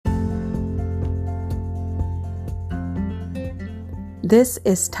This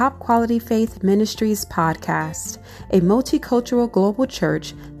is Top Quality Faith Ministries podcast, a multicultural global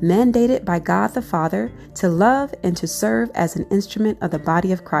church mandated by God the Father to love and to serve as an instrument of the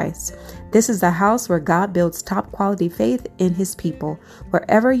body of Christ. This is the house where God builds top quality faith in his people.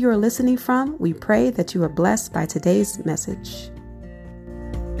 Wherever you are listening from, we pray that you are blessed by today's message.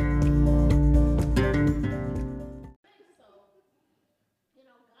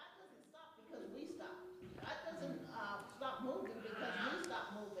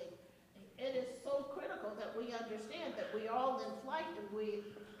 Understand that we all in flight and we're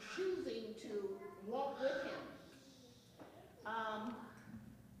choosing to walk with him.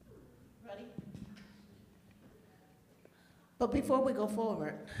 Ready? But before we go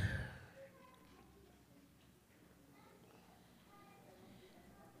forward,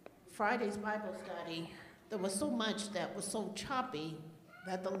 Friday's Bible study, there was so much that was so choppy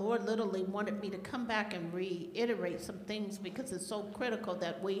that the Lord literally wanted me to come back and reiterate some things because it's so critical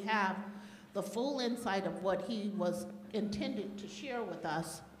that we have the full insight of what he was intended to share with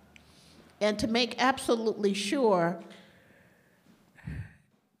us, and to make absolutely sure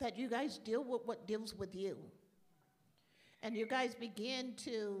that you guys deal with what deals with you. And you guys begin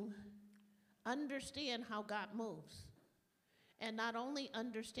to understand how God moves. And not only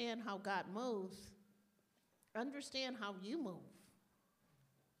understand how God moves, understand how you move.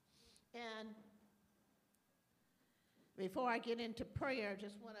 And before I get into prayer, I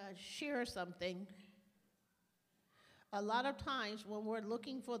just want to share something. A lot of times when we're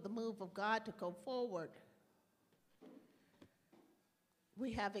looking for the move of God to go forward,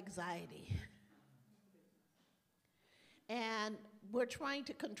 we have anxiety. And we're trying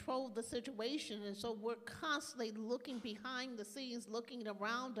to control the situation, and so we're constantly looking behind the scenes, looking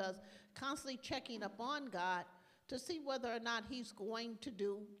around us, constantly checking up on God to see whether or not he's going to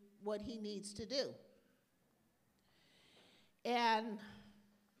do what he needs to do. And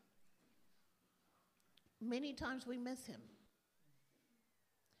many times we miss him.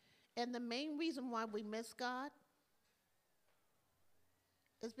 And the main reason why we miss God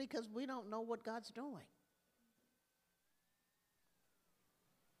is because we don't know what God's doing.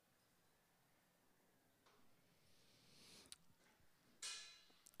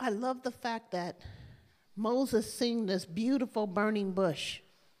 I love the fact that Moses seen this beautiful burning bush.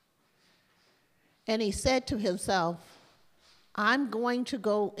 And he said to himself, I'm going to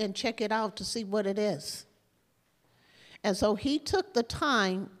go and check it out to see what it is. And so he took the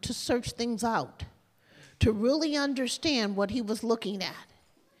time to search things out, to really understand what he was looking at.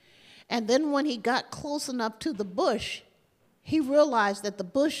 And then when he got close enough to the bush, he realized that the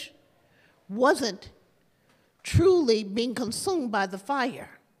bush wasn't truly being consumed by the fire.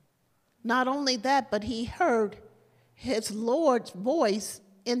 Not only that, but he heard his Lord's voice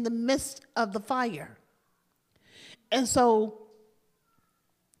in the midst of the fire. And so,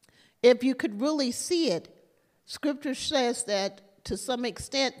 if you could really see it, Scripture says that to some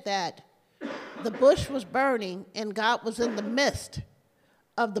extent that the bush was burning and God was in the midst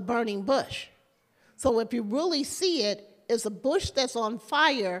of the burning bush. So if you really see it, it's a bush that's on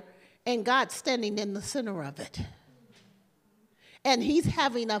fire and God standing in the center of it. And he's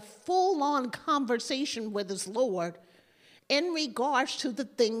having a full-on conversation with his Lord in regards to the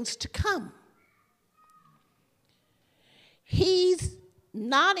things to come. He's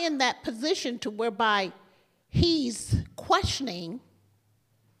not in that position to whereby he's questioning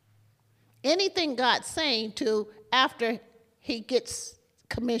anything God's saying to after he gets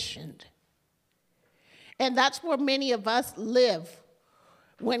commissioned. And that's where many of us live.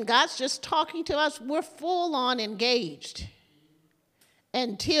 When God's just talking to us, we're full on engaged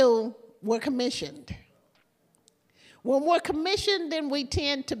until we're commissioned. When we're commissioned, then we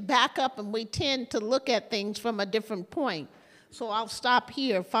tend to back up and we tend to look at things from a different point. So I'll stop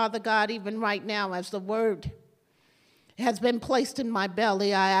here. Father God, even right now, as the word has been placed in my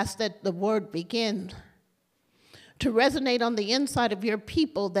belly, I ask that the word begin to resonate on the inside of your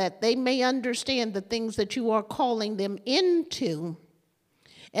people, that they may understand the things that you are calling them into,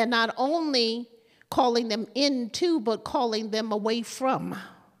 and not only calling them into, but calling them away from.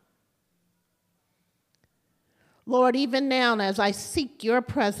 Lord, even now, as I seek your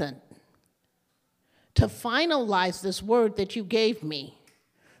presence to finalize this word that you gave me,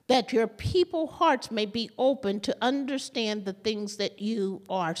 that your people's hearts may be open to understand the things that you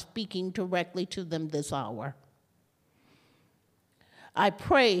are speaking directly to them this hour. I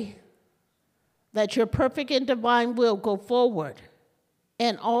pray that your perfect and divine will go forward,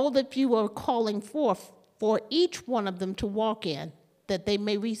 and all that you are calling forth for each one of them to walk in, that they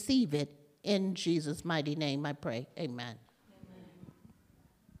may receive it. In Jesus' mighty name I pray, amen.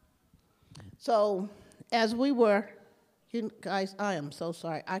 So as we were You guys, I am so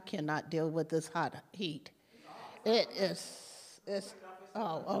sorry. I cannot deal with this hot heat. It is,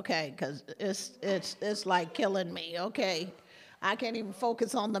 oh, okay, because it's like killing me, okay? I can't even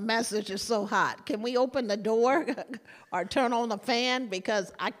focus on the message, it's so hot. Can we open the door or turn on the fan?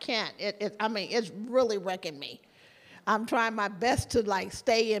 Because I can't, it's really wrecking me. I'm trying my best to like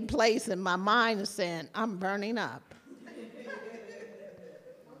stay in place, and my mind is saying, I'm burning up.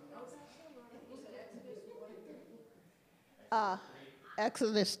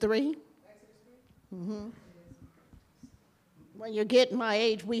 Exodus 3. Mm-hmm. When you get my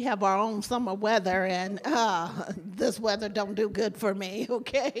age, we have our own summer weather, and this weather don't do good for me,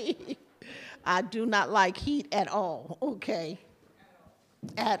 okay? I do not like heat at all, okay?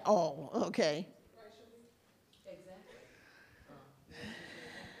 At all, okay?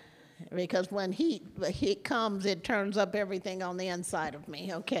 Because when heat comes, it turns up everything on the inside of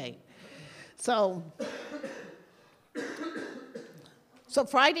me, okay? So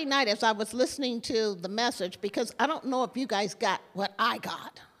Friday night, as I was listening to the message, because I don't know if you guys got what I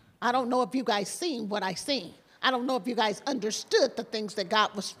got. I don't know if you guys seen what I seen. I don't know if you guys understood the things that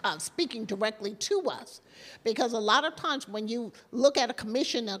God was speaking directly to us. Because a lot of times when you look at a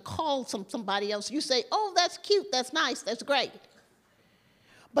commission or call somebody else, you say, oh, that's cute, that's nice, that's great.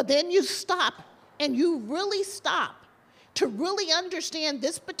 But then you stop, and you really stop to really understand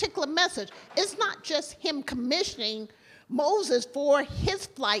this particular message. It's not just him commissioning Moses for his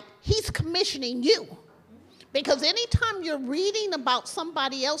flight, he's commissioning you. Because anytime you're reading about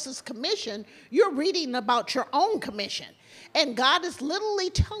somebody else's commission, you're reading about your own commission. And God is literally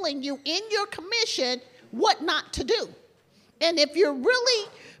telling you in your commission what not to do. And if you're really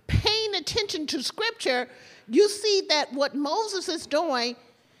paying attention to Scripture, you see that what Moses is doing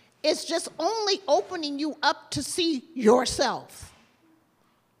is just only opening you up to see yourself.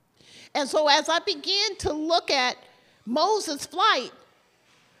 And so as I began to look at Moses' flight,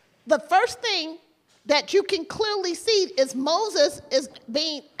 the first thing that you can clearly see is Moses is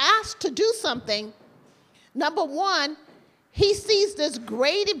being asked to do something. Number one, he sees this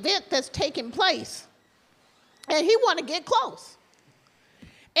great event that's taking place, and he want to get close.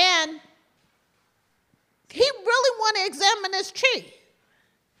 And he really want to examine this tree.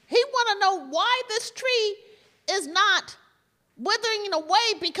 He want to know why this tree is not withering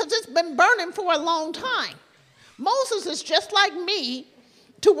away, because it's been burning for a long time. Moses is just like me,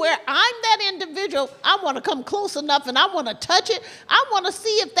 to where I'm that individual. I want to come close enough, and I want to touch it. I want to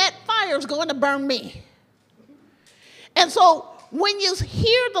see if that fire is going to burn me. And so when you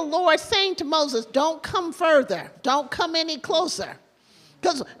hear the Lord saying to Moses, don't come further, don't come any closer,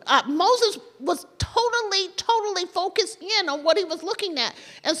 because Moses was totally focused in on what he was looking at.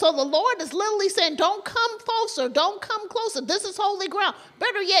 And so the Lord is literally saying, don't come closer, don't come closer. This is holy ground.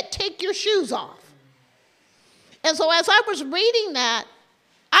 Better yet, take your shoes off. And so as I was reading that,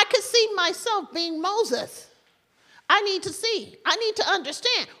 I could see myself being Moses. I need to see. I need to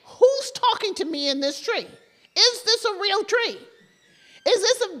understand who's talking to me in this tree. Is this a real tree? Is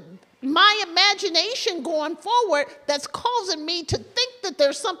this my imagination going forward that's causing me to think that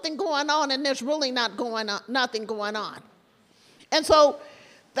there's something going on and there's really nothing going on? And so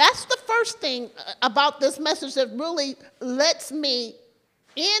that's the first thing about this message that really lets me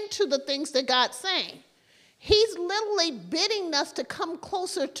into the things that God's saying. He's literally bidding us to come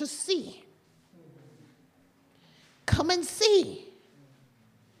closer to see. Come and see.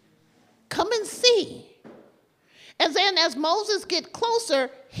 Come and see. And then as Moses gets closer,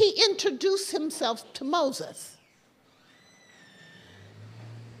 he introduced himself to Moses.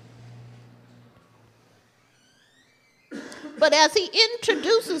 But as he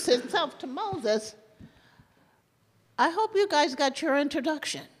introduces himself to Moses, I hope you guys got your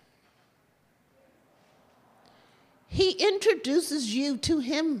introduction. He introduces you to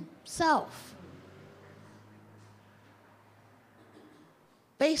himself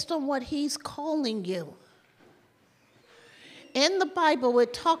based on what he's calling you. In the Bible,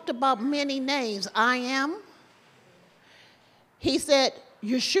 it talked about many names. I am. He said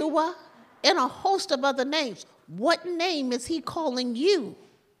Yeshua, and a host of other names. What name is he calling you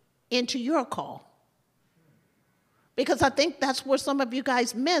into your call? Because I think that's where some of you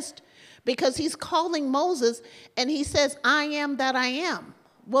guys missed. Because he's calling Moses, and he says, I am that I am.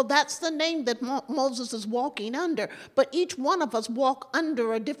 Well, that's the name that Moses is walking under. But each one of us walk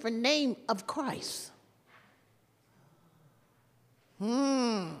under a different name of Christ.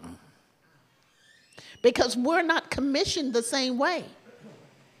 Because we're not commissioned the same way.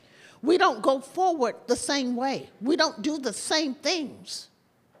 We don't go forward the same way. We don't do the same things.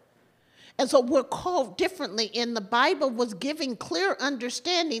 And so we're called differently, and the Bible was giving clear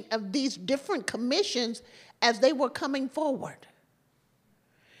understanding of these different commissions as they were coming forward.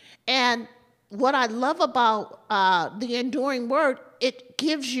 And what I love about the enduring word, it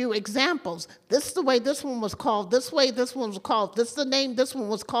gives you examples. This is the way this one was called. This way this one was called. This is the name this one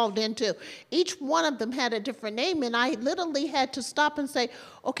was called into. Each one of them had a different name, and I literally had to stop and say,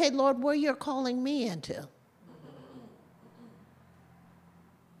 okay, Lord, where you're calling me into?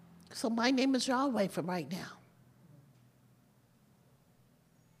 So my name is Yahweh for right now.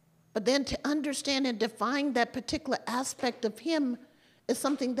 But then to understand and define that particular aspect of him is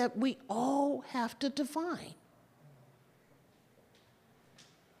something that we all have to define.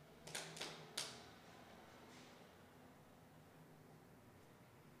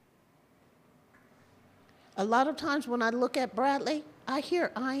 A lot of times when I look at Bradley, I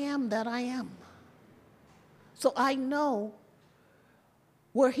hear, I am that I am. So I know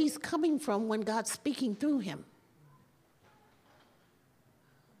where he's coming from when God's speaking through him.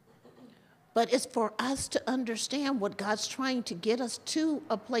 But it's for us to understand what God's trying to get us to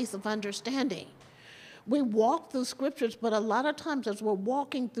a place of understanding. We walk through scriptures, but a lot of times as we're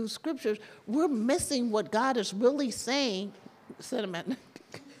walking through scriptures, we're missing what God is really saying. Cinnamon.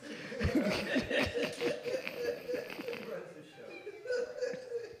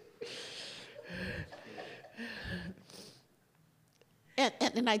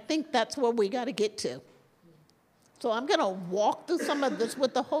 And I think that's where we got to get to. So I'm going to walk through some of this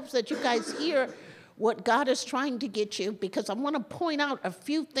with the hopes that you guys hear what God is trying to get you, because I want to point out a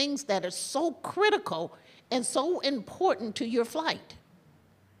few things that are so critical and so important to your flight.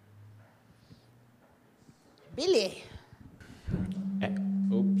 Billy.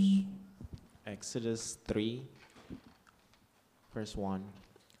 Exodus 3, verse 1.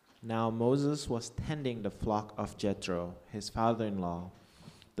 Now Moses was tending the flock of Jethro, his father-in-law,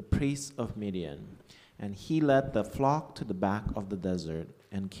 the priest of Midian, and he led the flock to the back of the desert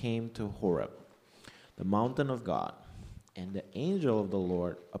and came to Horeb, the mountain of God. And the angel of the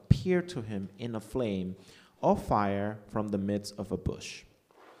Lord appeared to him in a flame of fire from the midst of a bush.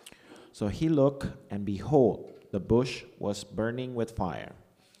 So he looked, and behold, the bush was burning with fire,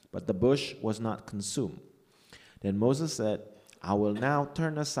 but the bush was not consumed. Then Moses said, I will now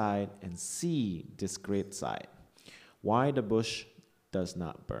turn aside and see this great sight, why the bush does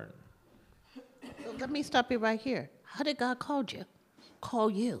not burn. So let me stop you right here. How did God call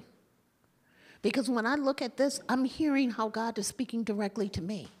you? Because when I look at this, I'm hearing how God is speaking directly to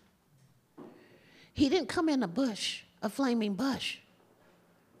me. He didn't come in a bush, a flaming bush,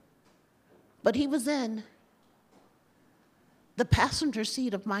 but he was in the passenger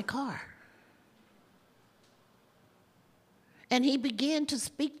seat of my car. And he began to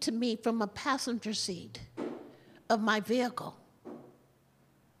speak to me from a passenger seat of my vehicle.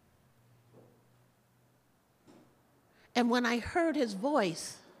 And when I heard his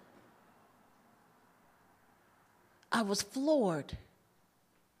voice, I was floored,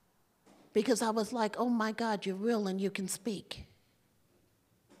 because I was like, oh my God, you're real and you can speak.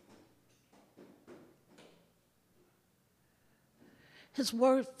 His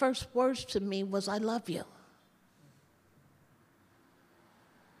first words to me was, I love you.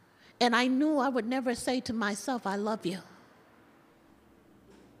 And I knew I would never say to myself, I love you.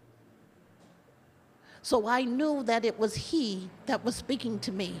 So I knew that it was he that was speaking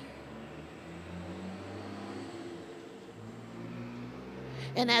to me.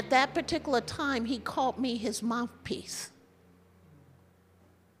 And at that particular time, he called me his mouthpiece.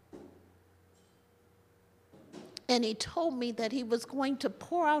 And he told me that he was going to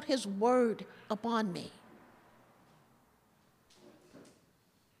pour out his word upon me.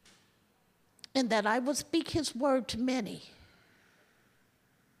 And that I would speak his word to many.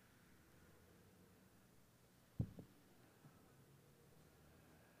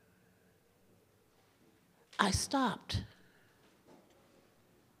 I stopped.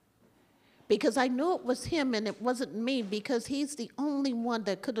 Because I knew it was him and it wasn't me, because he's the only one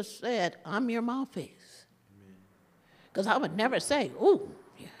that could have said, I'm your mouthpiece. Because I would never say, ooh,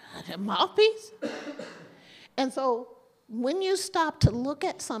 a mouthpiece? And so when you stop to look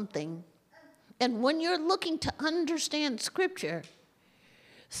at something, and when you're looking to understand Scripture,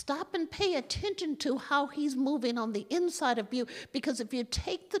 stop and pay attention to how he's moving on the inside of you. Because if you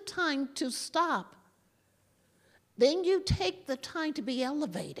take the time to stop, then you take the time to be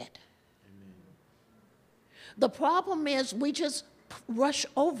elevated. Amen. The problem is we just rush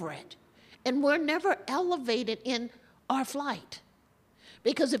over it, and we're never elevated in our flight.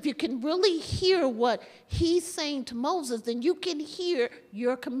 Because if you can really hear what he's saying to Moses, then you can hear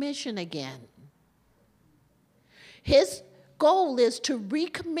your commission again. His goal is to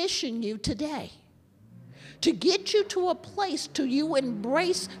recommission you today, to get you to a place to you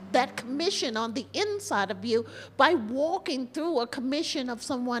embrace that commission on the inside of you by walking through a commission of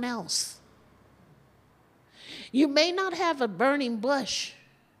someone else. You may not have a burning bush,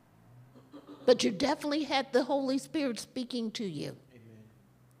 but you definitely had the Holy Spirit speaking to you. Amen.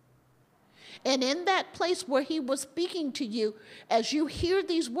 And in that place where he was speaking to you, as you hear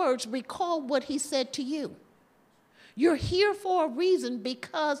these words, recall what he said to you. You're here for a reason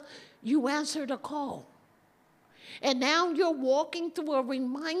because you answered a call. And now you're walking through a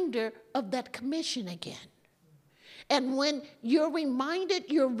reminder of that commission again. And when you're reminded,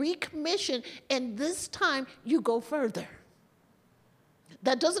 you're recommissioned, and this time you go further.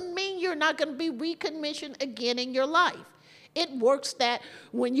 That doesn't mean you're not going to be recommissioned again in your life. It works that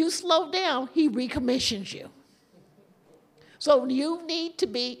when you slow down, he recommissions you. So you need to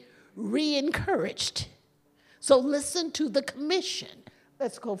be re-encouraged. So listen to the commission.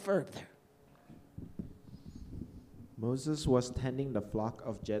 Let's go further. Moses was tending the flock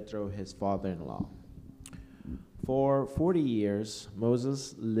of Jethro, his father-in-law. For 40 years,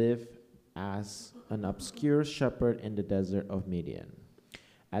 Moses lived as an obscure shepherd in the desert of Midian.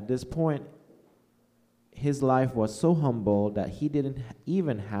 At this point, his life was so humble that he didn't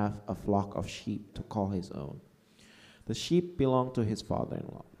even have a flock of sheep to call his own. The sheep belonged to his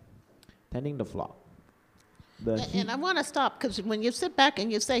father-in-law, tending the flock. And I want to stop, because when you sit back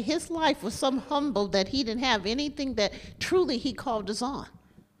and you say his life was so humble that he didn't have anything that truly he called us on.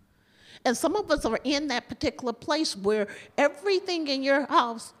 And some of us are in that particular place where everything in your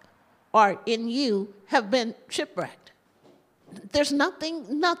house or in you have been shipwrecked. There's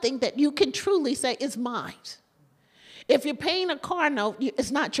nothing that you can truly say is mine. If you're paying a car note,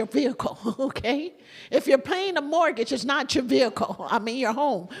 it's not your vehicle, okay? If you're paying a mortgage, it's not your vehicle, your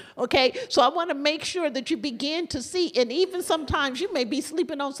home, okay? So I want to make sure that you begin to see, and even sometimes you may be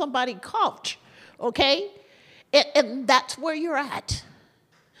sleeping on somebody's couch, okay? And that's where you're at.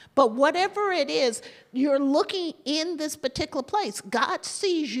 But whatever it is, you're looking in this particular place. God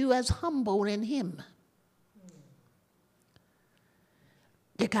sees you as humble in him.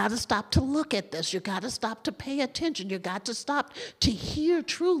 You got to stop to look at this. You got to stop to pay attention. You got to stop to hear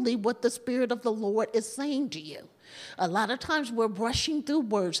truly what the Spirit of the Lord is saying to you. A lot of times we're rushing through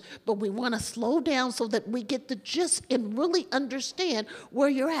words, but we want to slow down so that we get the gist and really understand where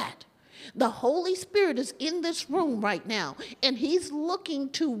you're at. The Holy Spirit is in this room right now, and he's looking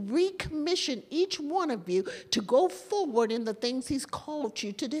to recommission each one of you to go forward in the things he's called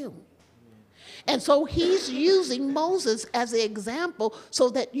you to do. And so he's using Moses as an example so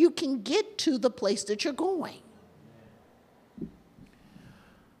that you can get to the place that you're going.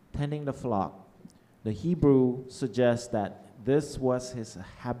 Tending the flock. The Hebrew suggests that this was his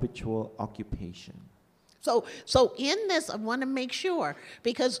habitual occupation. So in this, I want to make sure,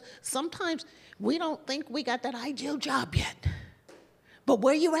 because sometimes we don't think we got that ideal job yet. But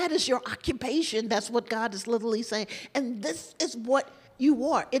where you're at is your occupation. That's what God is literally saying. And this is what you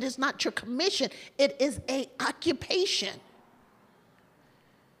are. It is not your commission. It is an occupation.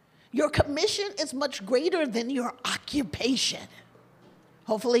 Your commission is much greater than your occupation.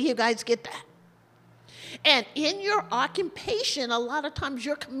 Hopefully you guys get that. And in your occupation, a lot of times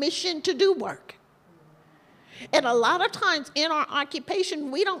you're commissioned to do work. And a lot of times in our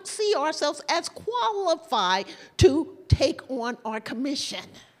occupation, we don't see ourselves as qualified to take on our commission.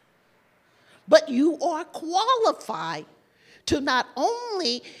 But you are qualified to not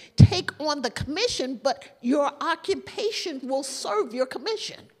only take on the commission, but your occupation will serve your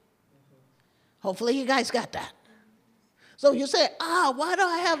commission. Hopefully you guys got that. So you say, why do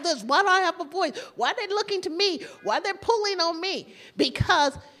I have this? Why do I have a voice? Why are they looking to me? Why are they pulling on me?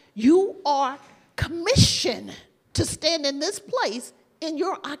 Because you are commissioned to stand in this place in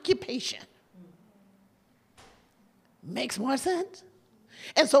your occupation. Makes more sense?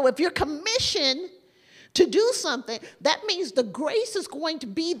 And so if you're commissioned to do something, that means the grace is going to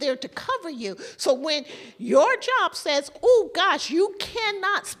be there to cover you. So when your job says, oh gosh, you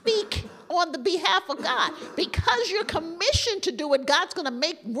cannot speak on the behalf of God, because you're commissioned to do it, God's going to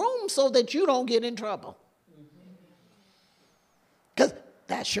make room so that you don't get in trouble. Because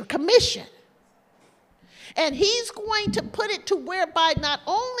that's your commission. And he's going to put it to whereby not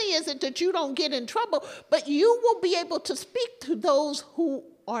only is it that you don't get in trouble, but you will be able to speak to those who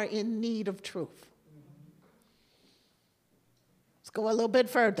are in need of truth. Let's go a little bit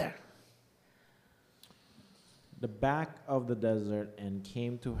further. The back of the desert and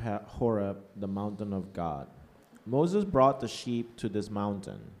came to Horeb, the mountain of God. Moses brought the sheep to this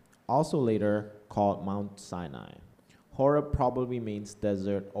mountain, also later called Mount Sinai. Horeb probably means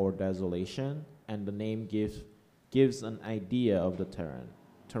desert or desolation, and the name gives gives an idea of the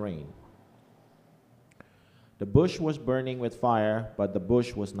terrain. The bush was burning with fire, but the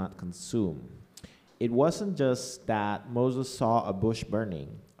bush was not consumed. It wasn't just that Moses saw a bush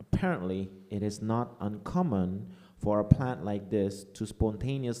burning. Apparently, it is not uncommon for a plant like this to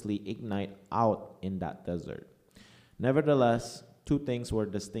spontaneously ignite out in that desert. Nevertheless, two things were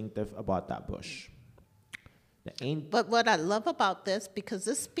distinctive about that bush. But what I love about this, because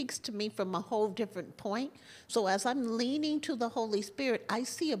this speaks to me from a whole different point, so as I'm leaning to the Holy Spirit, I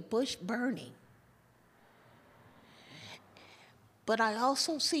see a bush burning. But I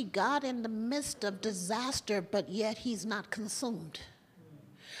also see God in the midst of disaster, but yet he's not consumed.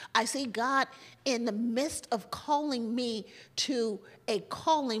 I see God in the midst of calling me to a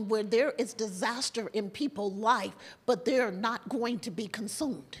calling where there is disaster in people's life, but they're not going to be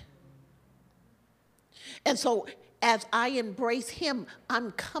consumed. And so as I embrace him,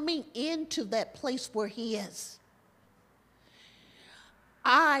 I'm coming into that place where he is.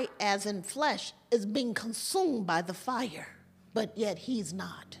 I, as in flesh, is being consumed by the fire, but yet he's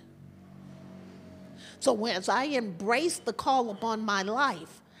not. So as I embrace the call upon my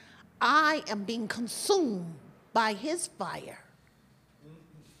life, I am being consumed by his fire.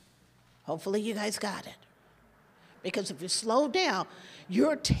 Hopefully you guys got it. Because if you slow down,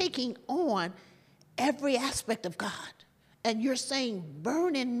 you're taking on every aspect of God. And you're saying,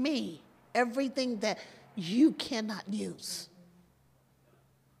 burn in me everything that you cannot use.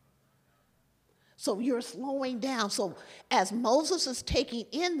 So you're slowing down. So as Moses is taking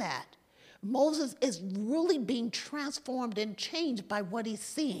in that, Moses is really being transformed and changed by what he's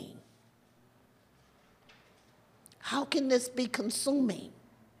seeing. How can this be consuming?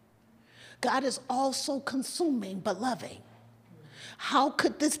 God is also consuming but loving. How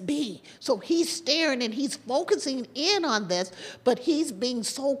could this be? So he's staring and he's focusing in on this, but he's being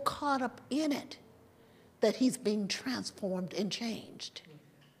so caught up in it that he's being transformed and changed.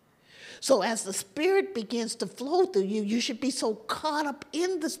 So as the Spirit begins to flow through you, you should be so caught up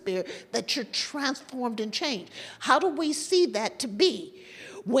in the Spirit that you're transformed and changed. How do we see that to be?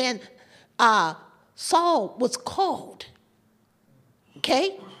 When Saul was called,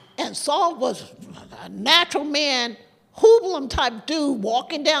 okay? And Saul was a natural man, hoodlum type dude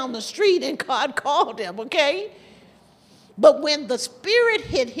walking down the street, and God called him, okay? But when the Spirit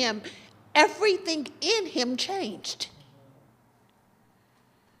hit him, everything in him changed.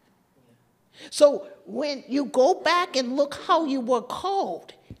 So when you go back and look how you were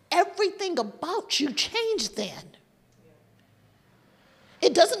called, everything about you changed then.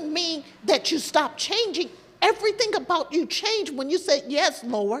 It doesn't mean that you stop changing. Everything about you changed when you said, yes,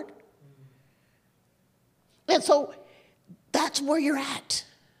 Lord. And so that's where you're at.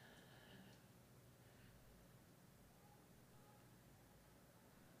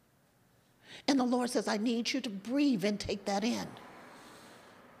 And the Lord says, I need you to breathe and take that in.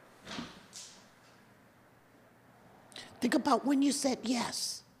 Think about when you said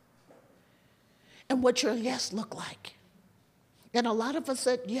yes and what your yes looked like. And a lot of us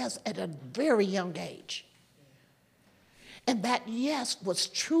said yes at a very young age. And that yes was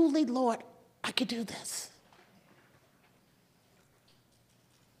truly, Lord, I could do this.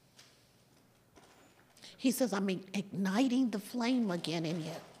 He says, I'm igniting the flame again in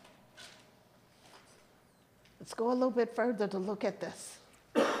you. Let's go a little bit further to look at this.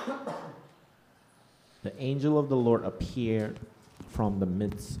 The angel of the Lord appeared from the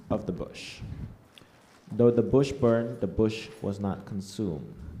midst of the bush. Though the bush burned, the bush was not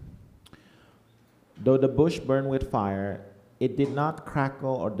consumed. Though the bush burned with fire, it did not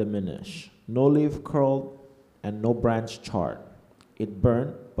crackle or diminish. No leaf curled and no branch charred. It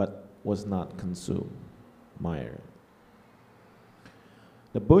burned, but was not consumed. Meyer.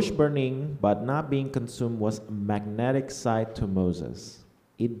 The bush burning but not being consumed was a magnetic sight to Moses.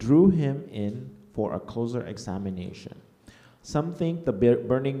 It drew him in for a closer examination. Some think the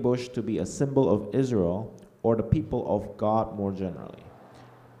burning bush to be a symbol of Israel or the people of God more generally.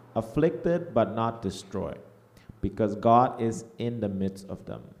 Afflicted but not destroyed, because God is in the midst of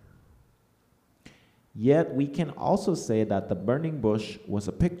them. Yet we can also say that the burning bush was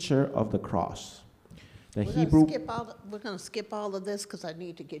a picture of the cross. We're going to skip all of this because I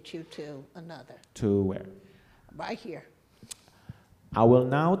need to get you to another. To where? Right here. I will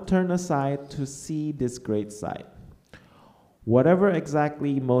now turn aside to see this great sight. Whatever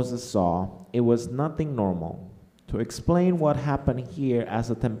exactly Moses saw, it was nothing normal. To explain what happened here as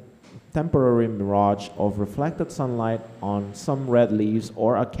a temporary mirage of reflected sunlight on some red leaves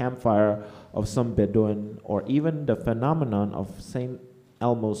or a campfire of some Bedouin, or even the phenomenon of St.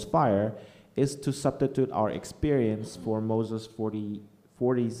 Elmo's fire, is to substitute our experience for Moses' 40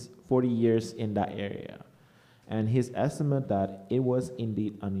 years in that area. and his estimate that it was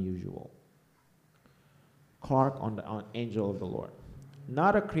indeed unusual. Clark on the angel of the Lord.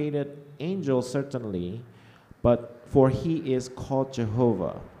 Not a created angel, certainly, but for he is called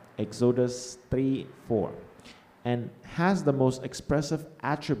Jehovah, Exodus 3:4, and has the most expressive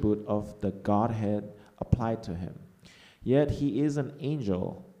attribute of the Godhead applied to him. Yet he is an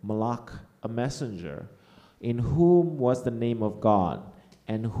angel, Malach, a messenger, in whom was the name of God,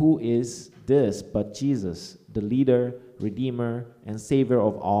 and who is this but Jesus, the leader, redeemer, and savior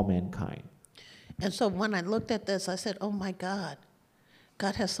of all mankind. And so when I looked at this, I said, oh my God,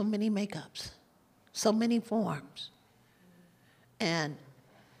 God has so many makeups, so many forms, and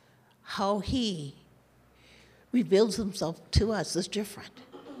how he reveals himself to us is different.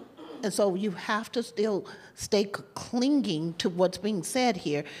 And so you have to still stay clinging to what's being said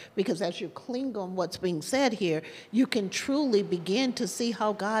here, because as you cling on what's being said here, you can truly begin to see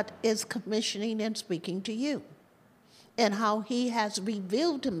how God is commissioning and speaking to you and how he has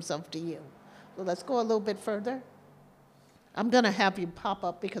revealed himself to you. So let's go a little bit further. I'm going to have you pop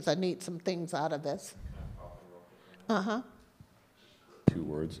up because I need some things out of this. Uh-huh. 2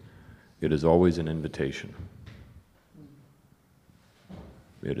 words. It is always an invitation.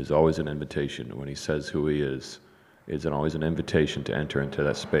 It is always an invitation. When he says who he is, it's always an invitation to enter into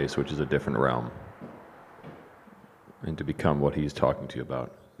that space, which is a different realm, and to become what he's talking to you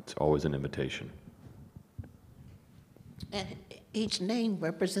about. It's always an invitation. And each name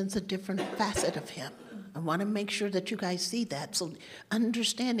represents a different facet of him. I want to make sure that you guys see that. So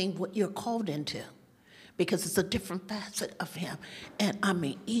understanding what you're called into, because it's a different facet of him. And I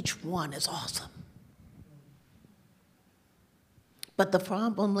mean, each one is awesome. But the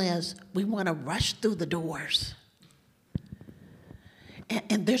problem is we want to rush through the doors.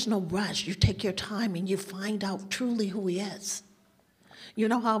 And there's no rush. You take your time and you find out truly who he is. You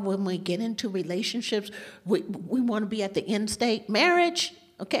know how when we get into relationships, we want to be at the end state, marriage,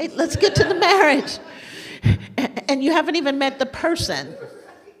 okay, let's get to the marriage. And you haven't even met the person.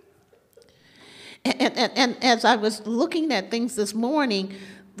 And as I was looking at things this morning,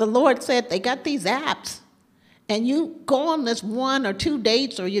 the Lord said they got these apps, and you go on this 1 or 2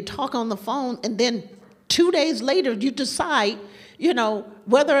 dates, or you talk on the phone, and then 2 days later you decide, you know,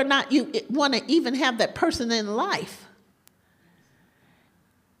 whether or not you want to even have that person in life.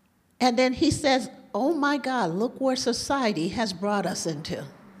 And then he says, oh my God, look where society has brought us into.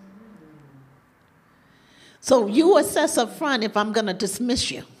 So you assess up front if I'm going to dismiss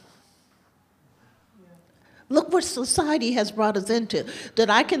you. Look what society has brought us into, that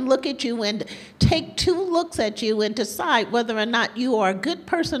I can look at you and take 2 looks at you and decide whether or not you are a good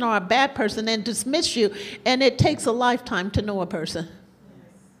person or a bad person and dismiss you, and it takes a lifetime to know a person.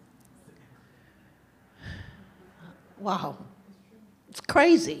 Wow. It's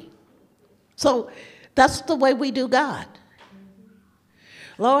crazy. So that's the way we do God.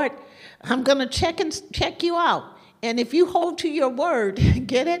 Lord, I'm going to check you out. And if you hold to your word,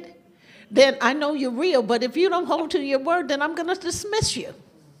 get it? Then I know you're real. But if you don't hold to your word, then I'm going to dismiss you.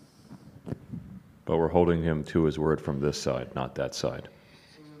 But we're holding him to his word from this side, not that side.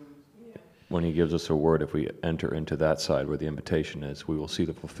 When he gives us a word, if we enter into that side where the invitation is, we will see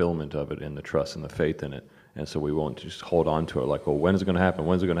the fulfillment of it in the trust and the faith in it. And so we won't just hold on to it like, well, when is it going to happen?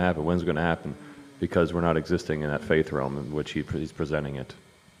 When's it going to happen? When's it going to happen? Because we're not existing in that faith realm in which he's presenting it.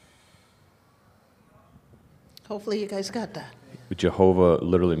 Hopefully you guys got that. Jehovah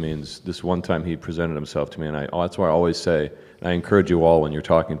literally means this one time he presented himself to me, and that's why I always say, and I encourage you all when you're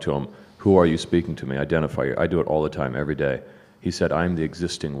talking to him, who are you speaking to me? Identify you. I do it all the time, every day. He said, I'm the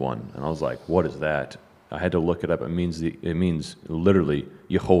existing one. And I was like, what is that? I had to look it up. It means literally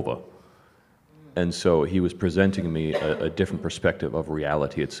Jehovah. And so he was presenting me a different perspective of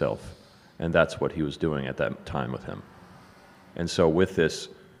reality itself. And that's what he was doing at that time with him. And so with this,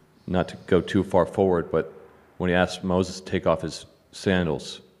 not to go too far forward, but when he asked Moses to take off his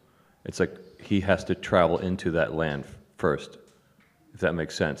sandals, it's like he has to travel into that land first, if that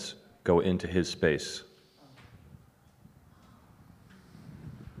makes sense. Go into his space.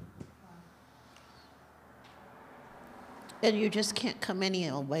 And you just can't come any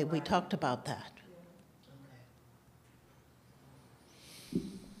old way. We talked about that.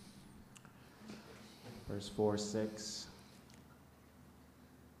 Verse 4-6.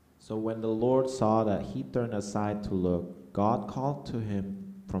 So when the Lord saw that he turned aside to look, God called to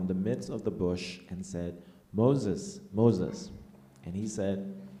him from the midst of the bush and said, Moses, Moses. And he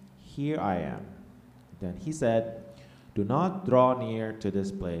said, Here I am. Then he said, Do not draw near to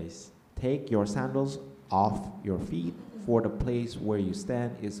this place. Take your sandals off your feet, for the place where you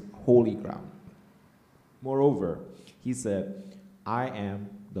stand is holy ground. Moreover, he said, I am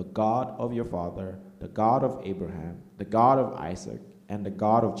the God of your father, the God of Abraham, the God of Isaac, and the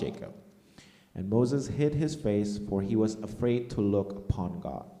God of Jacob. And Moses hid his face, for he was afraid to look upon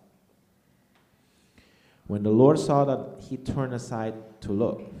God. When the Lord saw that he turned aside to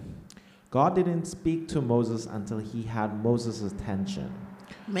look, God didn't speak to Moses until he had Moses' attention.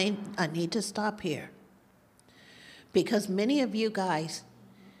 I need to stop here. Because many of you guys,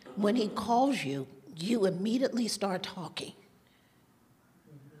 when he calls you, you immediately start talking.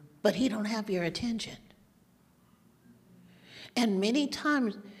 But he don't have your attention. And many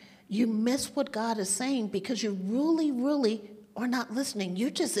times you miss what God is saying because you really, really are not listening. You're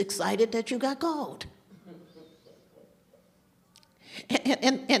just excited that you got gold.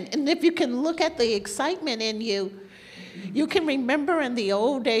 And if you can look at the excitement in you, you can remember in the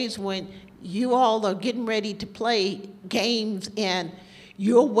old days when you all are getting ready to play games and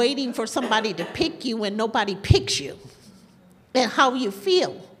you're waiting for somebody to pick you and nobody picks you, and how you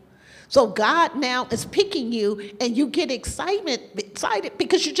feel. So God now is picking you and you get excited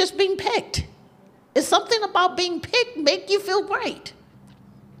because you're just being picked. It's something about being picked make you feel great.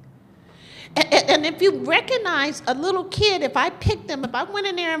 And if you recognize a little kid, if I picked them, if I went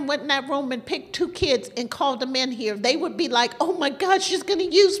in there and went in that room and picked 2 kids and called them in here, they would be like, oh my God, she's going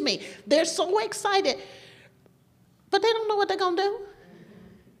to use me. They're so excited, but they don't know what they're going to do.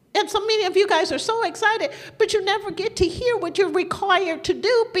 And so many of you guys are so excited, but you never get to hear what you're required to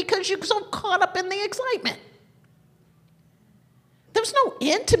do because you're so caught up in the excitement. There's no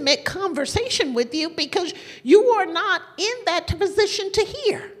intimate conversation with you because you are not in that position to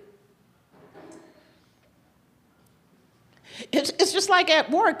hear. It's just like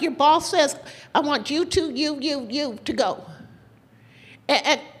at work, your boss says, I want you to go.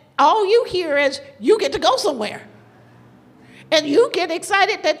 And all you hear is, you get to go somewhere. And you get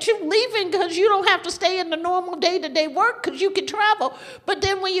excited that you're leaving because you don't have to stay in the normal day-to-day work because you can travel. But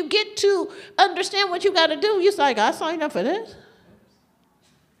then when you get to understand what you got to do, you're like, I signed up for this.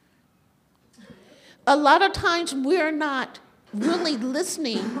 A lot of times we're not really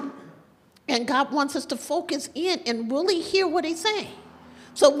listening, and God wants us to focus in and really hear what he's saying.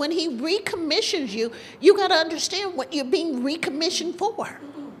 So when he recommissions you, you got to understand what you're being recommissioned for.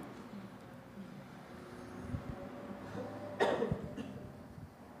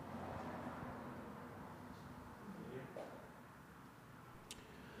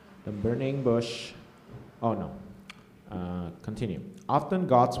 The burning bush, continue. Often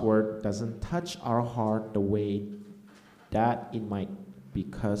God's word doesn't touch our heart the way that it might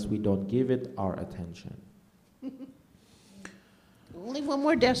because we don't give it our attention. Only when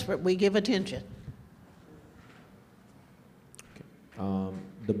we're desperate we give attention.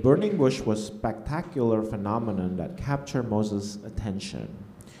 The burning bush was a spectacular phenomenon that captured Moses' attention.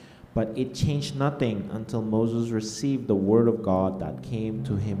 But it changed nothing until Moses received the word of God that came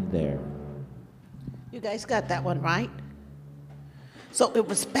to him there. You guys got that one right? So it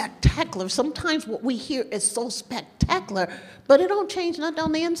was spectacular. Sometimes what we hear is so spectacular, but it don't change nothing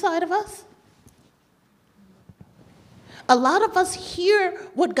on the inside of us. A lot of us hear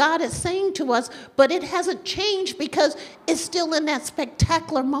what God is saying to us, but it hasn't changed because it's still in that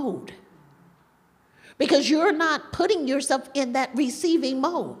spectacular mode. Because you're not putting yourself in that receiving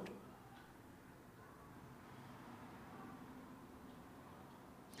mode.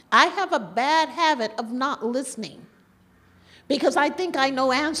 I have a bad habit of not listening because I think I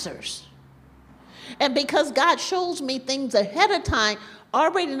know answers. And because God shows me things ahead of time,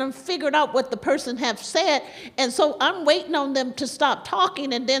 already done figured out what the person have said, and so I'm waiting on them to stop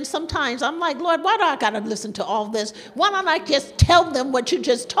talking, and then sometimes I'm like, Lord, why do I got to listen to all this? Why don't I just tell them what you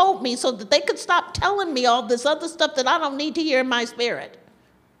just told me so that they could stop telling me all this other stuff that I don't need to hear in my spirit?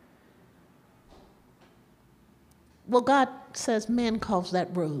 Well, God says man calls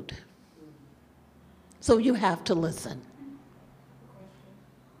that rude. So you have to listen.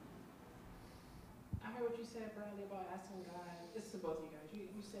 I heard what you said, Bradley, about asking God. This is to both of you guys.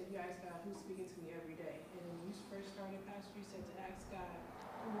 You said you asked God, who's speaking to me every day? And when you first started, Pastor, you said to ask God,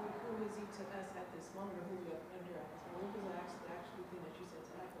 who is he to us at this moment, or who we are under at this moment? What was the actual thing that you said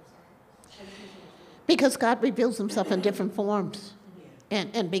to ask? I'm sorry. Because God reveals himself in different forms.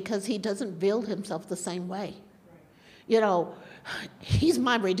 And because he doesn't build himself the same way. You know, he's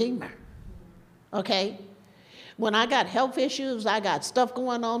my redeemer. Okay? When I got health issues, I got stuff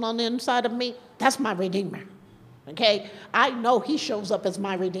going on the inside of me, that's my redeemer. Okay? I know he shows up as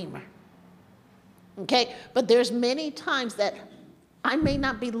my redeemer. Okay? But there's many times that I may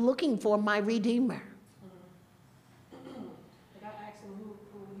not be looking for my redeemer. I asked him who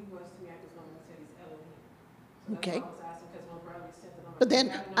he was to me at this moment. He said he's Elohim. So Okay. that's why I was asking, because when Bradley said that, I'm like, But then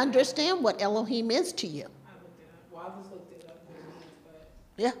God, no, understand what Elohim is to you. I looked it up. Well, I just looked it up.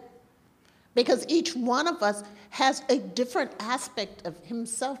 But Yeah. Because each one of us has a different aspect of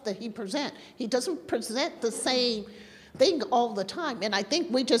himself that he presents. He doesn't present the same thing all the time. And I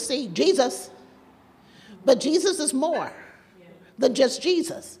think we just see Jesus, but Jesus is more than just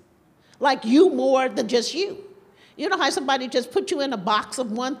Jesus. Like you more than just you. You know how somebody just put you in a box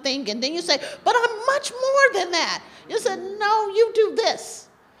of one thing and then you say, but I'm much more than that. You said, no, you do this.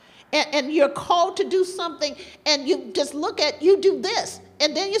 And you're called to do something and you just look at, you do this.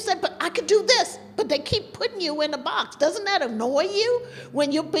 And then you say, but I could do this. But they keep putting you in a box. Doesn't that annoy you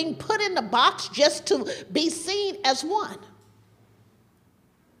when you're being put in a box just to be seen as one?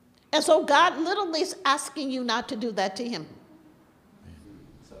 And so God literally is asking you not to do that to him.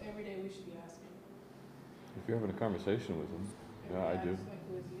 So every day we should be asking. If you're having a conversation with him, yeah, I do. Like,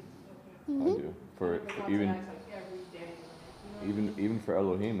 who is he? Okay. I do. For Not to even ask, like, every day. You know? even for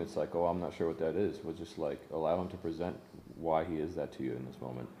Elohim, it's like, oh, I'm not sure what that is. We'll just like allow him to present why he is that to you in this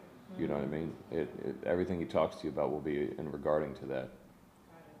moment. You know what I mean? Everything he talks to you about will be in regarding to that.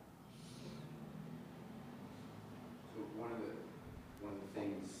 So one of the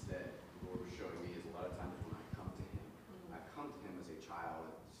things that the Lord was showing me is a lot of times when I come to him as a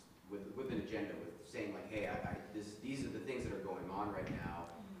child with an agenda, with saying like, hey, these are the things that are going on right now.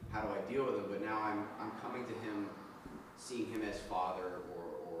 How do I deal with them? But now I'm coming to him, seeing him as Father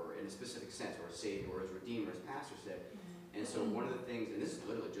or in a specific sense, or as Savior, or as Redeemer, as Pastor said. And so one of the things, and this is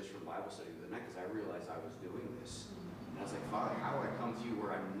literally just from Bible study the other night, because I realized I was doing this. And I was like, Father, how do I come to you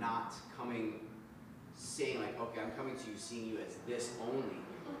where I'm not coming, saying like, okay, I'm coming to you, seeing you as this only.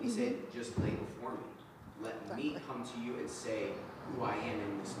 He said, just lay before me. Let me come to you and say who I am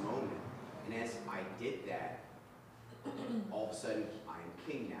in this moment. And as I did that, all of a sudden, I am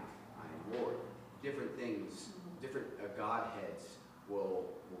king now. I am Lord. Different things, different Godheads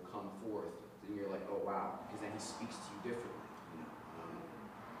will come forth. And you're like, oh wow, because then he speaks to you differently. You know?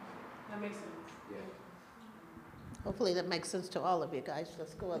 That makes sense. Yeah. Hopefully that makes sense to all of you guys.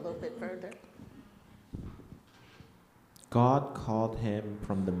 Let's go a little bit further. God called him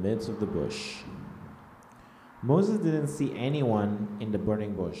from the midst of the bush. Moses didn't see anyone in the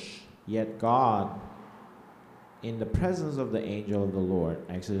burning bush, yet God, in the presence of the angel of the Lord,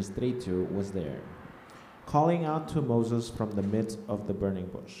 Exodus 3:2, was there, calling out to Moses from the midst of the burning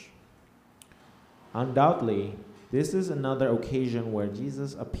bush. Undoubtedly, this is another occasion where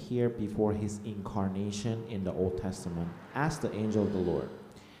Jesus appeared before his incarnation in the Old Testament as the angel of the Lord,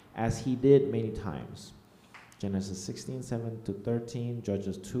 as he did many times. Genesis 16:7-13,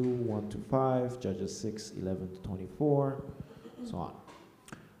 Judges 2:1-5, Judges 6:11-24, so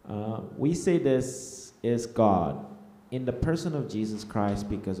on. We say this is God in the person of Jesus Christ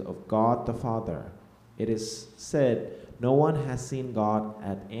because of God the Father. It is said, no one has seen God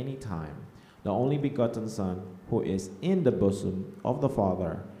at any time. The only begotten Son, who is in the bosom of the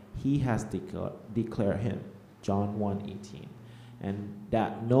Father, he has declared him. John 1:18. And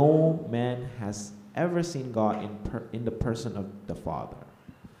that no man has ever seen God in the person of the Father.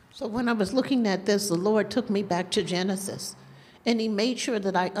 So when I was looking at this, the Lord took me back to Genesis, and he made sure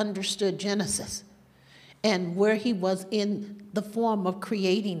that I understood Genesis and where he was in the form of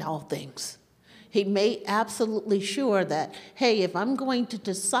creating all things. He made absolutely sure that, hey, if I'm going to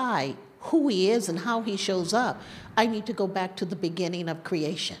decide who he is and how he shows up, I need to go back to the beginning of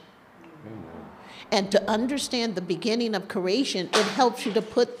creation. And to understand the beginning of creation, it helps you to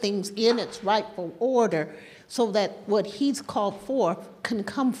put things in its rightful order so that what he's called forth can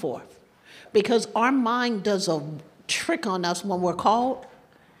come forth. Because our mind does a trick on us when we're called.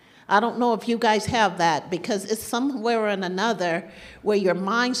 I don't know if you guys have that, because it's somewhere or another where your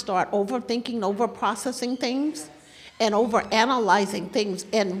mind start overthinking, over-processing things, and over-analyzing things,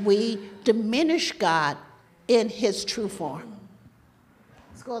 and we diminish God in his true form.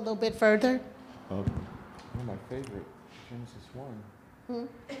 Let's go a little bit further. One of my favorite, Genesis 1.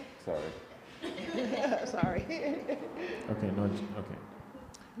 Sorry. Sorry. Okay.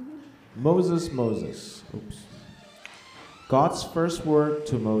 Moses. Oops. God's first word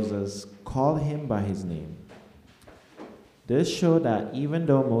to Moses called him by his name. This showed that even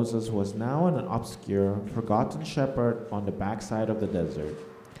though Moses was now an obscure, forgotten shepherd on the backside of the desert,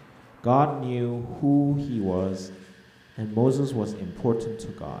 God knew who he was, and Moses was important to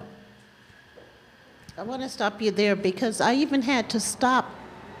God. I want to stop you there because I even had to stop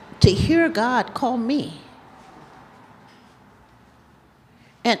to hear God call me.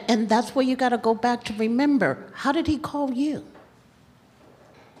 And that's where you got to go back to remember, how did he call you?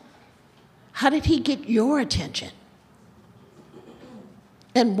 How did he get your attention?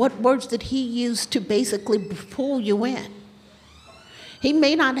 And what words did he use to basically pull you in? He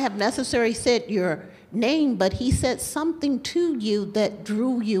may not have necessarily said your name, but he said something to you that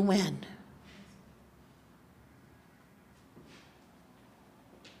drew you in.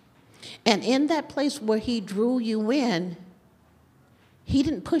 And in that place where he drew you in, he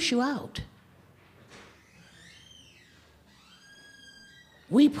didn't push you out.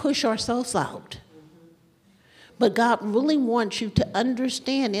 We push ourselves out. But God really wants you to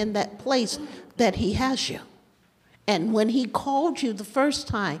understand in that place that he has you. And when he called you the first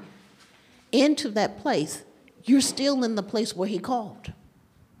time into that place, you're still in the place where he called.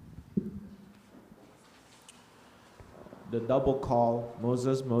 The double call,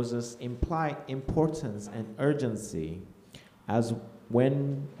 Moses, Moses, imply importance and urgency, as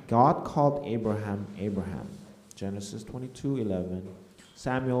when God called Abraham, Abraham. Genesis 22:11,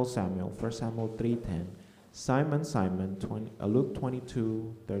 Samuel, Samuel, 1 Samuel 3:10, Simon, Simon, Luke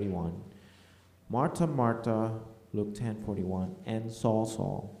 22:31, Martha, Martha, Luke 10:41, and Saul,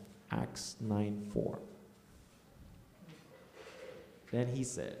 Saul, Acts 9:4. Then he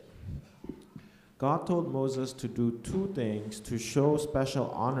said, God told Moses to do two things to show special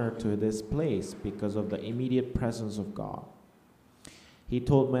honor to this place because of the immediate presence of God. He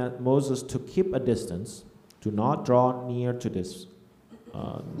told Moses to keep a distance, to not draw near this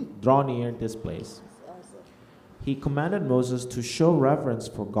place. He commanded Moses to show reverence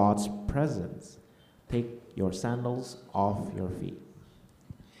for God's presence. Take your sandals off your feet.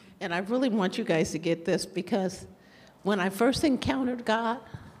 And I really want you guys to get this, because when I first encountered God,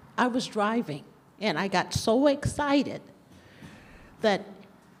 I was driving. And I got so excited that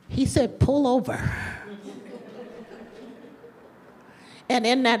he said, pull over. And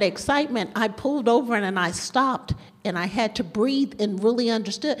in that excitement, I pulled over and I stopped and I had to breathe and really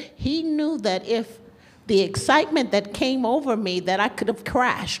understood. He knew that if the excitement that came over me, that I could have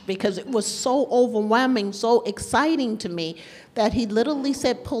crashed, because it was so overwhelming, so exciting to me, that he literally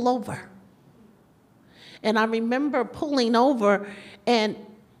said, pull over. And I remember pulling over, and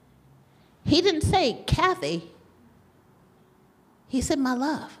he didn't say, Kathy. He said, my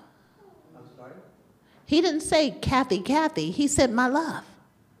love. I'm sorry? He didn't say, Kathy, Kathy. He said, my love.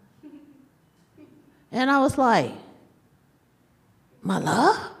 And I was like, my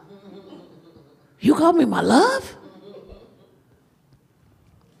love? You call me my love?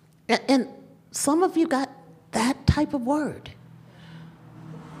 And some of you got that type of word.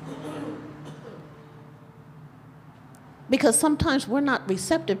 Because sometimes we're not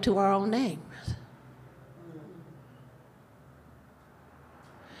receptive to our own names.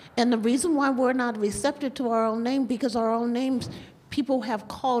 And the reason why we're not receptive to our own name, because our own names, people have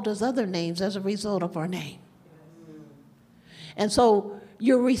called us other names as a result of our name. And so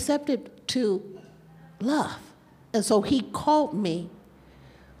you're receptive to love. And so he called me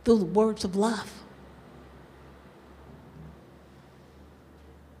through the words of love.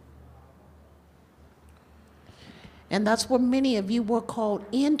 And that's where many of you were called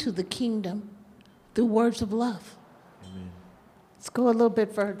into the kingdom through words of love. Amen. Let's go a little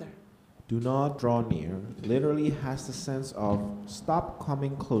bit further. Do not draw near literally has the sense of stop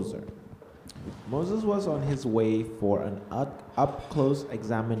coming closer. Moses was on his way for an up-close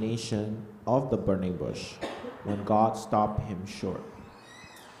examination of the burning bush when God stopped him short.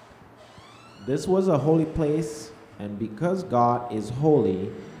 This was a holy place, and because God is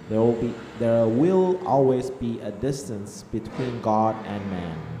holy, there will always be a distance between God and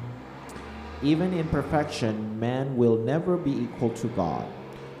man. Even in perfection, man will never be equal to God,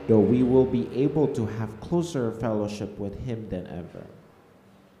 though we will be able to have closer fellowship with him than ever.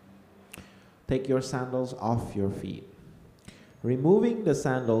 Take your sandals off your feet. Removing the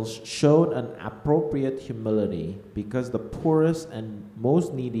sandals showed an appropriate humility, because the poorest and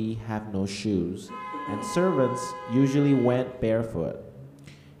most needy have no shoes, and servants usually went barefoot.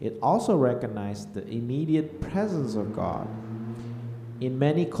 It also recognized the immediate presence of God. In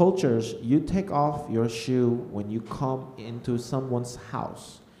many cultures, you take off your shoe when you come into someone's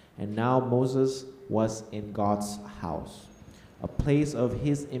house, and now Moses was in God's house, a place of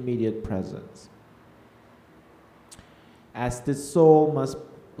his immediate presence. As the soul must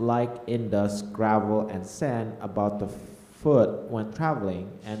like in dust, gravel, and sand about the foot when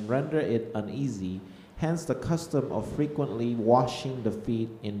traveling, and render it uneasy, hence the custom of frequently washing the feet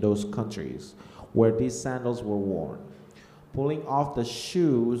in those countries where these sandals were worn. Pulling off the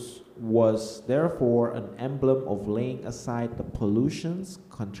shoes was therefore an emblem of laying aside the pollutions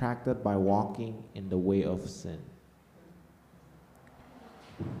contracted by walking in the way of sin.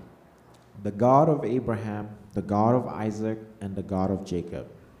 The God of Abraham, the God of Isaac, and the God of Jacob.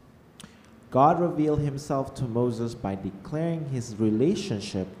 God revealed himself to Moses by declaring his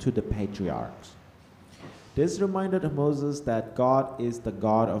relationship to the patriarchs. This reminded Moses that God is the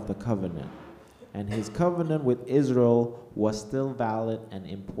God of the covenant, and his covenant with Israel was still valid and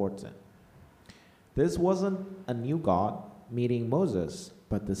important. This wasn't a new God meeting Moses,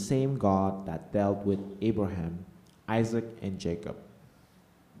 but the same God that dealt with Abraham, Isaac, and Jacob.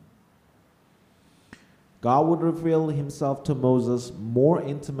 God would reveal himself to Moses more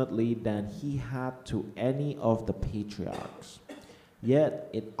intimately than he had to any of the patriarchs. Yet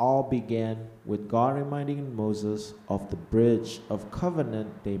it all began with God reminding Moses of the bridge of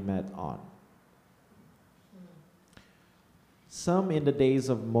covenant they met on. Some in the days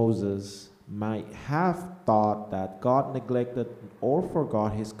of Moses might have thought that God neglected or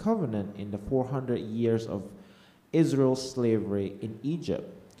forgot his covenant in the 400 years of Israel's slavery in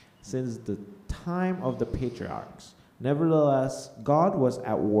Egypt, since the time of the patriarchs. Nevertheless, God was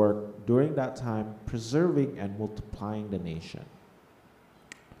at work during that time, preserving and multiplying the nation.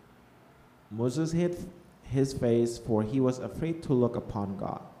 Moses hid his face, for he was afraid to look upon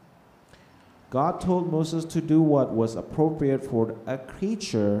God. God told Moses to do what was appropriate for a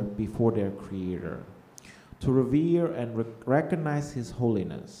creature before their creator, to revere and recognize his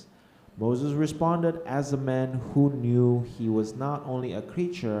holiness. Moses responded as a man who knew he was not only a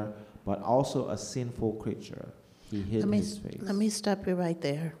creature, but also a sinful creature. He hid his face. Let me stop you right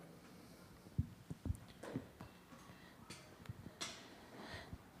there.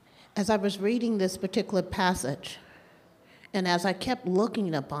 As I was reading this particular passage, and as I kept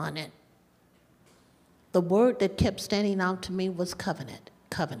looking upon it, the word that kept standing out to me was covenant,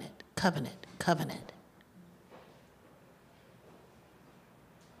 covenant, covenant, covenant.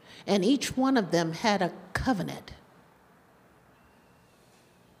 And each one of them had a covenant.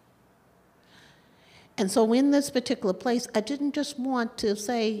 And so in this particular place, I didn't just want to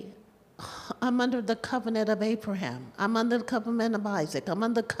say, I'm under the covenant of Abraham. I'm under the covenant of Isaac. I'm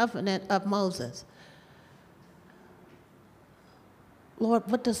under the covenant of Moses.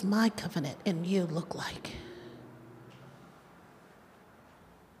 Lord, what does my covenant in you look like?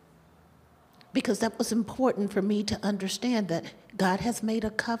 Because that was important for me to understand that God has made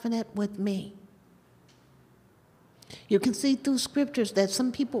a covenant with me. You can see through scriptures that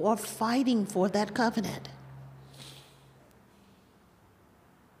some people are fighting for that covenant.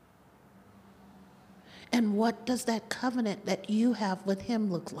 And what does that covenant that you have with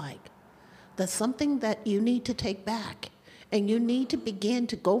him look like? That's something that you need to take back. And you need to begin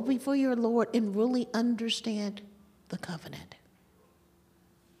to go before your Lord and really understand the covenant.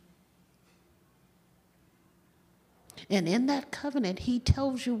 And in that covenant, he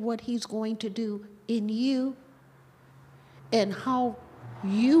tells you what he's going to do in you and how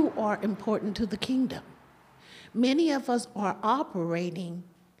you are important to the kingdom. Many of us are operating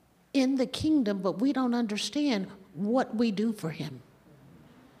in the kingdom, but we don't understand what we do for him.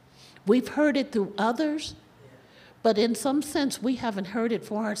 We've heard it through others, but in some sense, we haven't heard it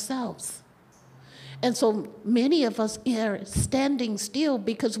for ourselves. And so many of us are standing still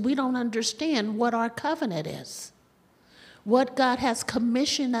because we don't understand what our covenant is, what God has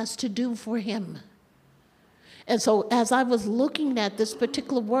commissioned us to do for him. And so as I was looking at this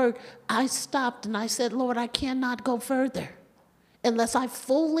particular word, I stopped and I said, Lord, I cannot go further unless I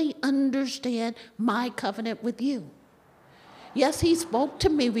fully understand my covenant with you. Yes, he spoke to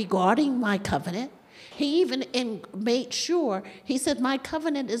me regarding my covenant. He even made sure, he said, my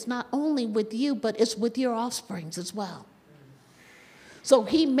covenant is not only with you, but it's with your offsprings as well. So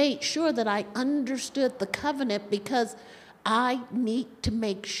he made sure that I understood the covenant because I need to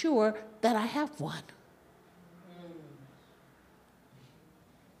make sure that I have one.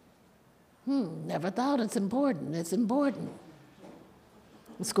 Never thought it's important. It's important.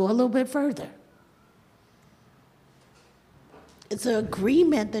 Let's go a little bit further. It's an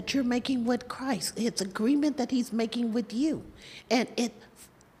agreement that you're making with Christ. It's an agreement that he's making with you. And it's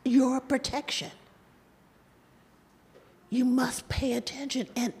your protection. You must pay attention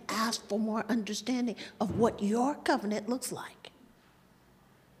and ask for more understanding of what your covenant looks like.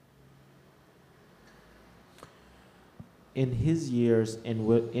 In his years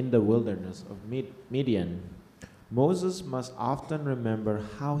in the wilderness of Midian, Moses must often remember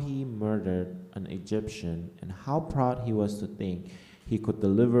how he murdered an Egyptian and how proud he was to think he could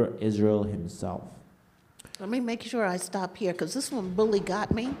deliver Israel himself. Let me make sure I stop here because this one really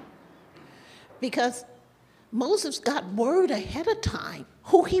got me. Because Moses got word ahead of time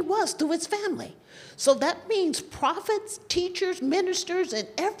who he was through his family. So that means prophets, teachers, ministers, and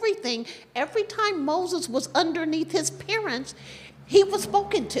everything. Every time Moses was underneath his parents, he was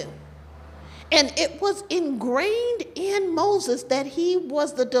spoken to. And it was ingrained in Moses that he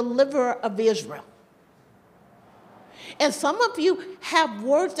was the deliverer of Israel. And some of you have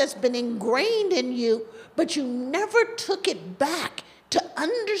words that's been ingrained in you, but you never took it back to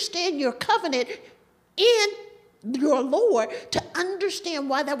understand your covenant in your Lord, to understand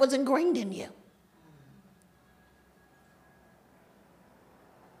why that was ingrained in you.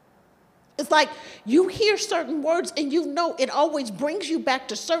 It's like you hear certain words and you know it always brings you back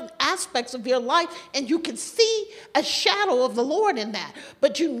to certain aspects of your life, and you can see a shadow of the Lord in that.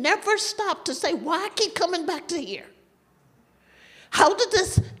 But you never stop to say, why I keep coming back to here? How did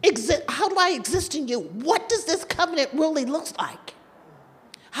this exist? How do I exist in you? What does this covenant really look like?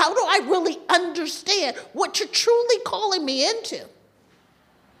 How do I really understand what you're truly calling me into?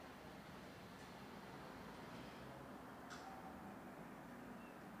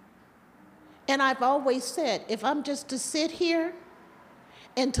 And I've always said, if I'm just to sit here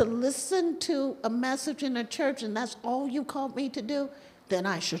and to listen to a message in a church and that's all you called me to do, then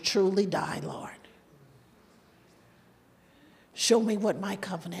I should truly die, Lord. Show me what my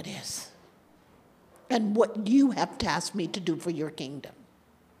covenant is and what you have tasked me to do for your kingdom.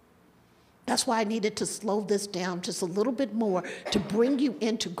 That's why I needed to slow this down just a little bit more to bring you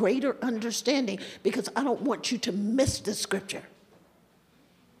into greater understanding, because I don't want you to miss the scripture.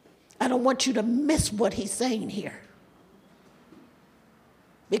 I don't want you to miss what he's saying here.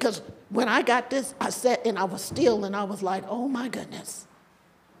 Because when I got this, I sat and I was still and I was like, oh my goodness.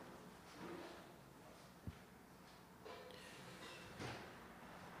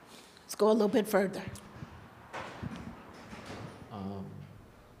 Let's go a little bit further.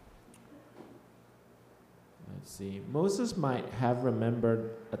 Let's see. Moses might have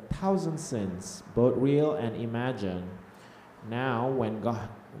remembered 1,000 sins, both real and imagined. Now, when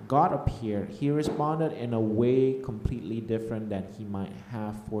God appeared, he responded in a way completely different than he might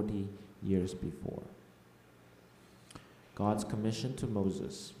have 40 years before. God's commission to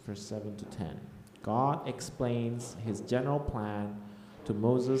Moses, verse 7 to 10. God explains his general plan to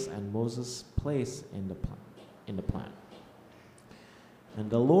Moses and Moses' place in the plan.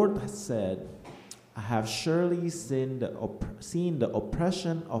 And the Lord said, I have surely seen the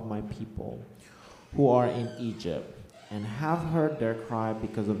oppression of my people who are in Egypt, and have heard their cry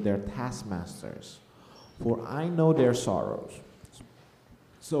because of their taskmasters, for I know their sorrows.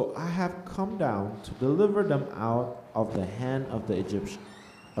 So I have come down to deliver them out of the hand of the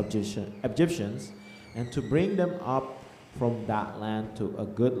Egyptians, and to bring them up from that land to a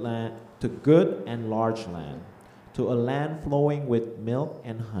good and large land, to a land flowing with milk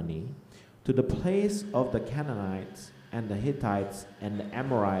and honey, to the place of the Canaanites and the Hittites and the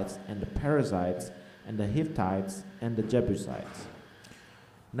Amorites and the Perizzites and the Hittites and the Jebusites.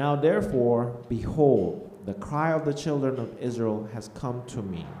 Now therefore, behold, the cry of the children of Israel has come to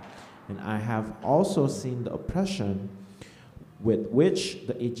me, and I have also seen the oppression with which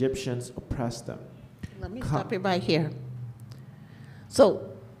the Egyptians oppressed them. Let me stop you right here.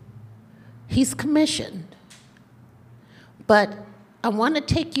 So, he's commissioned, but I want to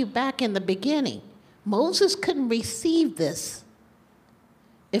take you back in the beginning. Moses couldn't receive this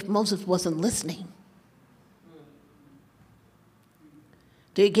if Moses wasn't listening.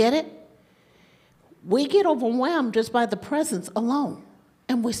 Do you get it? We get overwhelmed just by the presence alone,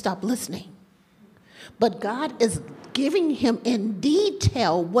 and we stop listening. But God is giving him in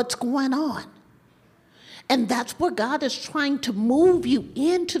detail what's going on. And that's where God is trying to move you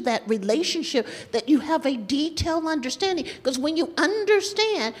into that relationship, that you have a detailed understanding. Because when you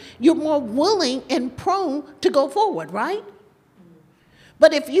understand, you're more willing and prone to go forward, right?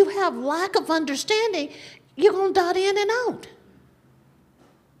 But if you have lack of understanding, you're going to dot in and out.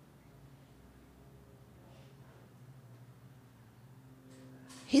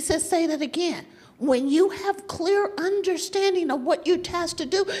 He says, say that again. When you have clear understanding of what you're tasked to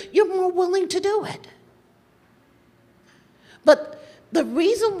do, you're more willing to do it. But the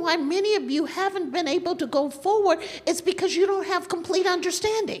reason why many of you haven't been able to go forward is because you don't have complete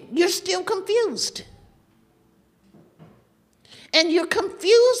understanding. You're still confused. And you're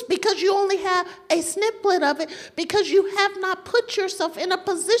confused because you only have a snippet of it, because you have not put yourself in a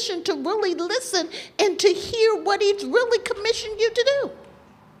position to really listen and to hear what he's really commissioned you to do.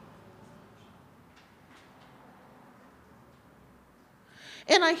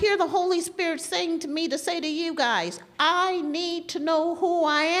 And I hear the Holy Spirit saying to me to say to you guys, I need to know who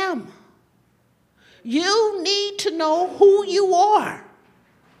I am. You need to know who you are.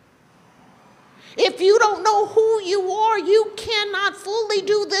 If you don't know who you are, you cannot fully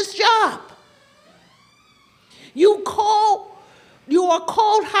do this job. You are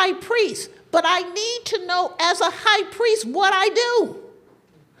called high priest, but I need to know as a high priest what I do.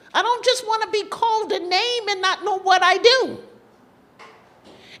 I don't just want to be called a name and not know what I do.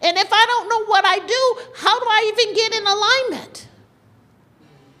 And if I don't know what I do, how do I even get in alignment?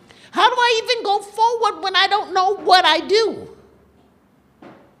 How do I even go forward when I don't know what I do?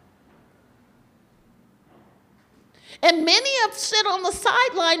 And many of us sit on the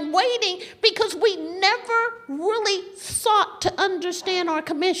sideline waiting because we never really sought to understand our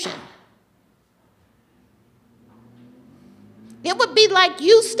commission. It would be like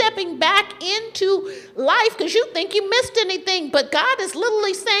you stepping back into life because you think you missed anything. But God is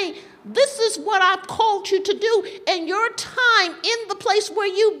literally saying, this is what I've called you to do. And your time in the place where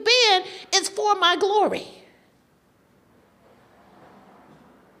you've been is for my glory.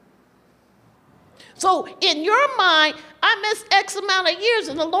 So in your mind, I missed X amount of years.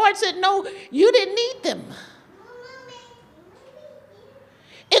 And the Lord said, no, you didn't need them.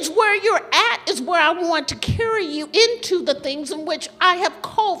 It's where you're at is where I want to carry you into the things in which I have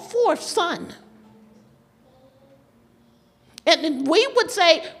called forth, son. And then we would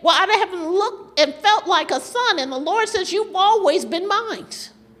say, well, I haven't looked and felt like a son. And the Lord says, you've always been mine.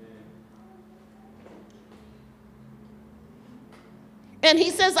 And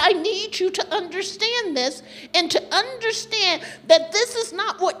he says, I need you to understand this and to understand that this is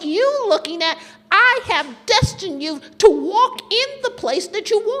not what you're looking at. I have destined you to walk in the place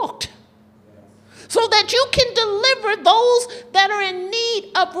that you walked so that you can deliver those that are in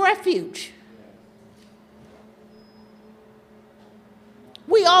need of refuge.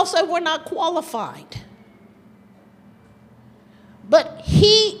 We also were not qualified. But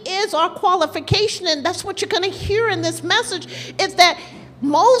he is our qualification, and that's what you're going to hear in this message, is that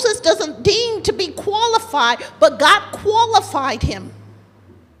Moses doesn't deem to be qualified, but God qualified him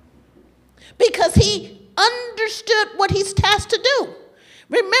because he understood what he's tasked to do.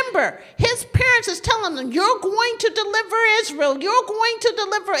 Remember, his parents is telling him, you're going to deliver Israel. You're going to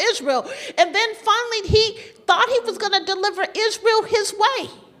deliver Israel. And then finally he thought he was going to deliver Israel his way.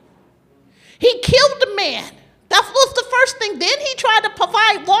 He killed a man. That was the first thing. Then he tried to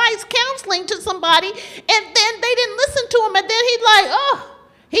provide wise counseling to somebody, and then they didn't listen to him. And then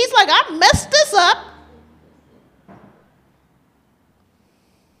he's like, I messed this up.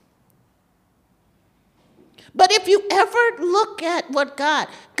 But if you ever look at what God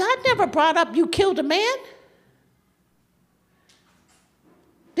never brought up you killed a man.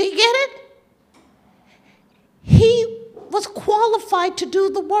 Do you get it? He was qualified to do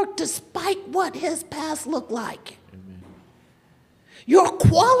the work despite what his past looked like. Amen. You're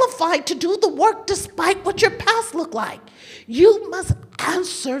qualified to do the work despite what your past looked like. You must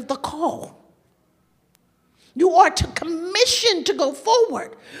answer the call. You are to commission to go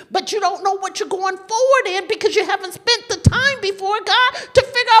forward, but you don't know what you're going forward in because you haven't spent the time before God to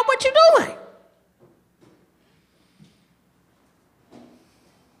figure out what you're doing.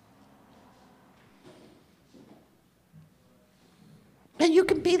 And you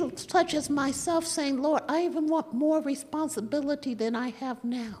can be such as myself saying, Lord, I even want more responsibility than I have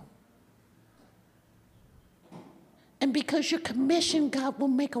now. And because you're commissioned, God will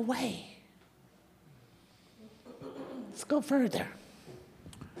make a way. Let's go further.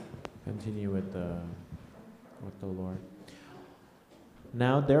 Continue with the Lord.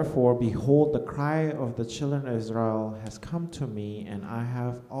 Now therefore, behold, the cry of the children of Israel has come to me, and I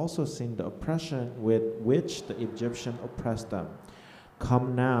have also seen the oppression with which the Egyptian oppressed them.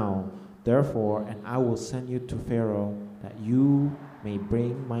 Come now, therefore, and I will send you to Pharaoh, that you may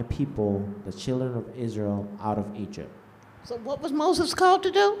bring my people, the children of Israel, out of Egypt. So what was Moses called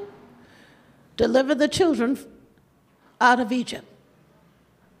to do? Deliver the children out of Egypt.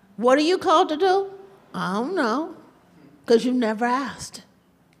 What are you called to do? I don't know, because you never asked.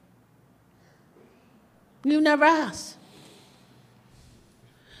 You never asked.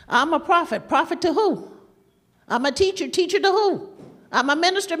 I'm a prophet. Prophet to who? I'm a teacher. Teacher to who? I'm a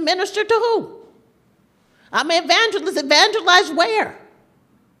minister. Minister to who? I'm an evangelist. Evangelize where?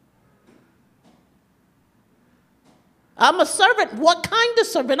 I'm a servant. What kind of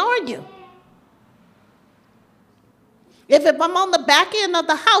servant are you? If I'm on the back end of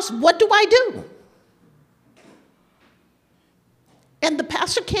the house, what do I do? And the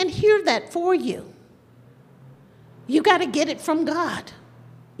pastor can't hear that for you. You got to get it from God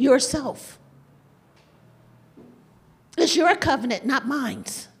yourself. It's your covenant, not mine.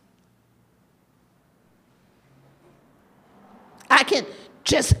 I can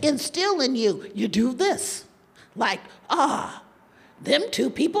just instill in you, you do this. Like, them two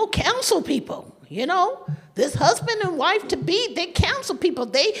people counsel people, you know. This husband and wife to be, they counsel people.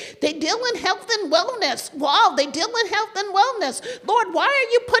 They deal in health and wellness. Wow, they deal in health and wellness. Lord, why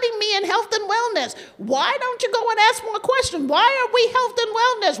are you putting me in health and wellness? Why don't you go and ask more questions? Why are we health and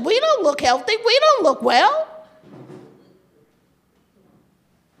wellness? We don't look healthy. We don't look well.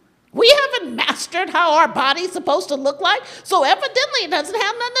 We haven't mastered how our body's supposed to look like, so evidently it doesn't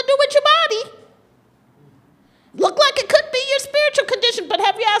have nothing to do with your body. Look like it could be your spiritual condition, but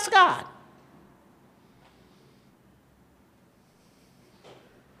have you asked God?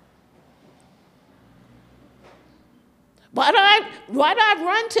 Why do I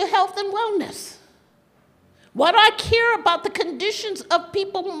run to health and wellness? Why do I care about the conditions of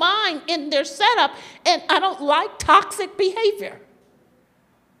people's mind in their setup? And I don't like toxic behavior.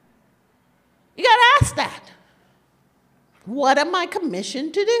 You got to ask that. What am I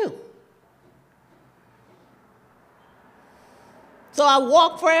commissioned to do? So I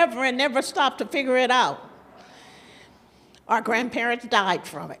walked forever and never stopped to figure it out. Our grandparents died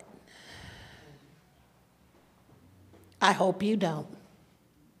from it. I hope you don't.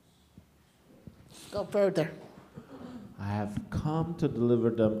 Go further. I have come to deliver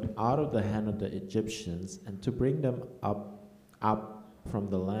them out of the hand of the Egyptians and to bring them up from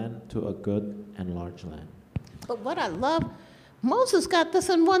the land to a good and large land. But what I love, Moses got this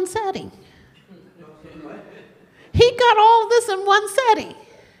in one setting. He got all this in one setting.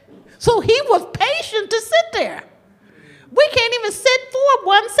 So he was patient to sit there. We can't even sit for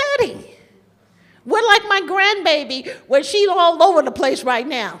one setting. We're like my grandbaby, where she's all over the place right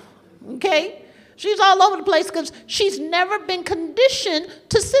now. Okay? She's all over the place because she's never been conditioned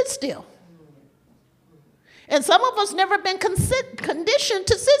to sit still. And some of us never been conditioned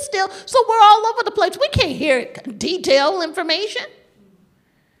to sit still, so we're all over the place. We can't hear detailed information.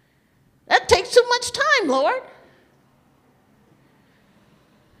 That takes too much time, Lord.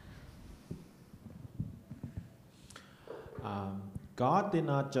 God did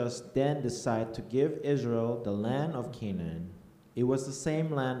not just then decide to give Israel the land of Canaan. It was the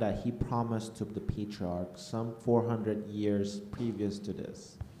same land that he promised to the patriarchs some 400 years previous to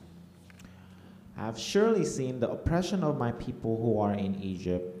this. I have surely seen the oppression of my people who are in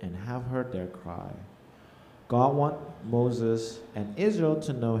Egypt and have heard their cry. God wants Moses and Israel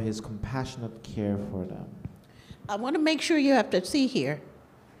to know his compassionate care for them. I want to make sure you have to see here.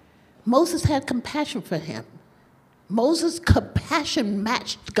 Moses had compassion for him. Moses' compassion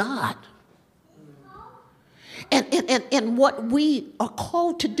matched God. And what we are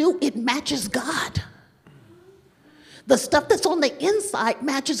called to do, it matches God. The stuff that's on the inside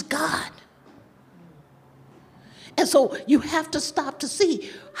matches God. And so you have to stop to see,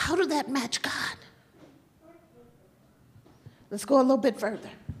 how did that match God? Let's go a little bit further.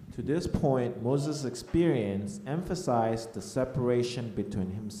 To this point, Moses' experience emphasized the separation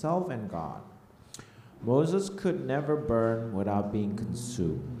between himself and God. Moses could never burn without being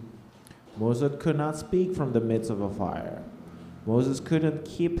consumed. Moses could not speak from the midst of a fire. Moses couldn't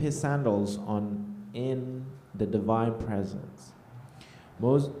keep his sandals on in the divine presence.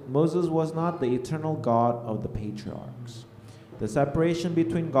 Moses was not the eternal God of the patriarchs. The separation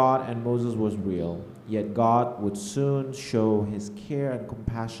between God and Moses was real, yet God would soon show his care and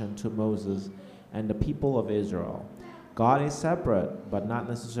compassion to Moses and the people of Israel. God is separate, but not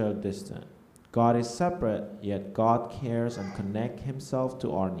necessarily distant. God is separate, yet God cares and connects himself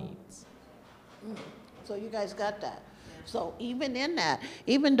to our needs. So you guys got that. So even in that,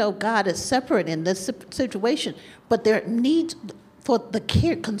 even though God is separate in this situation, but their needs for the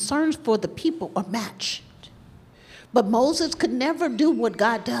care, concerns for the people are matched. But Moses could never do what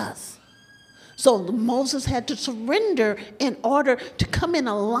God does. So Moses had to surrender in order to come in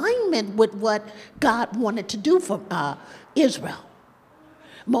alignment with what God wanted to do for Israel.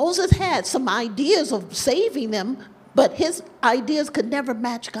 Moses had some ideas of saving them, but his ideas could never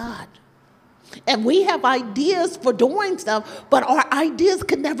match God. And we have ideas for doing stuff, but our ideas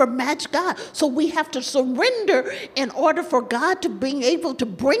can never match God. So we have to surrender in order for God to be able to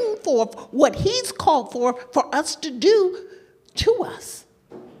bring forth what he's called for us to do to us.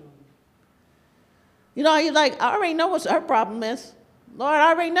 You know, you're like, I already know what her problem is. Lord,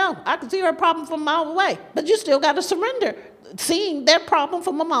 I already know. I can see her problem from a mile away. But you still got to surrender, seeing their problem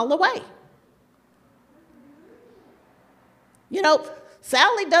from a mile away. You know,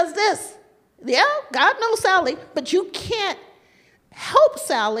 Sally does this. Yeah, God knows Sally, but you can't help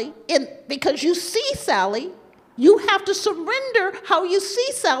Sally because you see Sally. You have to surrender how you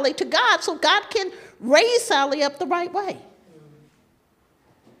see Sally to God so God can raise Sally up the right way.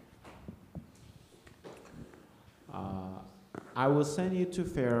 I will send you to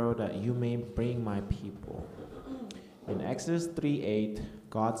Pharaoh that you may bring my people. In Exodus 3:8,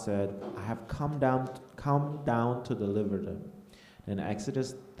 God said, I have come down to deliver them. In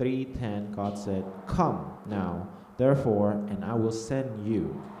Exodus 3:10, God said, come now, therefore, and I will send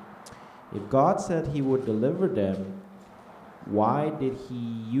you. If God said he would deliver them, why did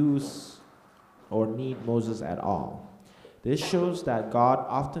he use or need Moses at all? This shows that God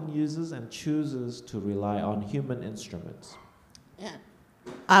often uses and chooses to rely on human instruments. Yeah.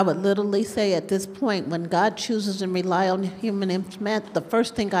 I would literally say at this point, when God chooses and rely on human instruments, the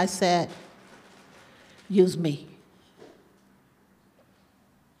first thing I said, use me.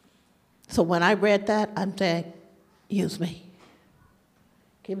 So when I read that, I'm saying, use me.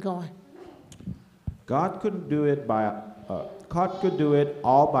 Keep going. God could do it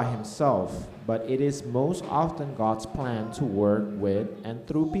all by himself, but it is most often God's plan to work with and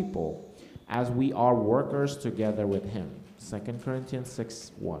through people, as we are workers together with him. 2 Corinthians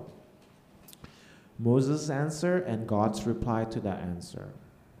 6:1. Moses' answer and God's reply to that answer.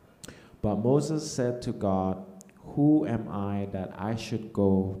 But Moses said to God, "Who am I that I should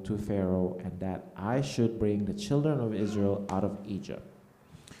go to Pharaoh and that I should bring the children of Israel out of Egypt?"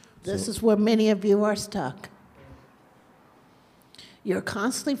 This is where many of you are stuck. You're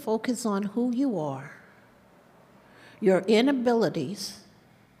constantly focused on who you are, your inabilities,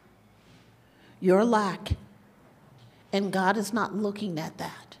 your lack, and God is not looking at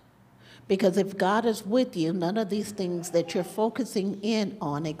that. Because if God is with you, none of these things that you're focusing in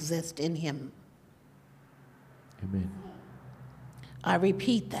on exist in him. Amen. I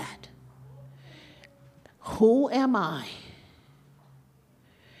repeat that. Who am I?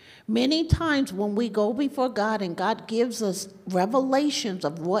 Many times when we go before God and God gives us revelations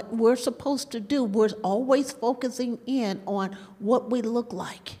of what we're supposed to do, we're always focusing in on what we look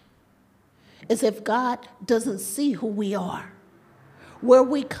like. As if God doesn't see who we are, where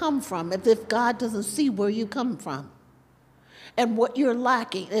we come from, as if God doesn't see where you come from. And what you're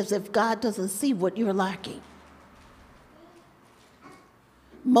lacking, as if God doesn't see what you're lacking.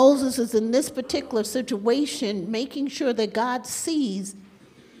 Moses is in this particular situation making sure that God sees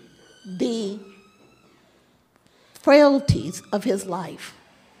the frailties of his life.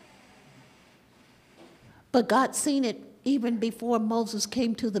 But God seen it even before Moses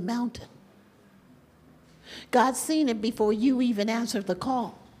came to the mountain. God's seen it before you even answered the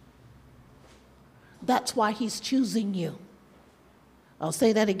call. That's why he's choosing you. I'll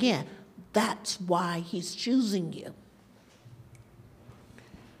say that again. That's why he's choosing you.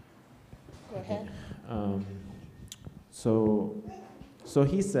 Go ahead. So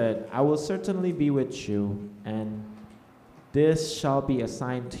he said, "I will certainly be with you, and this shall be a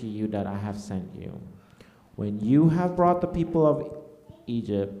sign to you that I have sent you. When you have brought the people of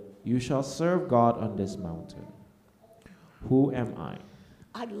Egypt, you shall serve God on this mountain. Who am I?"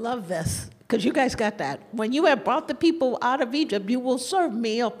 I love this, because you guys got that. When you have brought the people out of Egypt, you will serve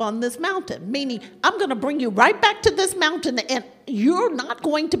me up on this mountain. Meaning, I'm going to bring you right back to this mountain, and you're not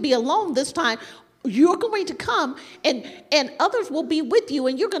going to be alone this time. You're going to come, and others will be with you,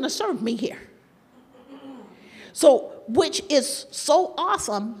 and you're going to serve me here. So, which is so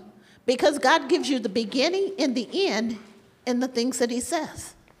awesome, because God gives you the beginning and the end in the things that he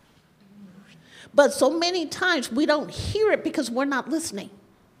says. But so many times we don't hear it because we're not listening.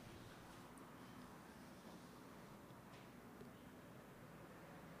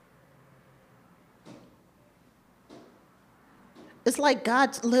 It's like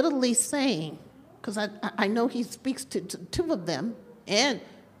God's literally saying, because I know he speaks to two of them and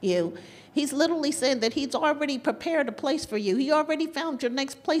you. He's literally saying that he's already prepared a place for you. He already found your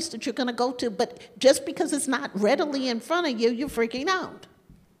next place that you're going to go to. But just because it's not readily in front of you, you're freaking out.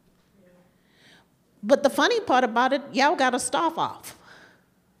 But the funny part about it, y'all got to stop off.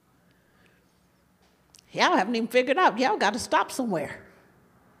 Y'all haven't even figured out. Y'all got to stop somewhere.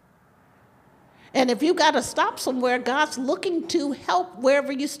 And if you got to stop somewhere, God's looking to help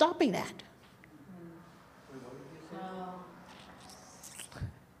wherever you're stopping at.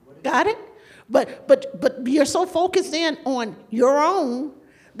 Got it? But you're so focused in on your own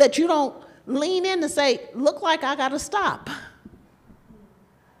that you don't lean in and say, look like I got to stop.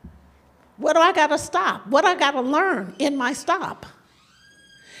 What do I got to stop? What I got to learn in my stop?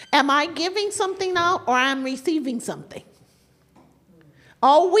 Am I giving something out or I'm receiving something?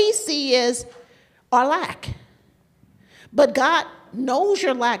 All we see is our lack. But God knows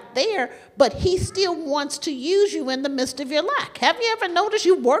your lack there, but he still wants to use you in the midst of your lack. Have you ever noticed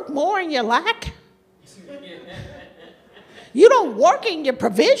you work more in your lack? You don't work in your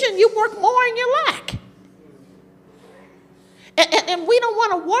provision, you work more in your lack. And we don't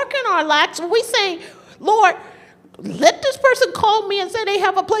want to work in our lack, so we say, Lord, let this person call me and say they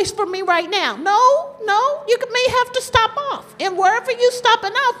have a place for me right now. No, you may have to stop off. And wherever you're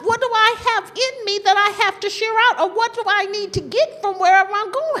stopping off, what do I have in me that I have to share out? Or what do I need to get from wherever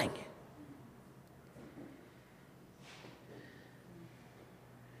I'm going?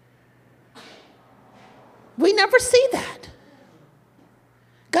 We never see that.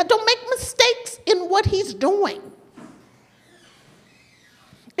 God don't make mistakes in what he's doing.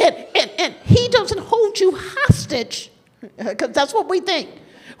 And he doesn't hold you hostage, because that's what we think.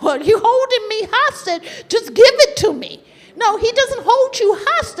 Well, you holding me hostage, just give it to me. No, he doesn't hold you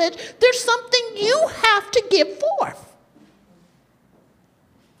hostage. There's something you have to give forth.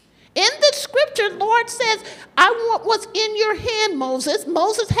 In the scripture, Lord says, I want what's in your hand, Moses.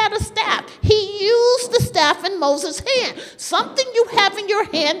 Moses had a staff. He used the staff in Moses' hand. Something you have in your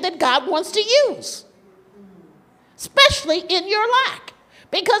hand that God wants to use, especially in your lack.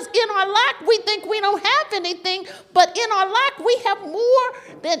 Because in our lack, we think we don't have anything, but in our lack, we have more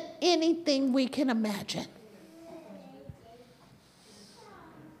than anything we can imagine.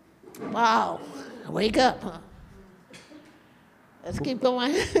 Wow. Wake up, huh? Let's keep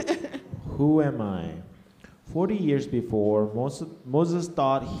going. Who am I? 40 years before, Moses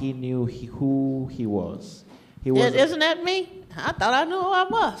thought he knew who he was. Isn't that me? I thought I knew who I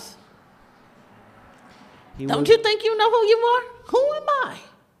was. Don't you think you know who you are? Who am I?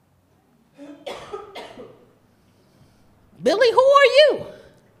 Billy, who are you?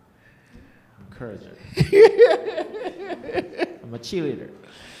 Encourager. I'm a cheerleader.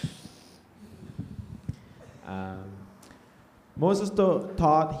 Moses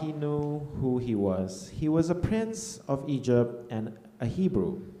thought he knew who he was. He was a prince of Egypt and a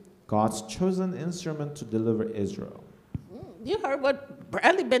Hebrew, God's chosen instrument to deliver Israel. You heard what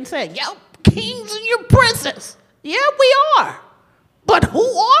Bradley been saying. Y'all kings and your princes. Yeah, we are. But who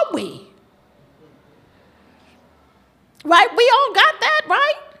are we? Right? We all got that,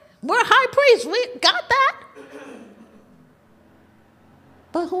 right? We're high priests. We got that.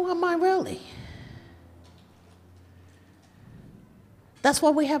 But who am I really? That's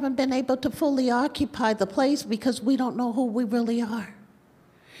why we haven't been able to fully occupy the place, because we don't know who we really are.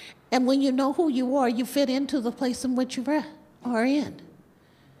 And when you know who you are, you fit into the place in which you are in.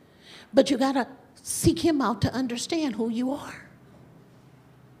 But you got to seek him out to understand who you are.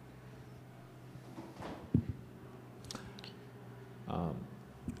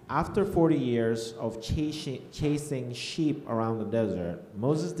 After 40 years of chasing sheep around the desert,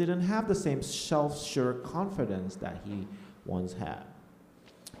 Moses didn't have the same self-sure confidence that he once had.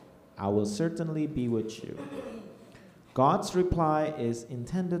 I will certainly be with you. God's reply is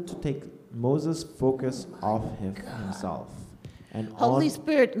intended to take Moses' focus off himself. And Holy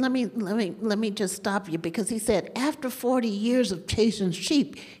Spirit, let me just stop you, because he said after 40 years of chasing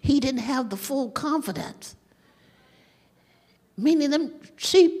sheep, he didn't have the full confidence. Meaning them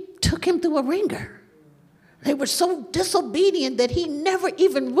sheep took him through a ringer. They were so disobedient that he never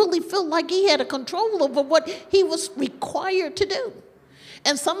even really felt like he had a control over what he was required to do.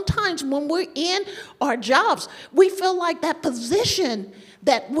 And sometimes when we're in our jobs, we feel like that position,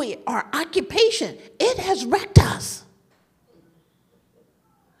 our occupation, it has wrecked us.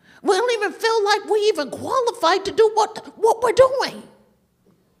 We don't even feel like we even qualified to do what we're doing.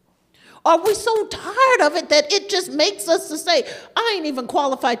 Are we so tired of it that it just makes us to say, I ain't even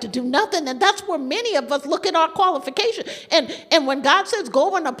qualified to do nothing? And that's where many of us look at our qualification. And when God says,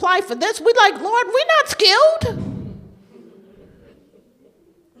 go and apply for this, we're like, Lord, we're not skilled.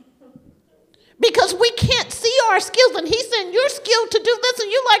 Because we can't see our skills. And he's saying, you're skilled to do this.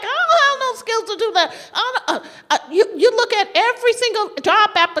 And you're like, I don't have no skills to do that. You look at every single job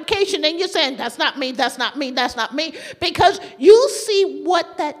application and you're saying, that's not me, that's not me, that's not me. Because you see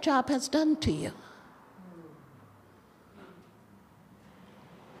what that job has done to you.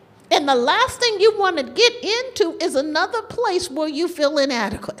 And the last thing you want to get into is another place where you feel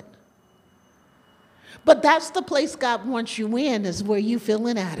inadequate. But that's the place God wants you in, is where you feel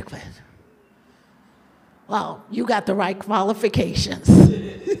inadequate. Well, you got the right qualifications.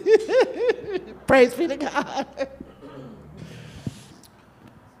 Praise be to God.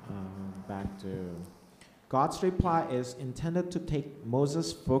 Back to God's reply is intended to take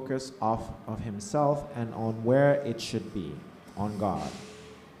Moses' focus off of himself and on where it should be, on God.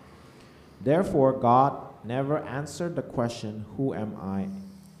 Therefore, God never answered the question, who am I?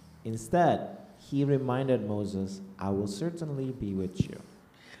 Instead, he reminded Moses, I will certainly be with you.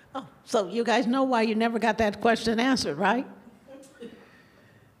 Oh, so you guys know why you never got that question answered, right?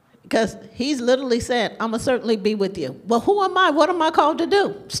 Because he's literally said, I'm going to certainly be with you. Well, who am I? What am I called to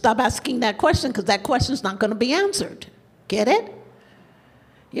do? Stop asking that question, because that question's not going to be answered. Get it?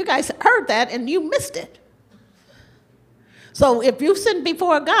 You guys heard that and you missed it. So if you sin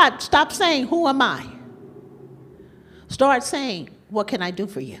before God, stop saying, who am I? Start saying, what can I do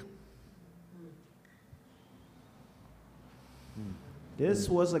for you? This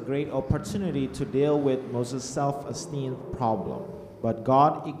was a great opportunity to deal with Moses' self-esteem problem, but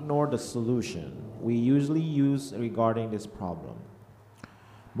God ignored the solution we usually use regarding this problem.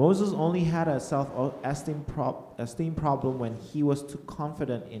 Moses only had a self-esteem problem when he was too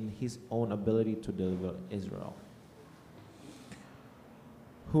confident in his own ability to deliver Israel.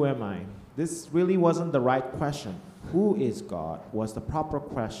 Who am I? This really wasn't the right question. Who is God was the proper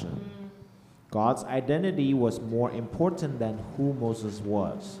question. God's identity was more important than who Moses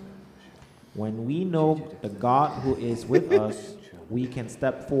was. When we know the God who is with us, we can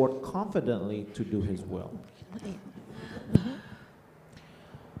step forward confidently to do his will.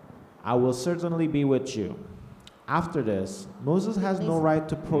 I will certainly be with you. After this, Moses has no right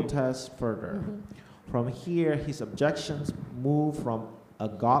to protest further. From here, his objections move from a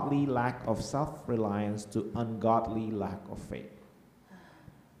godly lack of self-reliance to ungodly lack of faith.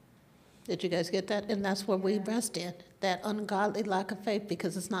 Did you guys get that? And that's where we rest in, that ungodly lack of faith,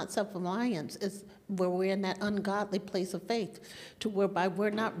 because it's not self-reliance. It's where we're in that ungodly place of faith, to whereby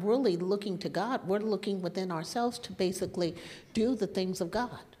we're not really looking to God. We're looking within ourselves to basically do the things of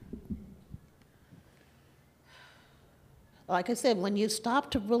God. Like I said, when you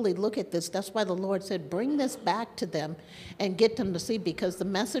stop to really look at this, that's why the Lord said, bring this back to them and get them to see, because the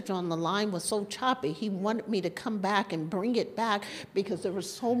message on the line was so choppy. He wanted me to come back and bring it back because there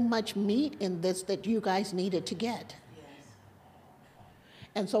was so much meat in this that you guys needed to get. Yes.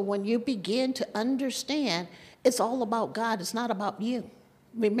 And so when you begin to understand, it's all about God. It's not about you.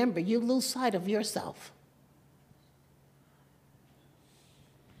 Remember, you lose sight of yourself.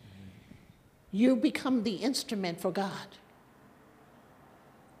 You become the instrument for God.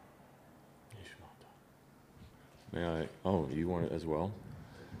 May I? Oh, you want it as well?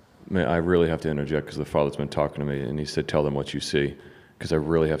 May I really have to interject because the Father's been talking to me, and he said, tell them what you see, because I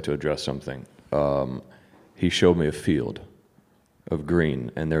really have to address something. He showed me a field of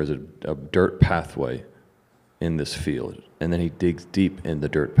green, and there's a dirt pathway in this field. And then he digs deep in the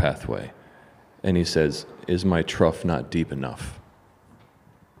dirt pathway, and he says, is my trough not deep enough?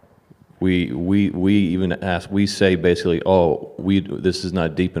 We even ask, we say basically, oh, this is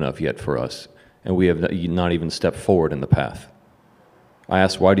not deep enough yet for us. And we have not even stepped forward in the path. I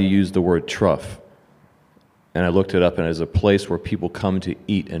asked, why do you use the word trough? And I looked it up, and it's a place where people come to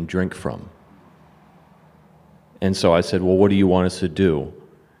eat and drink from. And so I said, well, what do you want us to do?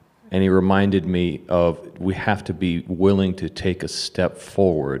 And he reminded me of, we have to be willing to take a step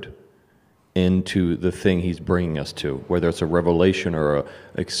forward into the thing he's bringing us to, whether it's a revelation or an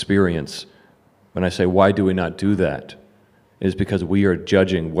experience. When I say, why do we not do that? Is because we are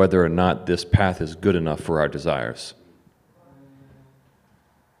judging whether or not this path is good enough for our desires.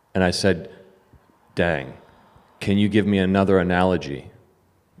 And I said, dang, can you give me another analogy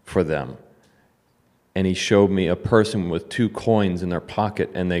for them? And he showed me a person with 2 coins in their pocket,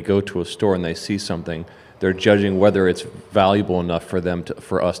 and they go to a store and they see something. They're judging whether it's valuable enough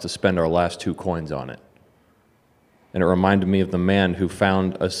for us to spend our last 2 coins on it. And it reminded me of the man who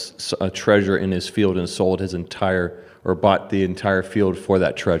found a treasure in his field and sold his entire, or bought the entire field for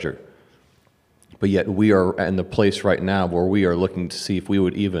that treasure. But yet we are in the place right now where we are looking to see if we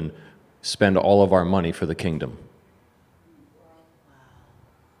would even spend all of our money for the kingdom.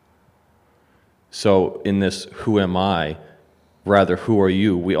 So in this who am I, rather who are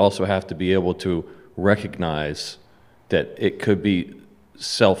you, we also have to be able to recognize that it could be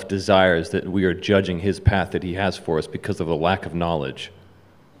self-desires, that we are judging his path that he has for us because of a lack of knowledge.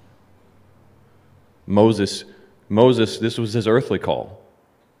 Moses, this was his earthly call.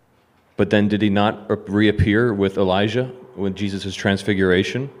 But then did he not reappear with Elijah with Jesus'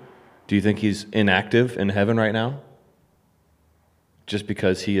 transfiguration? Do you think he's inactive in heaven right now? Just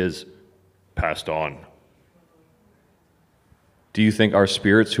because he is passed on. Do you think our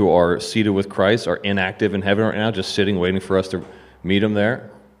spirits who are seated with Christ are inactive in heaven right now, just sitting waiting for us to meet him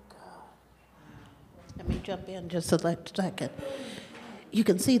there? Let me jump in just a second. You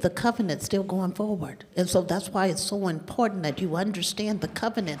can see the covenant still going forward. And so that's why it's so important that you understand the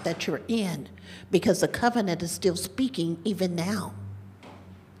covenant that you're in, because the covenant is still speaking even now.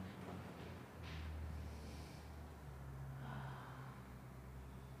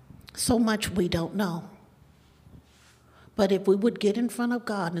 So much we don't know. But if we would get in front of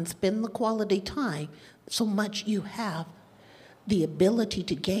God and spend the quality time, so much you have the ability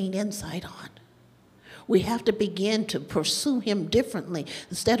to gain insight on. We have to begin to pursue him differently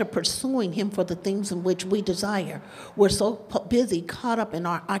instead of pursuing him for the things in which we desire. We're so busy caught up in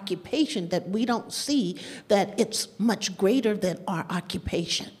our occupation that we don't see that it's much greater than our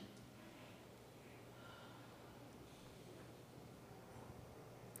occupation.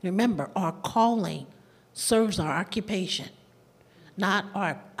 Remember, our calling serves our occupation, not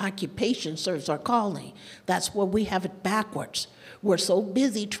our occupation serves our calling. That's where we have it backwards. We're so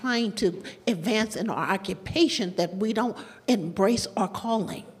busy trying to advance in our occupation that we don't embrace our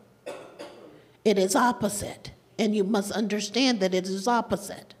calling. It is opposite, and you must understand that it is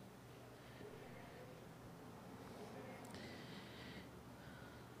opposite.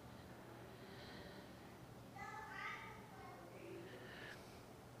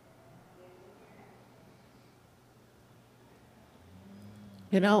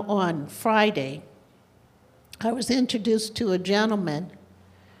 You know, on Friday, I was introduced to a gentleman,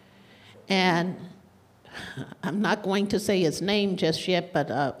 and I'm not going to say his name just yet,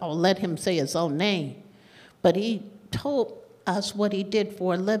 but I'll let him say his own name. But he told us what he did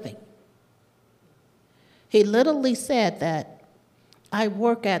for a living. He literally said that, I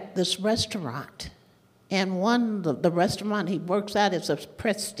work at this restaurant, and the restaurant he works at is a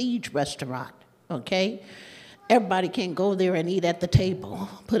prestige restaurant, okay? Everybody can go there and eat at the table,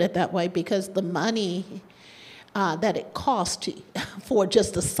 put it that way, because the money that it costs for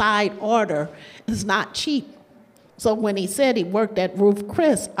just a side order is not cheap. So when he said he worked at Ruth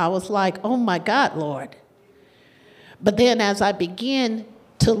Chris, I was like, oh my God, Lord. But then as I began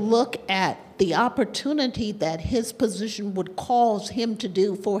to look at the opportunity that his position would cause him to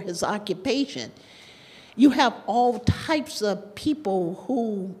do for his occupation, you have all types of people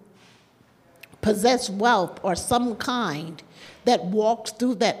who possess wealth or some kind that walks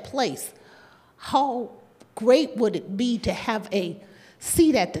through that place. How great would it be to have a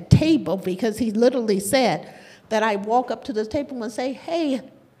seat at the table? Because he literally said that I walk up to the table and say, hey,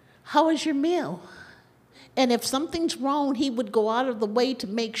 how was your meal? And if something's wrong, he would go out of the way to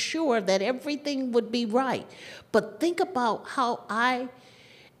make sure that everything would be right. But think about how I,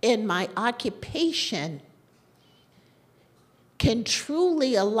 in my occupation, can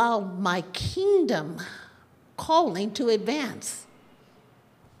truly allow my kingdom calling to advance.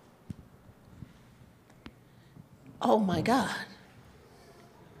 Oh my God.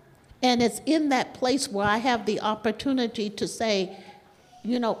 And it's in that place where I have the opportunity to say,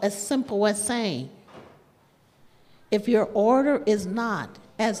 you know, as simple as saying, if your order is not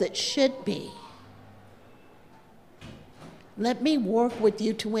as it should be, let me work with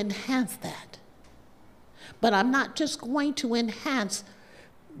you to enhance that. But I'm not just going to enhance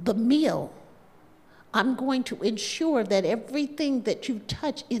the meal. I'm going to ensure that everything that you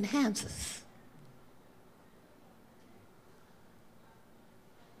touch enhances.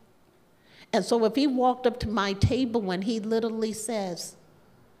 And so if he walked up to my table and he literally says,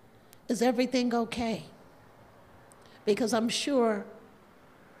 is everything okay? Because I'm sure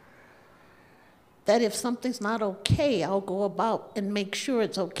that if something's not okay, I'll go about and make sure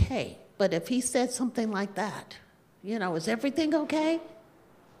it's okay. But if he said something like that, you know, is everything okay?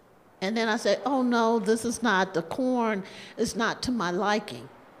 And then I said, oh no, this is not, the corn is not to my liking.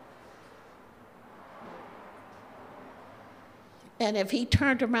 And if he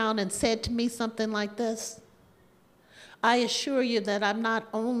turned around and said to me something like this, I assure you that I'm not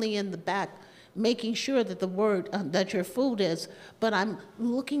only in the back making sure that that your food is, but I'm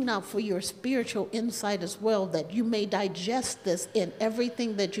looking out for your spiritual insight as well, that you may digest this in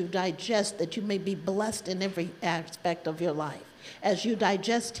everything that you digest, that you may be blessed in every aspect of your life as you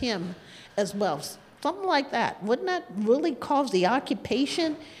digest him as well. Something like that. Wouldn't that really cause the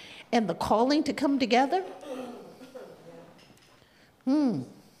occupation and the calling to come together? You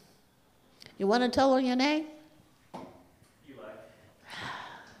want to tell her your name?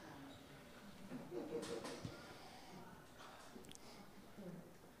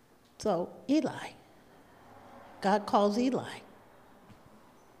 So, Eli. God calls Eli.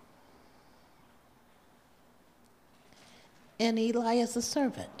 And Eli is a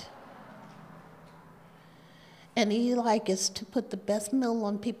servant. And Eli gets to put the best meal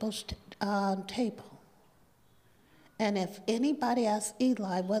on people's table. And if anybody asks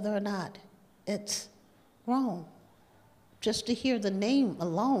Eli whether or not it's wrong, just to hear the name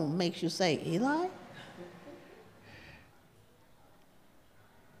alone makes you say, Eli?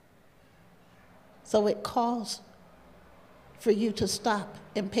 So it calls for you to stop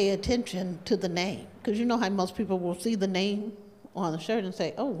and pay attention to the name. Because you know how most people will see the name on the shirt and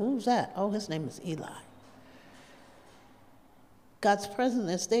say, oh, who's that? Oh, his name is Eli. God's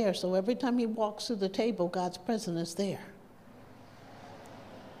presence is there, so every time he walks through the table, God's presence is there.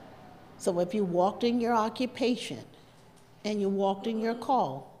 So if you walked in your occupation and you walked in your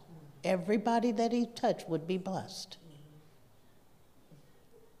call, everybody that he touched would be blessed.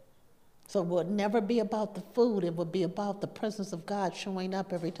 So it would never be about the food, it would be about the presence of God showing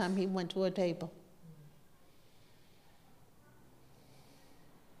up every time he went to a table.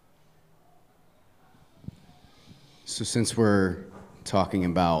 So since we're talking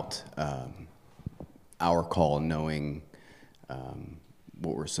about our call, knowing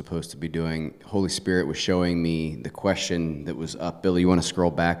what we're supposed to be doing, Holy Spirit was showing me the question that was up. Billy, you want to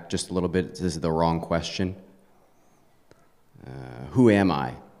scroll back just a little bit? This is the wrong question. Who am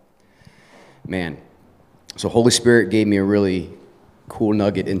I? Man, so Holy Spirit gave me a really cool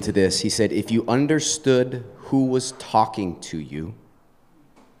nugget into this. He said, if you understood who was talking to you,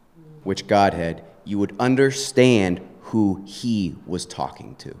 which God had, you would understand who he was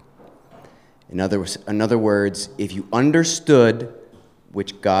talking to. In other words, if you understood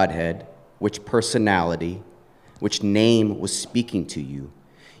which Godhead, which personality, which name was speaking to you,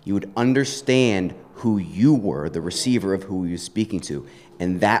 you would understand who you were, the receiver of who he was speaking to.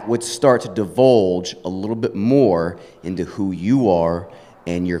 And that would start to divulge a little bit more into who you are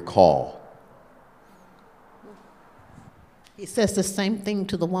and your call. He says the same thing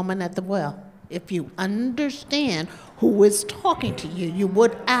to the woman at the well. If you understand who is talking to you, you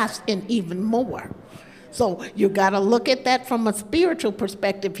would ask in even more. So you got to look at that from a spiritual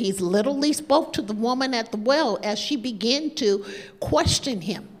perspective. He's literally spoke to the woman at the well as she began to question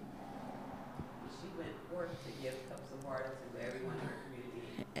him. She went forth to give cups of water to everyone in her community.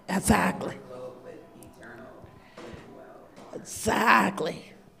 Exactly. With eternal living well. Exactly.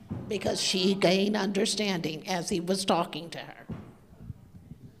 Because she gained understanding as he was talking to her.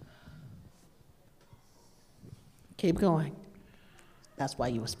 Keep going. That's why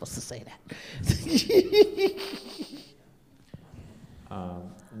you were supposed to say that.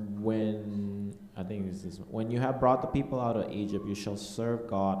 When you have brought the people out of Egypt, you shall serve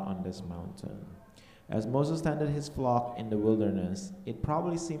God on this mountain. As Moses tended his flock in the wilderness, it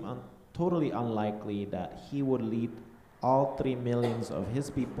probably seemed totally unlikely that he would lead all 3 millions of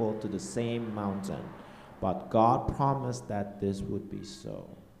his people to the same mountain, but God promised that this would be so.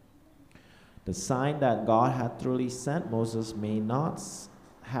 The sign that God had truly sent Moses may not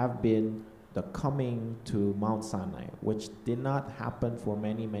have been the coming to Mount Sinai, which did not happen for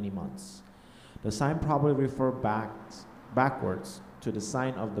many, many months. The sign probably referred backwards to the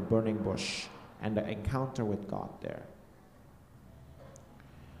sign of the burning bush and the encounter with God there.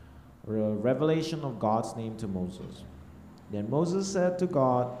 Revelation of God's name to Moses. Then Moses said to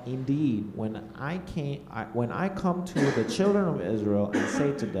God, "Indeed, when I come to the children of Israel and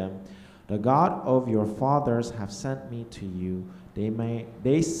say to them, 'The God of your fathers have sent me to you,' they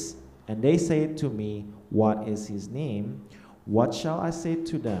say to me, 'What is his name?' What shall I say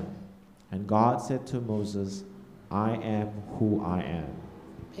to them?" And God said to Moses, "I am who I am."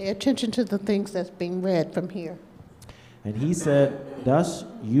 Pay attention to the things that's being read from here. And he said, "Thus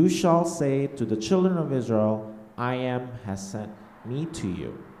you shall say to the children of Israel, 'I am has sent me to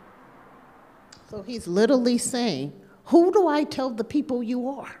you.'" So he's literally saying, who do I tell the people you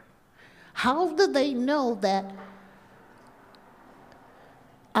are? How do they know that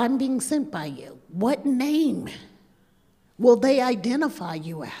I'm being sent by you? What name will they identify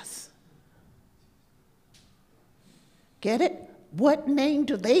you as? Get it? What name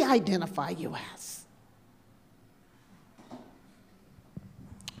do they identify you as?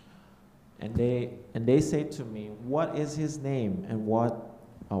 And they say to me, "What is his name, and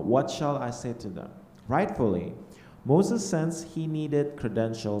what shall I say to them?" Rightfully, Moses sensed he needed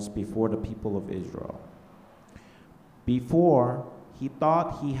credentials before the people of Israel. Before, he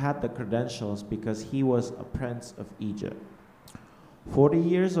thought he had the credentials because he was a prince of Egypt. 40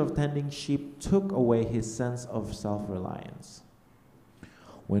 years of tending sheep took away his sense of self-reliance.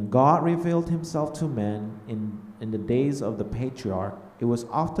 When God revealed himself to men in the days of the patriarch, it was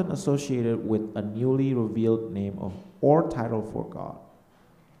often associated with a newly revealed name or title for God.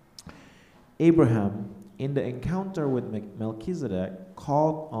 Abraham, in the encounter with Melchizedek,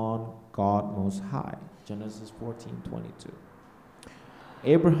 called on God Most High, Genesis 14:22.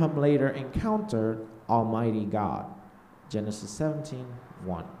 Abraham later encountered Almighty God, Genesis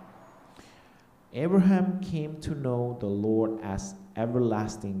 17:1. Abraham came to know the Lord as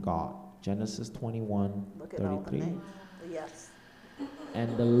everlasting God, Genesis 21:33. Yes.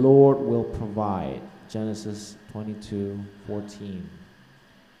 And the Lord will provide, Genesis 22:14.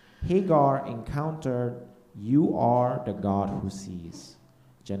 Hagar encountered, "You are the God who sees,"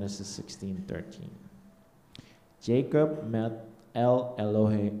 Genesis 16:13. Jacob met El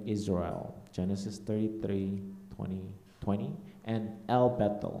Elohe Israel, Genesis 33:20, and El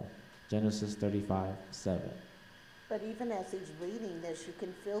Bethel, Genesis 35:7. But even as he's reading this, you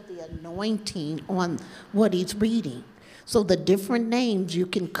can feel the anointing on what he's reading. So the different names you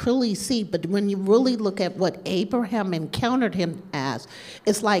can clearly see, but when you really look at what Abraham encountered him as,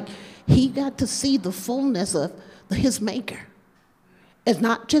 it's like he got to see the fullness of his maker. It's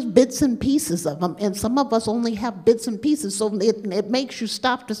not just bits and pieces of them, and some of us only have bits and pieces, so it makes you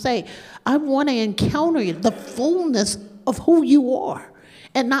stop to say, I want to encounter the fullness of who you are.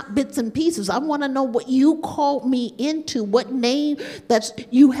 And not bits and pieces. I want to know what you called me into, what name that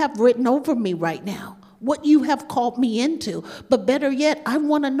you have written over me right now, what you have called me into. But better yet, I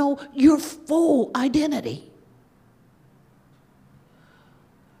want to know your full identity.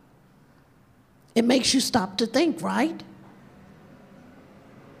 It makes you stop to think, right?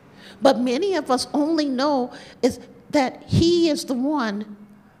 But many of us only know is that he is the one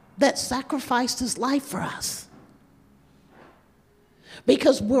that sacrificed his life for us.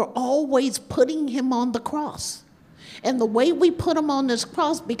 Because we're always putting him on the cross. And the way we put him on this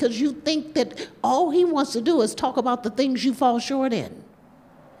cross, because you think that all he wants to do is talk about the things you fall short in.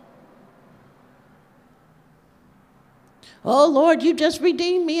 Oh, Lord, you just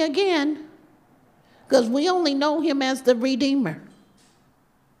redeemed me again. Because we only know him as the Redeemer.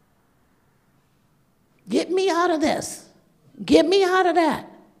 Get me out of this. Get me out of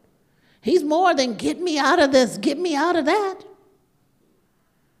that. He's more than get me out of this. Get me out of that.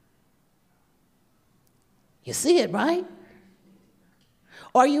 You see it, right?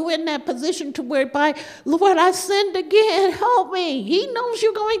 Are you in that position to whereby, Lord, I sinned again. Help me. He knows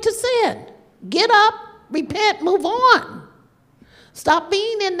you're going to sin. Get up, repent, move on. Stop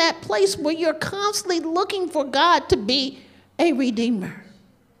being in that place where you're constantly looking for God to be a redeemer.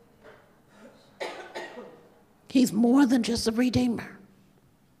 He's more than just a redeemer.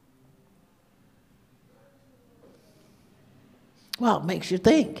 Well, it makes you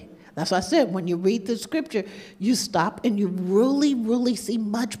think. That's what I said. When you read the scripture, you stop and you really, really see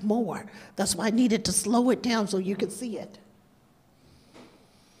much more. That's why I needed to slow it down so you could see it.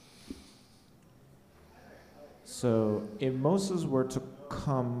 So if Moses were to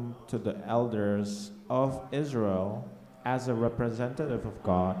come to the elders of Israel as a representative of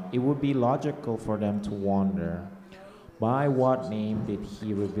God, it would be logical for them to wonder, by what name did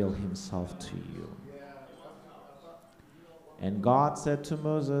he reveal himself to you? And God said to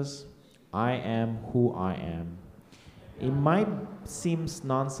Moses, I am who I am. It might seem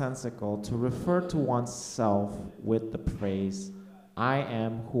nonsensical to refer to oneself with the phrase, I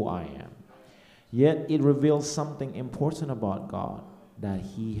am who I am. Yet it reveals something important about God, that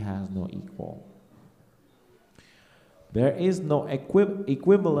he has no equal. There is no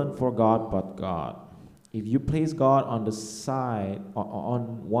equivalent for God but God. If you place God on the side,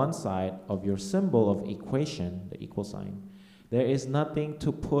 on one side of your symbol of equation, the equal sign, there is nothing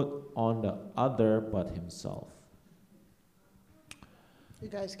to put on the other but himself. You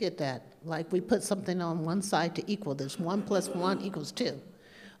guys get that? Like we put something on one side to equal this. 1 + 1 = 2.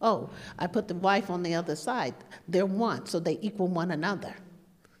 Oh, I put the wife on the other side. They're one, so they equal one another.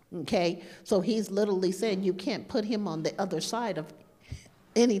 Okay? So he's literally saying you can't put him on the other side of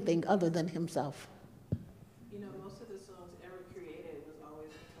anything other than himself. You know, most of the songs ever created was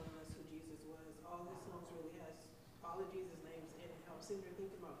always telling us who Jesus was. All his songs really has all of Jesus' names in it. I was sitting there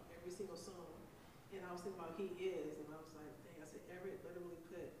thinking about every single song, and I was thinking about he is, and I was like, dang, I said, Everett literally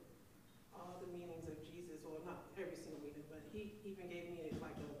put all the meanings of Jesus, well, not every single meaning, but he even gave me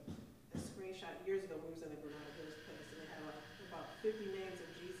like a screenshot years ago when we was in the Granada Hills place, and it had like about 50 names of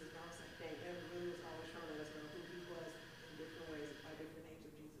Jesus, and I was like, dang, Everett really was always trying to let us know who he was in different ways by different names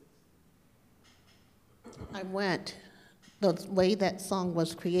of Jesus. The way that song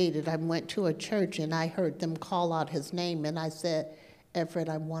was created, I went to a church and I heard them call out his name, and I said, Everett,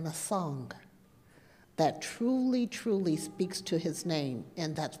 I want a song that truly, truly speaks to his name,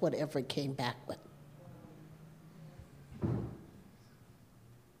 and that's what Everett came back with.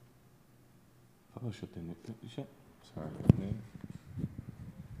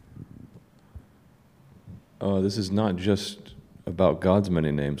 This is not just about God's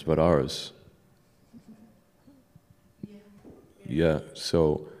many names, but ours. Yeah,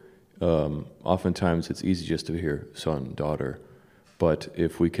 so oftentimes it's easy just to hear son, daughter, but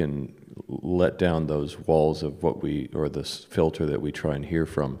if we can let down those walls of what we, or this filter that we try and hear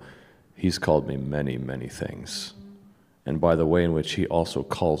from, he's called me many, many things. And by the way in which he also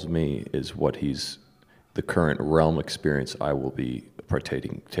calls me is what he's, the current realm experience I will be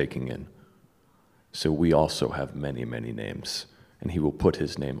taking in. So we also have many, many names, and he will put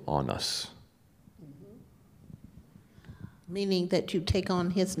his name on us. Meaning that you take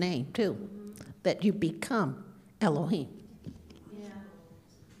on his name too, that you become Elohim. Yeah.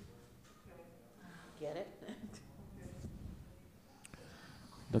 Get it?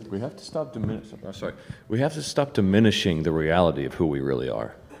 Look, we have to stop We have to stop diminishing the reality of who we really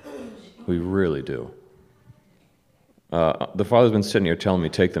are. We really do. The Father's been sitting here telling me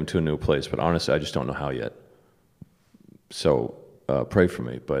take them to a new place, but honestly, I just don't know how yet. So pray for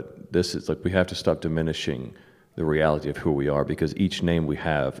me. But this is like we have to stop diminishing the reality of who we are, because each name we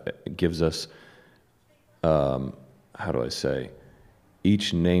have gives us,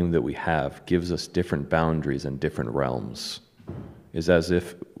 each name that we have gives us different boundaries and different realms. It's as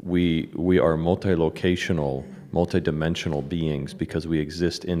if we are multi-locational, multi-dimensional beings because we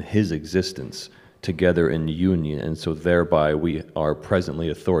exist in his existence together in union, and so thereby we are presently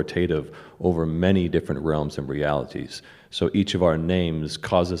authoritative over many different realms and realities. So each of our names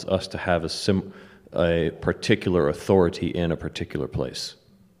causes us to have a particular authority in a particular place.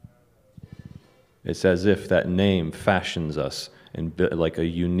 It's as if that name fashions us in like a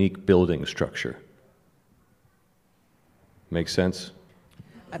unique building structure. Make sense?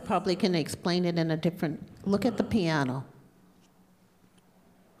 I probably can explain it in a different, look at the piano.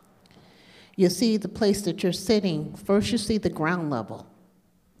 You see the place that you're sitting, first you see the ground level,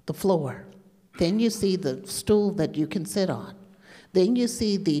 the floor. Then you see the stool that you can sit on. Then you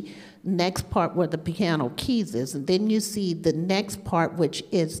see the next part where the piano keys is, and then you see the next part, which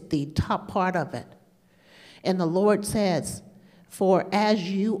is the top part of it. And the Lord says, for as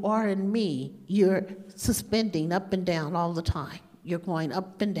you are in me, you're suspending up and down all the time. You're going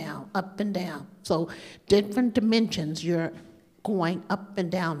up and down, up and down. So different dimensions you're going up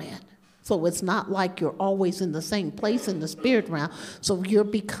and down in. So it's not like you're always in the same place in the spirit realm. So you're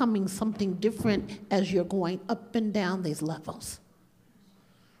becoming something different as you're going up and down these levels.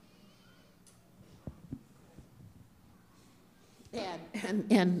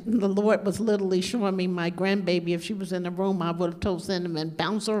 And the Lord was literally showing me my grandbaby. If she was in the room, I would have told Cinnamon,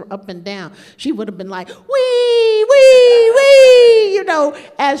 bounce her up and down. She would have been like, wee, wee, wee, you know,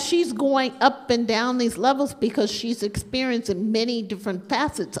 as she's going up and down these levels because she's experiencing many different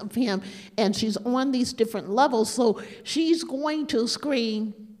facets of him, and she's on these different levels, so she's going to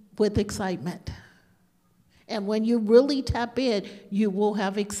scream with excitement. And when you really tap in, you will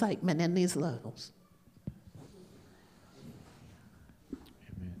have excitement in these levels.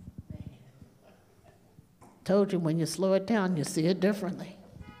 Told you, when you slow it down, you see it differently.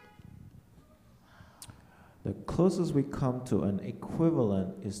 The closest we come to an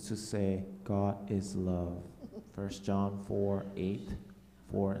equivalent is to say God is love. 1 John 4:8,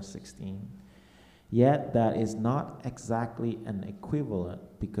 4:16. Yet that is not exactly an equivalent,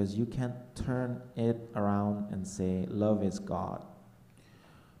 because you can turn it around and say love is God.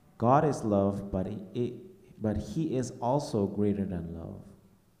 God is love, but he is also greater than love.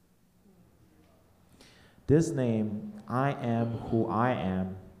 This name, I am who I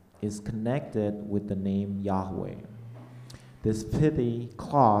am, is connected with the name Yahweh. This pithy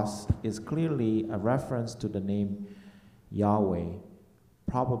clause is clearly a reference to the name Yahweh.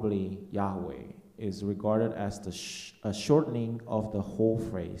 Probably Yahweh is regarded as a shortening of the whole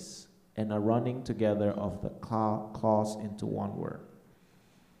phrase and a running together of the clause into one word.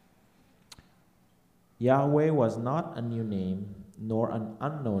 Yahweh was not a new name nor an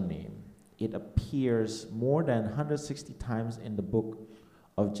unknown name. It appears more than 160 times in the book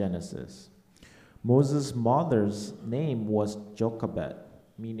of Genesis. Moses' mother's name was Jochebed,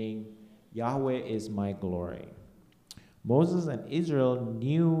 meaning Yahweh is my glory. Moses and Israel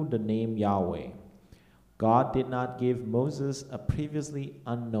knew the name Yahweh. God did not give Moses a previously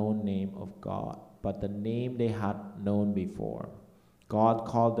unknown name of God, but the name they had known before. God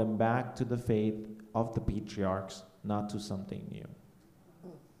called them back to the faith of the patriarchs, not to something new.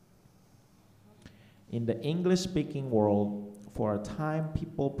 In the English-speaking world, for a time,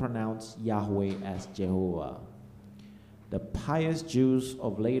 people pronounced Yahweh as Jehovah. The pious Jews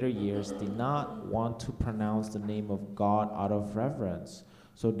of later years did not want to pronounce the name of God out of reverence,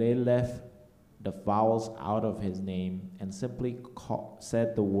 so they left the vowels out of his name and simply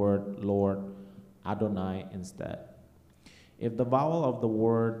said the word Lord, Adonai, instead. If the vowel of the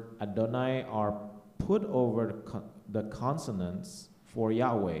word Adonai are put over the consonants for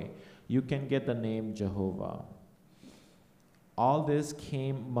Yahweh, you can get the name Jehovah. All this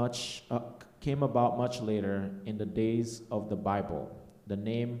came about much later in the days of the Bible. The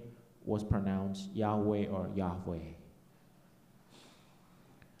name was pronounced Yahweh or Yahweh.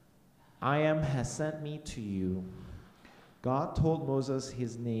 I am has sent me to you. God told Moses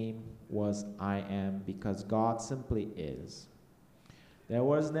his name was I am because God simply is. There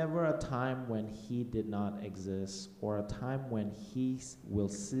was never a time when he did not exist or a time when he will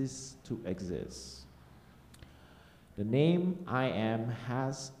cease to exist. The name I am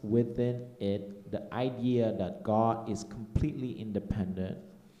has within it the idea that God is completely independent,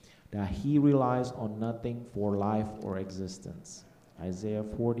 that he relies on nothing for life or existence. Isaiah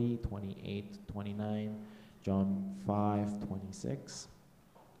 40, 28, 29, John 5, 26.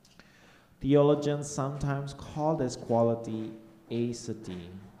 Theologians sometimes call this quality aseity.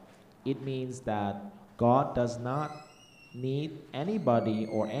 It means that God does not need anybody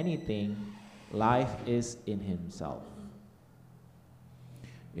or anything. Life is in himself.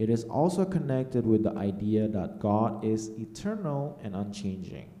 It is also connected with the idea that God is eternal and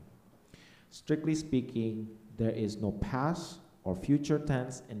unchanging. Strictly speaking, there is no past or future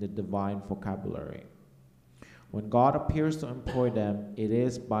tense in the divine vocabulary. When God appears to employ them, it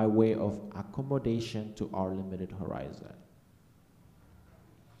is by way of accommodation to our limited horizon.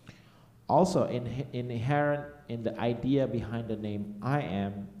 Also, inherent in the idea behind the name I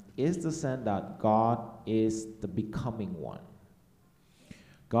am is the sense that God is the becoming one.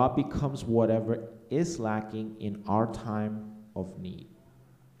 God becomes whatever is lacking in our time of need.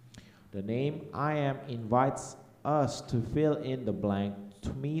 The name I am invites us to fill in the blank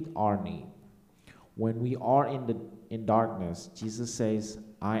to meet our need. When we are in darkness, Jesus says,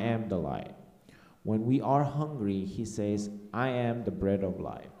 I am the light. When we are hungry, he says, I am the bread of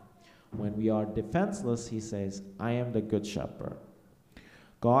life. When we are defenseless, he says, I am the good shepherd.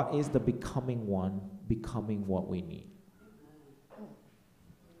 God is the becoming one, becoming what we need.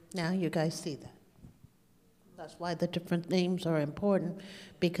 Now you guys see that. That's why the different names are important,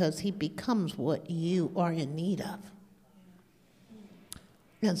 because he becomes what you are in need of.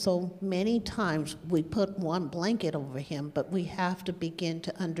 And so many times we put one blanket over him, but we have to begin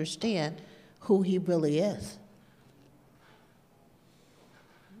to understand who he really is.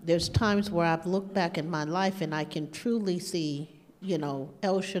 There's times where I've looked back in my life and I can truly see,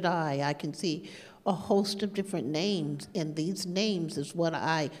 El Shaddai. I can see a host of different names, and these names is what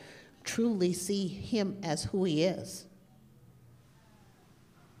I truly see him as who he is.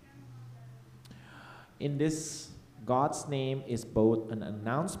 In this, God's name is both an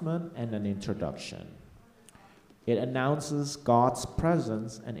announcement and an introduction. It announces God's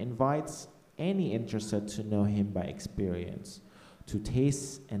presence and invites any interested to know him by experience, to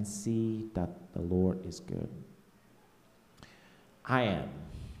taste and see that the Lord is good. I am.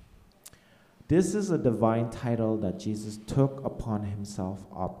 This is a divine title that Jesus took upon himself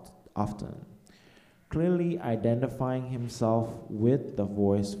often, clearly identifying himself with the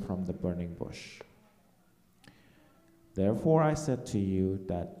voice from the burning bush. Therefore I said to you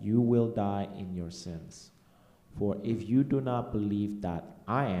that you will die in your sins. For if you do not believe that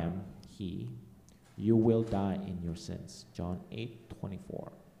I am he, you will die in your sins. John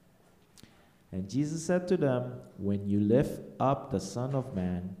 8:24. And Jesus said to them, when you lift up the Son of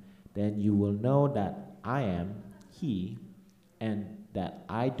Man, then you will know that I am he, and that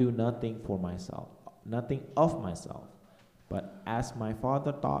I do nothing of myself, but as my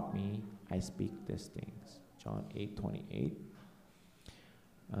Father taught me, I speak these things. John 8:28.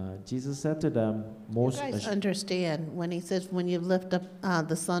 Jesus said to them, You guys understand when he says, when you lift up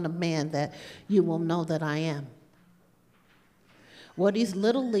the Son of Man, that you will know that I am. What he's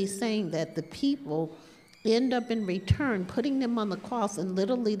literally saying, that the people end up in return putting them on the cross and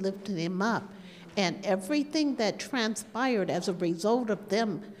literally lifting him up. And everything that transpired as a result of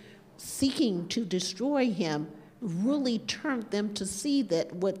them seeking to destroy him really turned them to see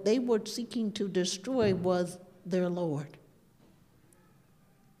that what they were seeking to destroy was their Lord.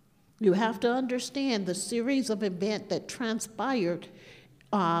 You have to understand the series of events that transpired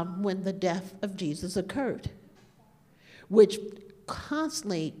when the death of Jesus occurred, which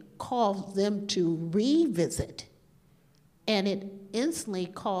constantly caused them to revisit, and it instantly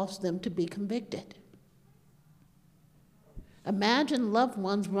caused them to be convicted. Imagine loved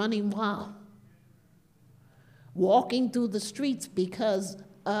ones running wild, walking through the streets because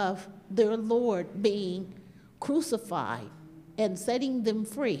of their Lord being crucified and setting them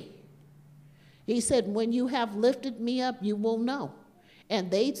free. He said, when you have lifted me up, you will know. And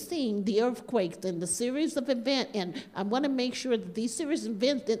they'd seen the earthquakes and the series of events, and I want to make sure that these series of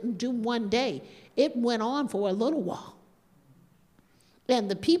events didn't do one day. It went on for a little while. And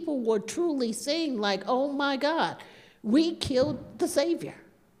the people were truly saying, like, oh my God, we killed the Savior.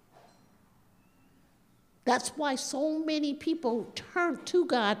 That's why so many people turned to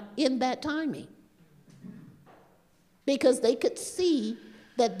God in that timing, because they could see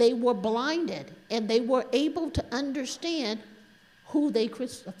that they were blinded and they were able to understand who they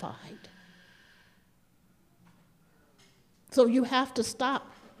crucified. So you have to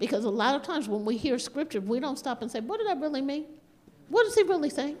stop, because a lot of times when we hear scripture, we don't stop and say, what did that really mean? What is he really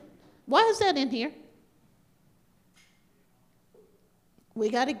saying? Why is that in here? We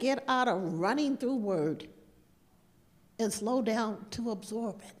got to get out of running through word and slow down to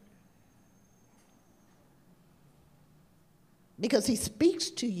absorb it. Because he speaks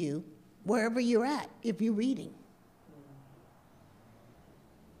to you wherever you're at if you're reading.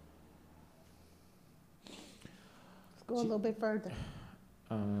 Let's go a little bit further.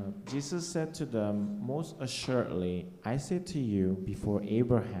 Jesus said to them, most assuredly, I say to you, before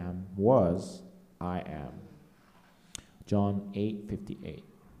Abraham was, I am. John 8:58.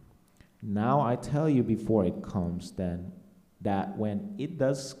 Now I tell you before it comes, then, that when it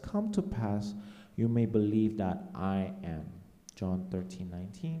does come to pass, you may believe that I am. John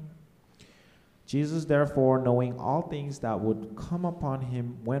 13:19. Jesus, therefore, knowing all things that would come upon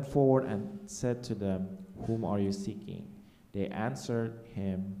him, went forward and said to them, whom are you seeking? They answered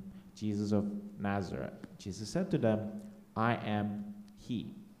him, Jesus of Nazareth. Jesus said to them, I am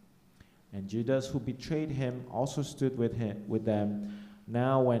he. And Judas, who betrayed him, also stood with them.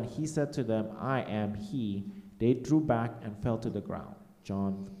 Now when he said to them, I am he, they drew back and fell to the ground.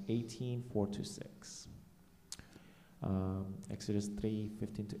 John 18, 4-6. Exodus 3,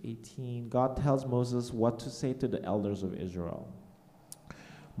 15-18. God tells Moses what to say to the elders of Israel.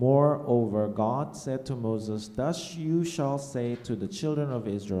 Moreover, God said to Moses, thus you shall say to the children of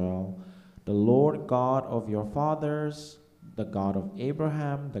Israel, the Lord God of your fathers, the God of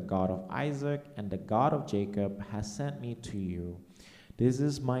Abraham, the God of Isaac, and the God of Jacob has sent me to you. This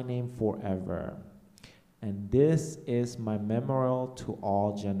is my name forever, and this is my memorial to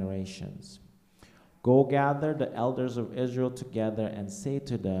all generations. Go gather the elders of Israel together and say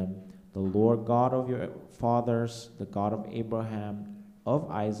to them, the Lord God of your fathers, the God of Abraham, of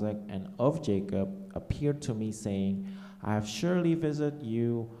Isaac, and of Jacob, appeared to me, saying, I have surely visited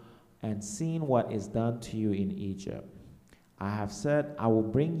you and seen what is done to you in Egypt. I have said, I will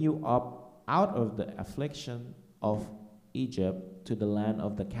bring you up out of the affliction of Egypt to the land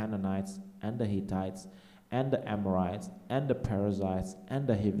of the Canaanites and the Hittites and the Amorites and the Perizzites and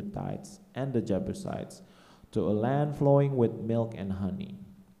the Hittites and the Jebusites, to a land flowing with milk and honey.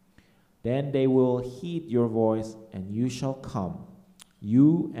 Then they will heed your voice, and you shall come,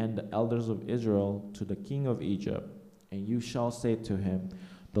 you and the elders of Israel, to the king of Egypt, and you shall say to him,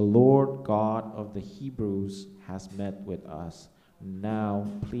 the Lord God of the Hebrews has met with us. Now,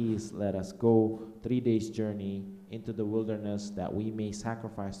 please let us go 3 days' journey into the wilderness that we may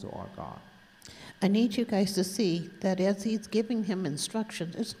sacrifice to our God. I need you guys to see that as he's giving him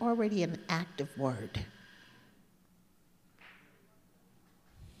instructions, it's already an active word.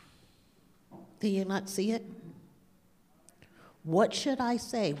 Do you not see it? What should I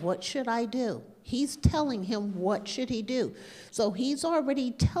say? What should I do? He's telling him what should he do. So he's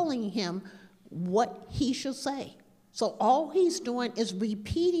already telling him what he should say. So all he's doing is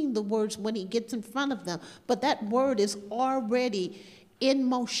repeating the words when he gets in front of them, but that word is already in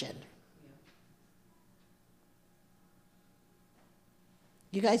motion.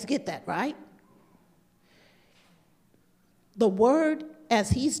 You guys get that, right? The word, as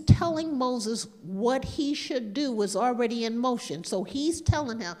he's telling Moses what he should do, was already in motion. So he's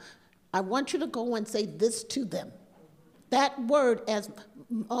telling him, I want you to go and say this to them. That word, as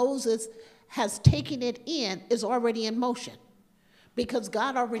Moses has taken it in, is already in motion. Because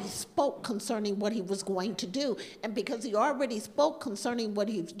God already spoke concerning what he was going to do. And because he already spoke concerning what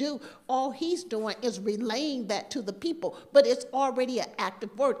he's do, all he's doing is relaying that to the people. But it's already an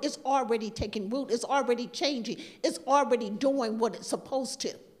active word. It's already taking root. It's already changing. It's already doing what it's supposed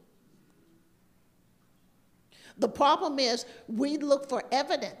to. The problem is we look for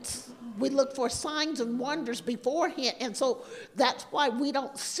evidence. We look for signs and wonders beforehand. And so that's why we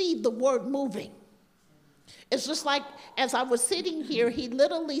don't see the word moving. It's just like as I was sitting here, he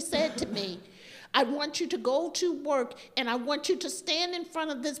literally said to me, I want you to go to work and I want you to stand in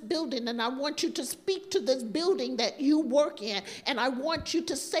front of this building and I want you to speak to this building that you work in and I want you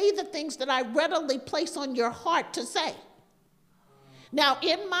to say the things that I readily place on your heart to say. Now,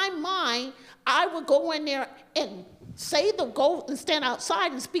 in my mind, I would go in there and go and stand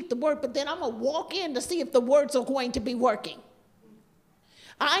outside and speak the word, but then I'm going to walk in to see if the words are going to be working.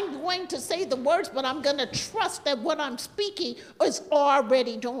 I'm going to say the words, but I'm going to trust that what I'm speaking is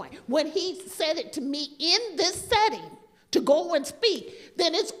already doing. When he said it to me in this setting to go and speak,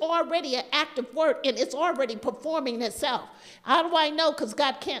 then it's already an active word and it's already performing itself. How do I know? Because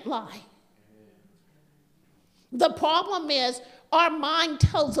God can't lie. The problem is our mind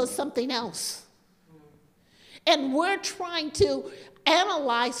tells us something else. And we're trying to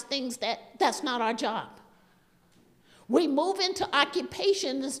analyze things that's not our job. We move into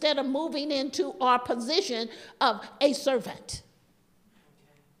occupation instead of moving into our position of a servant.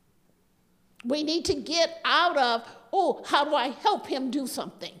 We need to get out of, how do I help him do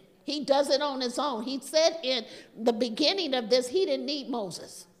something? He does it on his own. He said in the beginning of this, he didn't need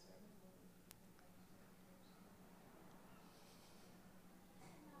Moses.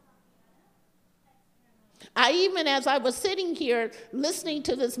 As I was sitting here listening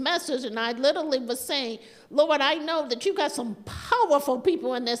to this message, and I literally was saying, Lord, I know that you got some powerful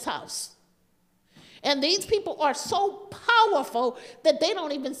people in this house. And these people are so powerful that they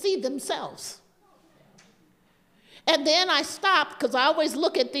don't even see themselves. And then I stopped because I always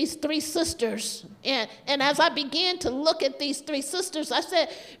look at these three sisters. And as I began to look at these three sisters, I said,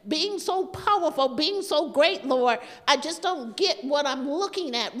 being so powerful, being so great, Lord, I just don't get what I'm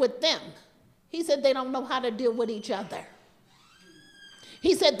looking at with them. He said they don't know how to deal with each other.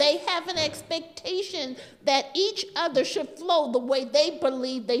 He said they have an expectation that each other should flow the way they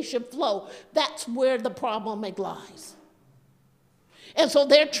believe they should flow. That's where the problem lies. And so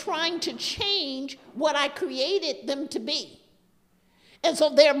they're trying to change what I created them to be. And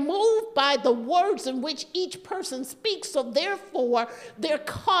so they're moved by the words in which each person speaks. So therefore, they're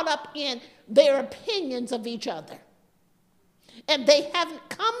caught up in their opinions of each other. And they haven't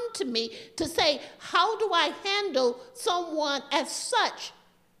come to me to say, how do I handle someone as such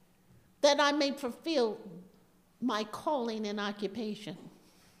that I may fulfill my calling and occupation?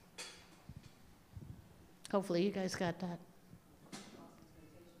 Hopefully you guys got that.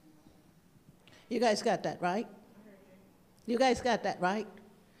 You guys got that, right? You guys got that, right?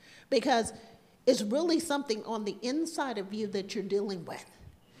 Because it's really something on the inside of you that you're dealing with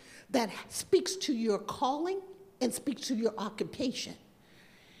that speaks to your calling and speaks to your occupation.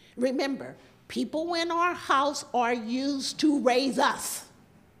 Remember, people in our house are used to raise us.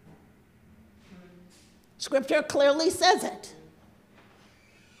 Scripture clearly says it.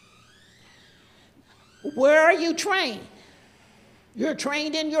 Where are you trained? You're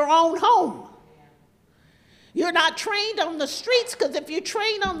trained in your own home. You're not trained on the streets, because if you're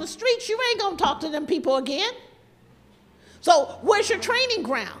trained on the streets, you ain't going to talk to them people again. So where's your training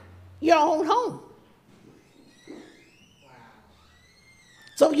ground? Your own home.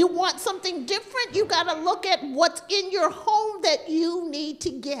 So you want something different, you got to look at what's in your home that you need to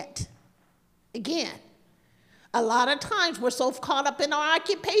get. Again, a lot of times we're so caught up in our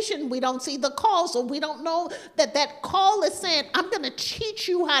occupation, we don't see the call, so we don't know that that call is saying, I'm going to teach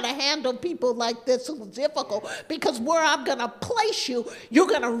you how to handle people like this who's difficult, because where I'm going to place you, you're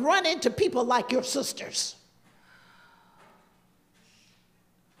going to run into people like your sisters.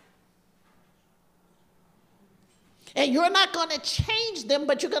 And you're not going to change them,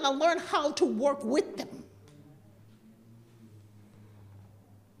 but you're going to learn how to work with them.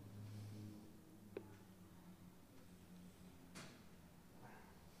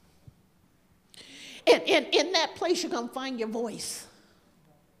 And in that place, you're going to find your voice.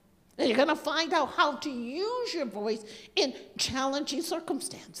 And you're going to find out how to use your voice in challenging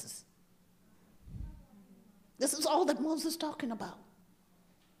circumstances. This is all that Moses is talking about.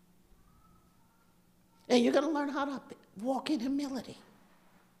 And you're going to learn how to walk in humility.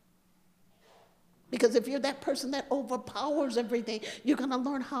 Because if you're that person that overpowers everything, you're going to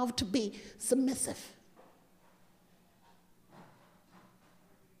learn how to be submissive.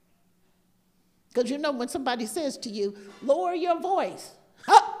 Because you know when somebody says to you, lower your voice,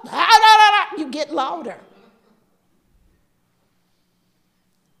 you get louder.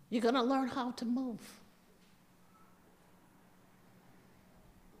 You're going to learn how to move.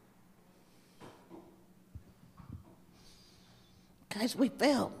 Guys, we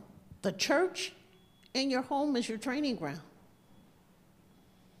failed. The church in your home is your training ground.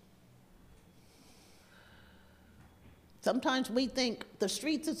 Sometimes we think the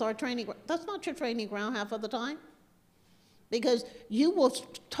streets is our training ground. That's not your training ground half of the time. Because you will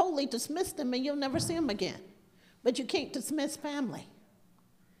totally dismiss them and you'll never see them again. But you can't dismiss family.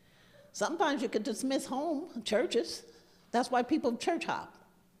 Sometimes you could dismiss home, churches. That's why people church hop.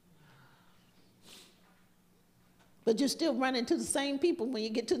 But you still run into the same people when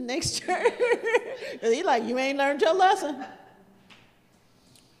you get to the next church. And you're like, you ain't learned your lesson.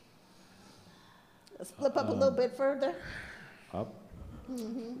 Let's flip up a little bit further. Up.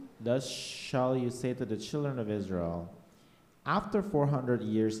 Thus shall you say to the children of Israel, after 400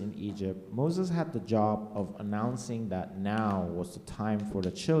 years in Egypt, Moses had the job of announcing that now was the time for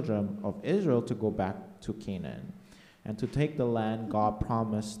the children of Israel to go back to Canaan and to take the land God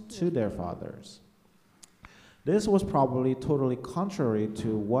promised to their fathers. This was probably totally contrary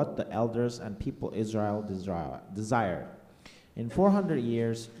to what the elders and people Israel desired. In 400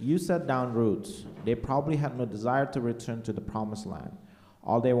 years, you set down roots. They probably had no desire to return to the promised land.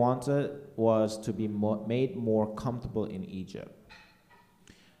 All they wanted was to be made more comfortable in Egypt.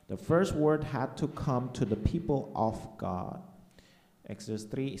 The first word had to come to the people of God. Exodus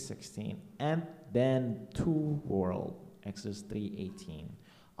 3:16. And then to world. Exodus 3:18.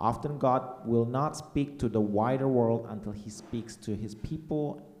 Often God will not speak to the wider world until he speaks to his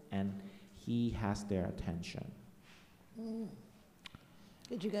people and he has their attention.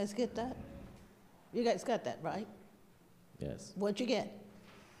 Did you guys get that? You guys got that, right? Yes. What'd you get?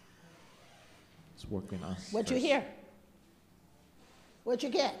 It's working us. What'd you hear? What'd you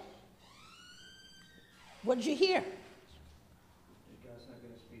get? What did you hear? God's not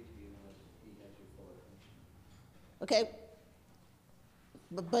going to speak to you unless he has your full attention. Okay.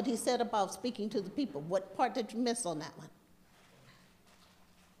 But he said about speaking to the people. What part did you miss on that one?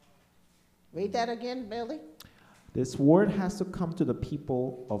 Read that again, Billy. This word has to come to the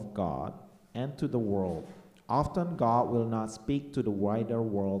people of God and to the world. Often God will not speak to the wider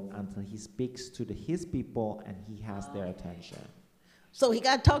world until he speaks to his people and he has their attention. So he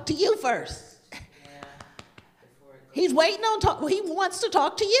got to talk to you first. Yeah. Before it goes. He's waiting on talk. He wants to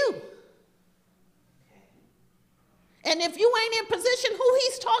talk to you. And if you ain't in position, who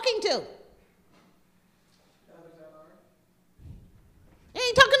he's talking to? He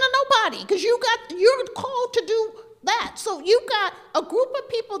ain't talking to nobody because you're called to do that. So you got a group of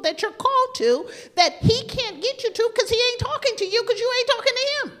people that you're called to that he can't get you to because he ain't talking to you because you ain't talking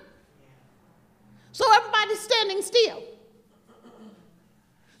to him. So everybody's standing still.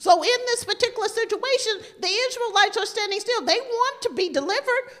 So in this particular situation, the Israelites are standing still. They want to be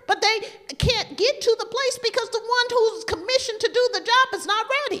delivered, but they can't get to the place because the one who's commissioned to do the job is not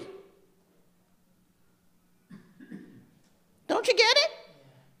ready. Don't you get it?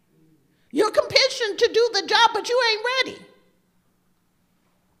 You're commissioned to do the job, but you ain't ready.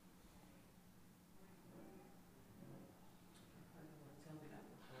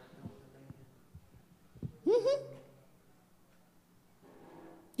 Mm-hmm.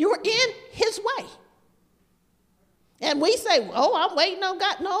 You're in his way. And we say, oh, I'm waiting on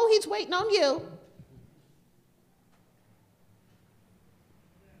God. No, he's waiting on you.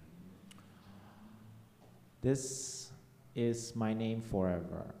 This is my name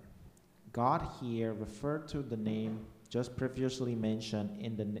forever. God here referred to the name just previously mentioned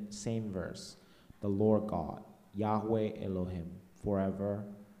in the same verse, the Lord God, Yahweh Elohim, forever,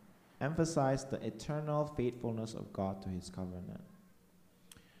 emphasized the eternal faithfulness of God to his covenant.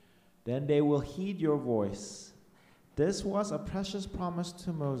 Then they will heed your voice. This was a precious promise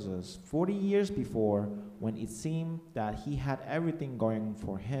to Moses 40 years before, when it seemed that he had everything going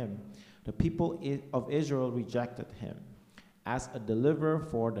for him. The people of Israel rejected him as a deliverer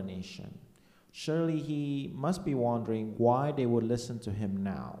for the nation. Surely he must be wondering why they would listen to him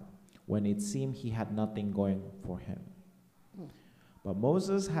now, when it seemed he had nothing going for him. But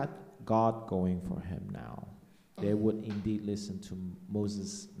Moses had God going for him now. They would indeed listen to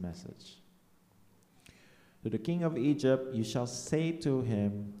Moses' message. To the king of Egypt, you shall say to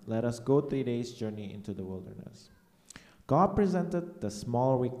him, let us go 3 days' journey into the wilderness. God presented the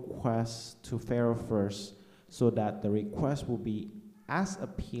small request to Pharaoh first, so that the request will be as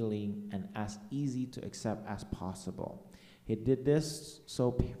appealing and as easy to accept as possible. He did this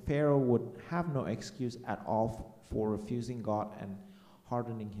so Pharaoh would have no excuse at all for refusing God and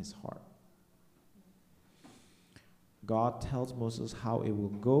hardening his heart. God tells Moses how it will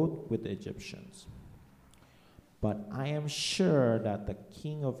go with the Egyptians. But I am sure that the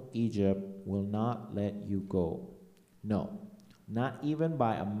king of Egypt will not let you go. No, not even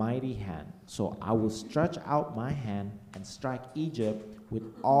by a mighty hand. So I will stretch out my hand and strike Egypt with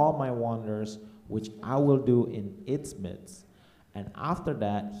all my wonders, which I will do in its midst. And after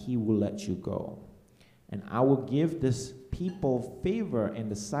that, he will let you go. And I will give this people favor in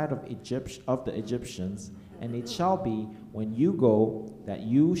the sight of the Egyptians. And it shall be, when you go, that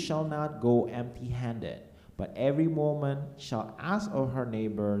you shall not go empty-handed, but every woman shall ask of her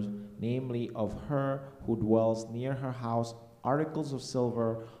neighbors, namely of her who dwells near her house, articles of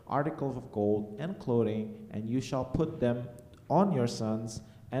silver, articles of gold, and clothing, and you shall put them on your sons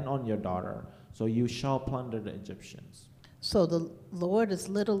and on your daughter. So you shall plunder the Egyptians. So the Lord is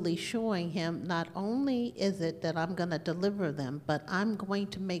literally showing him, not only is it that I'm going to deliver them, but I'm going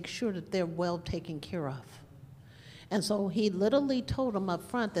to make sure that they're well taken care of. And so he literally told them up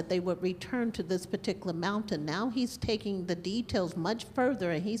front that they would return to this particular mountain. Now he's taking the details much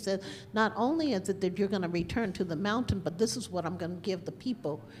further, and he said, not only is it that you're going to return to the mountain, but this is what I'm going to give the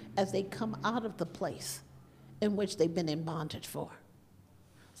people as they come out of the place in which they've been in bondage for.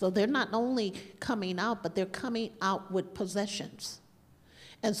 So they're not only coming out, but they're coming out with possessions.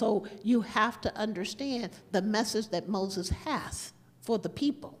 And so you have to understand the message that Moses has for the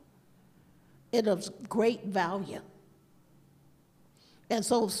people. It is of great value. And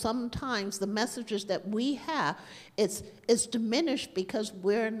so sometimes the messages that we have, it's diminished because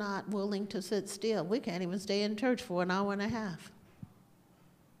we're not willing to sit still. We can't even stay in church for an hour and a half.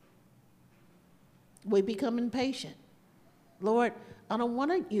 We become impatient. Lord, I don't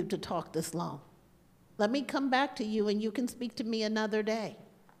want you to talk this long. Let me come back to you and you can speak to me another day.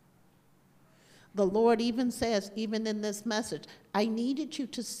 The Lord even says, even in this message, I needed you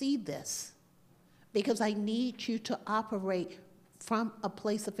to see this because I need you to operate from a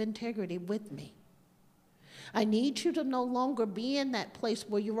place of integrity with me. I need you to no longer be in that place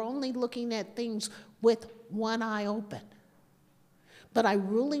where you're only looking at things with one eye open. But I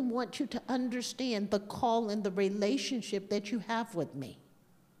really want you to understand the call and the relationship that you have with me.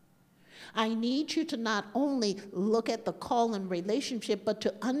 I need you to not only look at the call and relationship, but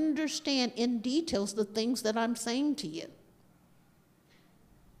to understand in details the things that I'm saying to you.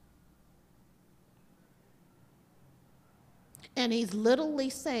 And he's literally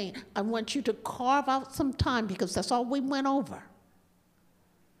saying, I want you to carve out some time, because that's all we went over.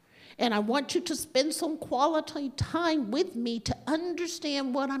 And I want you to spend some quality time with me to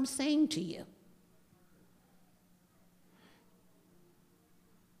understand what I'm saying to you.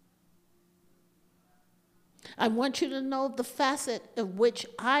 I want you to know the facet of which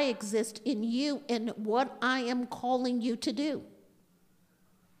I exist in you and what I am calling you to do.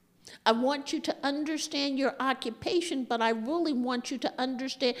 I want you to understand your occupation, but I really want you to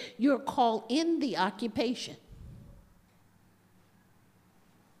understand your call in the occupation.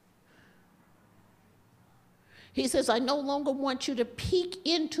 He says, I no longer want you to peek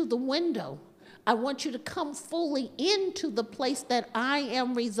into the window. I want you to come fully into the place that I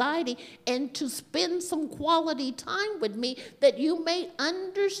am residing and to spend some quality time with me that you may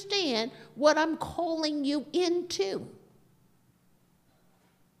understand what I'm calling you into.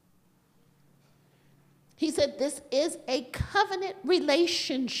 He said, this is a covenant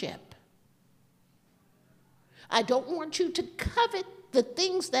relationship. I don't want you to covet the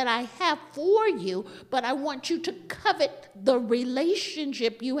things that I have for you, but I want you to covet the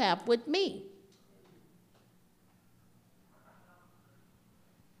relationship you have with me.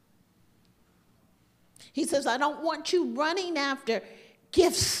 He says, I don't want you running after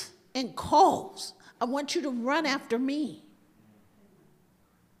gifts and calls. I want you to run after me.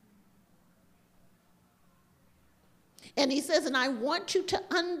 And he says, and I want you to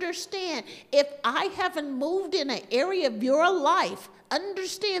understand, if I haven't moved in an area of your life,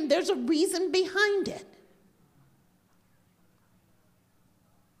 understand there's a reason behind it.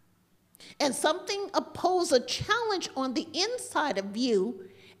 And something opposes a challenge on the inside of you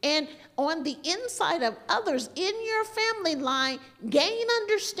and on the inside of others in your family line, gain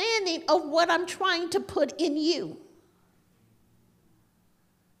understanding of what I'm trying to put in you.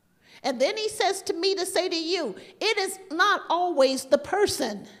 And then he says to me to say to you, it is not always the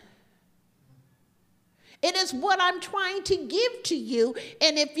person. It is what I'm trying to give to you.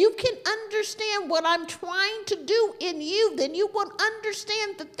 And if you can understand what I'm trying to do in you, then you will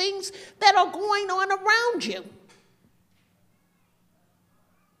understand the things that are going on around you.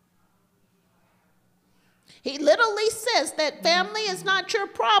 He literally says that family is not your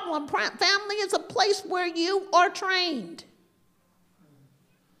problem. Family is a place where you are trained.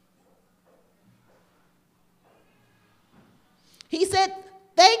 He said,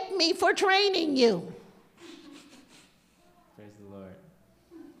 thank me for training you. Praise the Lord.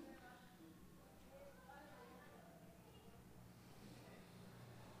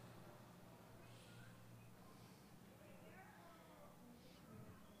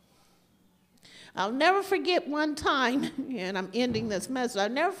 I'll never forget one time, and I'm ending this message, I'll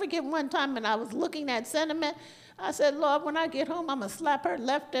never forget one time when I was looking at sentiment. I said, Lord, when I get home, I'm going to slap her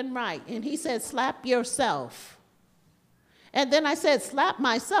left and right. And he said, slap yourself. And then I said, slap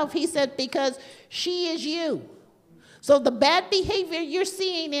myself. He said, because she is you. So the bad behavior you're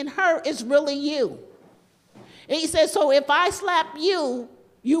seeing in her is really you. And he said, so if I slap you,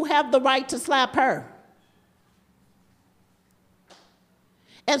 you have the right to slap her.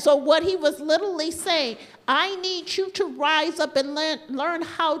 And so what he was literally saying, I need you to rise up and learn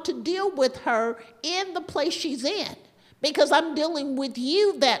how to deal with her in the place she's in, because I'm dealing with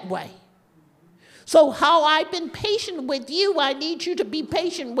you that way. So how I've been patient with you, I need you to be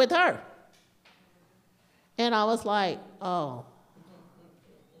patient with her. And I was like, oh.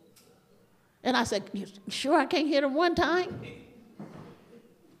 And I said, you sure I can't hit her one time?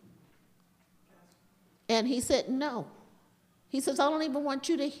 And he said, no. He says, I don't even want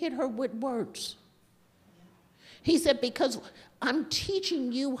you to hit her with words. He said, because I'm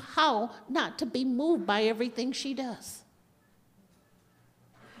teaching you how not to be moved by everything she does.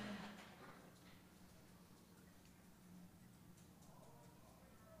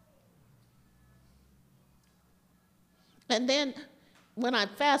 And then when I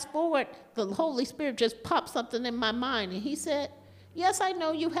fast forward, the Holy Spirit just popped something in my mind. And he said, yes, I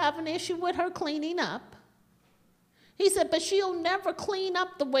know you have an issue with her cleaning up. He said, but she'll never clean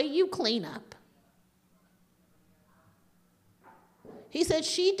up the way you clean up. He said,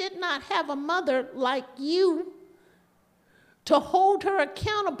 she did not have a mother like you to hold her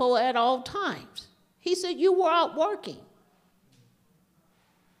accountable at all times. He said, you were out working.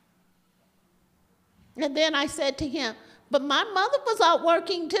 And then I said to him, but my mother was out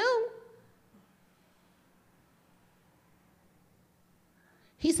working too.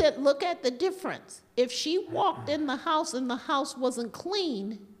 He said, look at the difference. If she walked in the house and the house wasn't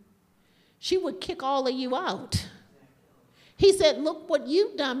clean, she would kick all of you out. He said, look what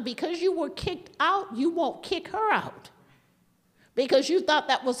you've done. Because you were kicked out, you won't kick her out. Because you thought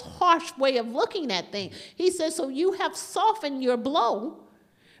that was a harsh way of looking at things. He said, so you have softened your blow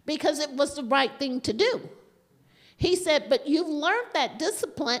because it was the right thing to do. He said, but you've learned that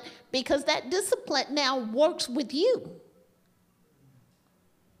discipline because that discipline now works with you.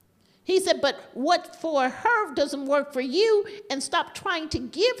 He said, but what for her doesn't work for you, and stop trying to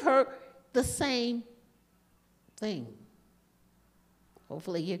give her the same thing.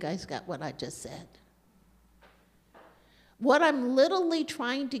 Hopefully you guys got what I just said. What I'm literally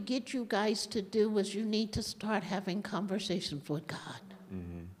trying to get you guys to do is you need to start having conversations with God.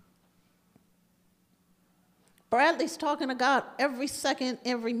 Mm-hmm. Bradley's talking to God every second,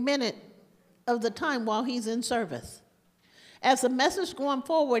 every minute of the time while he's in service. As the message going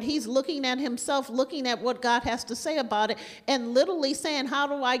forward, he's looking at himself, looking at what God has to say about it, and literally saying, how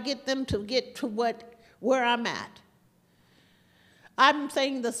do I get them to get to where I'm at? I'm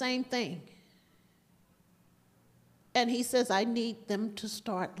saying the same thing. And he says, I need them to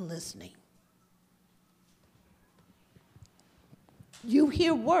start listening. You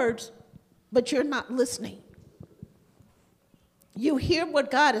hear words, but you're not listening. You hear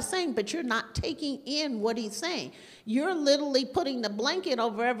what God is saying, but you're not taking in what he's saying. You're literally putting the blanket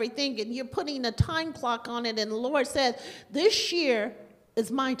over everything, and you're putting a time clock on it, and the Lord says, this year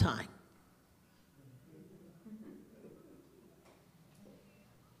is my time.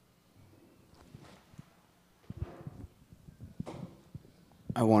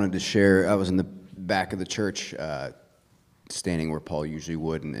 I wanted to share, I was in the back of the church, standing where Paul usually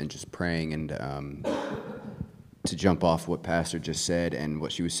would, and just praying, and to jump off what Pastor just said and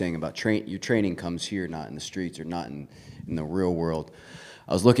what she was saying about your training comes here, not in the streets or not in the real world.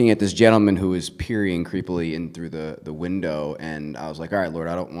 I was looking at this gentleman who was peering creepily in through the window, and I was like, all right, Lord,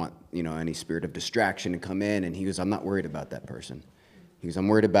 I don't want any spirit of distraction to come in. And he goes, I'm not worried about that person. He goes, I'm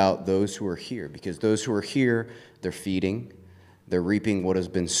worried about those who are here, because those who are here, they're feeding, they're reaping what has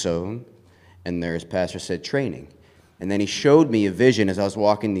been sown, and there's, Pastor said, training. And then he showed me a vision as I was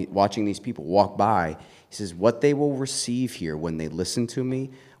watching these people walk by. He says, what they will receive here when they listen to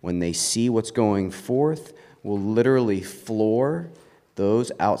me, when they see what's going forth, will literally floor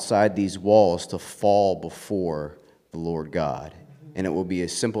those outside these walls to fall before the Lord God. And it will be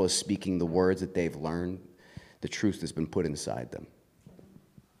as simple as speaking the words that they've learned, the truth that's been put inside them.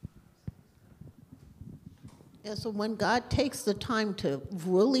 Yeah, so when God takes the time to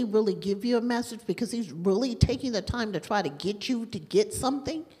really, really give you a message, because he's really taking the time to try to get you to get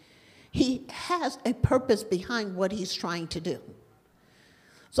something, he has a purpose behind what he's trying to do.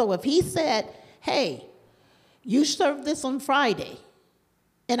 So if he said, hey, you serve this on Friday,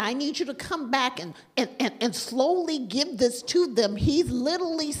 and I need you to come back and slowly give this to them, he's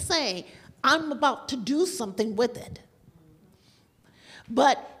literally saying, I'm about to do something with it.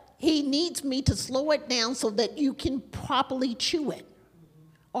 But he needs me to slow it down so that you can properly chew it.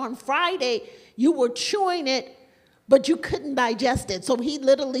 On Friday, you were chewing it, but you couldn't digest it. So he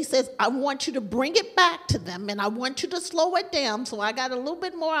literally says, I want you to bring it back to them, and I want you to slow it down. So I got a little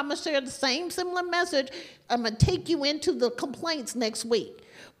bit more. I'm going to share the same similar message. I'm going to take you into the complaints next week.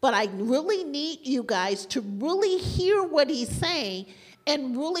 But I really need you guys to really hear what he's saying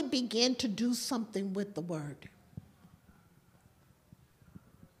and really begin to do something with the word.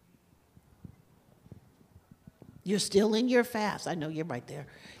 You're still in your fast. I know you're right there.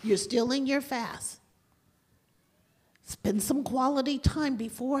 You're still in your fast. Spend some quality time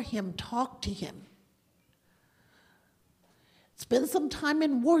before him. Talk to him. Spend some time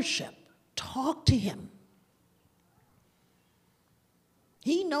in worship. Talk to him.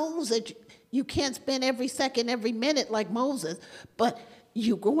 He knows that you can't spend every second, every minute like Moses, but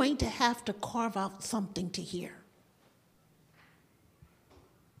you're going to have to carve out something to hear.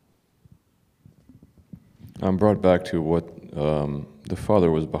 I'm brought back to what the Father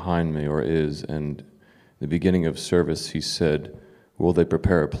was behind me, or is, and the beginning of service he said, will they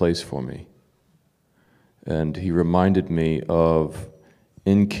prepare a place for me? And he reminded me of,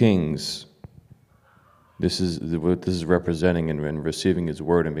 in Kings, this is what this is representing, and receiving his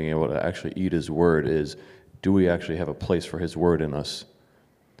word and being able to actually eat his word is, do we actually have a place for his word in us?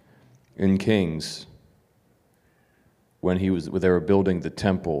 In Kings, when they were building the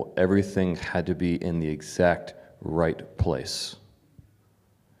temple, everything had to be in the exact right place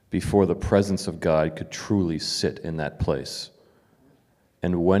before the presence of God could truly sit in that place.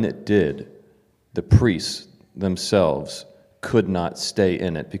 And when it did, the priests themselves could not stay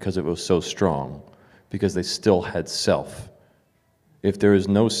in it because it was so strong, because they still had self. If there is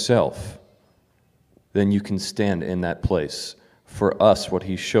no self, then you can stand in that place For us, what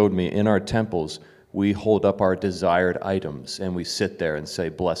he showed me in our temples, we hold up our desired items and we sit there and say,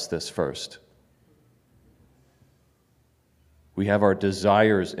 bless this first. We have our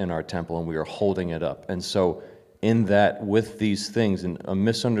desires in our temple and we are holding it up. And so in that, with these things, and a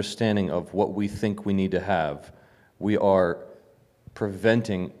misunderstanding of what we think we need to have, we are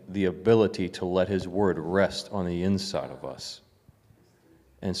preventing the ability to let his word rest on the inside of us.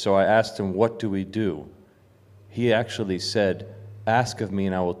 And so I asked him, what do we do? He actually said, ask of me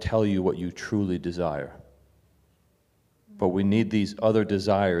and I will tell you what you truly desire. But we need these other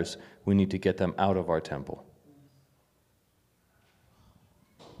desires, we need to get them out of our temple.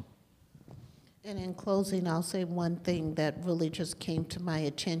 And in closing, I'll say one thing that really just came to my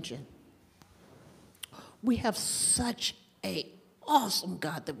attention. We have such an awesome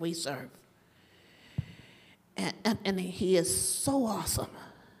God that we serve. And he is so awesome.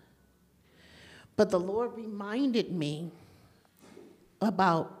 But the Lord reminded me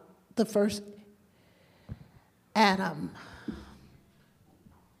about the first Adam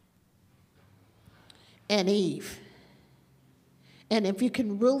and Eve. And if you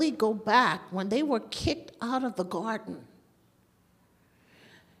can really go back, when they were kicked out of the garden,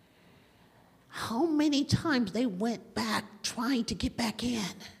 how many times they went back trying to get back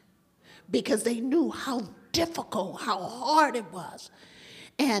in because they knew how difficult, how hard it was.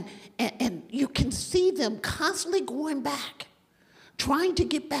 And you can see them constantly going back, trying to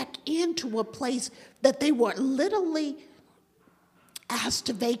get back into a place that they were literally asked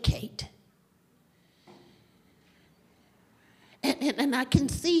to vacate. And I can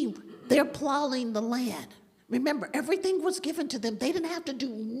see they're plowing the land. Remember, everything was given to them. They didn't have to do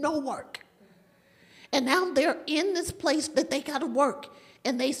no work. And now they're in this place that they got to work.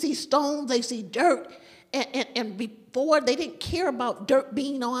 And they see stones, they see dirt. And before, they didn't care about dirt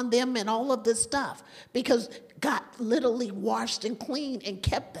being on them and all of this stuff because God literally washed and cleaned and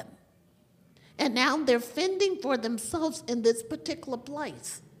kept them. And now they're fending for themselves in this particular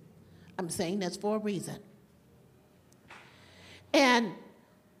place. I'm saying that's for a reason. And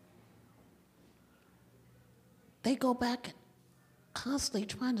they go back constantly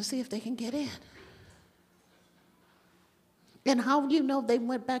trying to see if they can get in. And how do you know they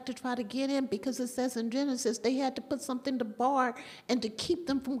went back to try to get in? Because it says in Genesis they had to put something to bar and to keep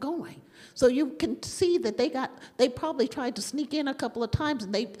them from going. So you can see that they probably tried to sneak in a couple of times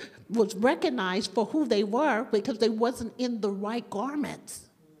and they was recognized for who they were because they wasn't in the right garments.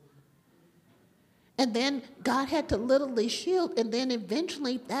 And then God had to literally shield, and then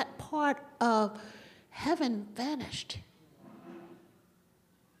eventually that part of heaven vanished.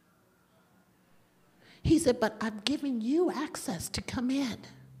 He said, but I'm giving you access to come in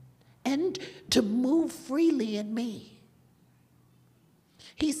and to move freely in me.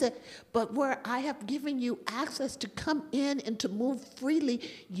 He said, but where I have given you access to come in and to move freely,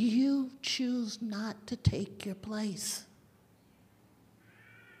 you choose not to take your place.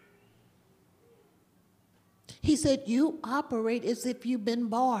 He said, you operate as if you've been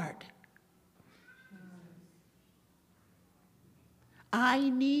barred. I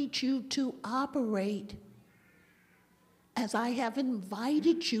need you to operate as I have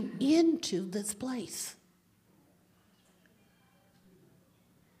invited you into this place.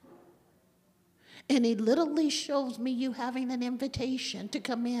 And he literally shows me you having an invitation to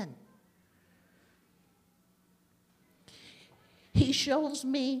come in. He shows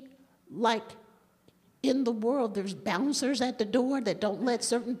me like in the world, there's bouncers at the door that don't let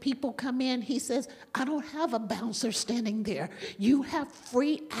certain people come in. He says, I don't have a bouncer standing there. You have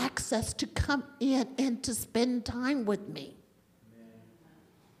free access to come in and to spend time with me.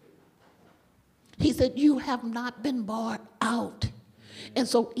 He said, you have not been barred out. And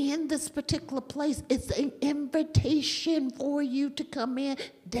so in this particular place, it's an invitation for you to come in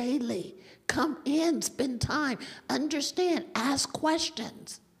daily. Come in, spend time, understand, ask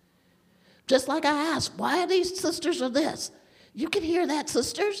questions. Just like I asked, why are these sisters or this? You can hear that,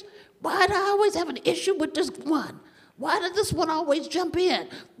 sisters. Why do I always have an issue with this one? Why did this one always jump in?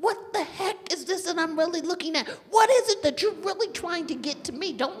 What the heck is this that I'm really looking at? What is it that you're really trying to get to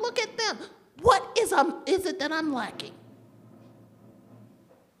me? Don't look at them. What is it that I'm lacking?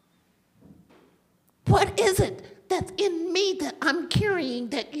 What is it that's in me that I'm carrying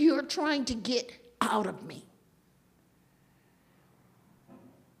that you're trying to get out of me?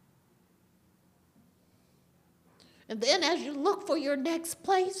 And then as you look for your next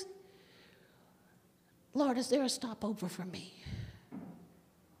place, Lord, is there a stopover for me?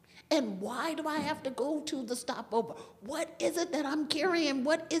 And why do I have to go to the stopover? What is it that I'm carrying?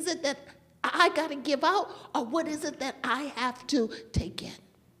 What is it that I got to give out? Or what is it that I have to take in?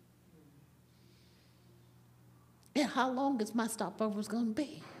 And how long is my stopovers going to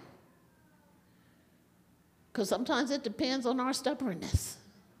be. Because sometimes it depends on our stubbornness.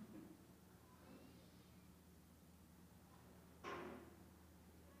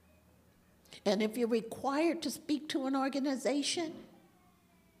 And if you're required to speak to an organization,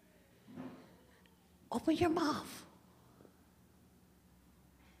 open your mouth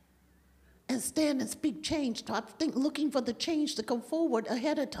and stand and speak change. Stop looking for the change to come forward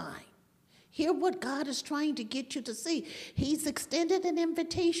ahead of time. Hear what God is trying to get you to see. He's extended an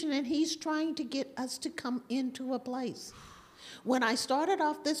invitation, and he's trying to get us to come into a place. When I started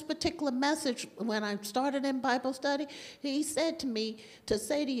off this particular message, when I started in Bible study, he said to me to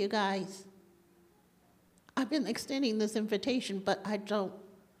say to you guys, I've been extending this invitation, but I don't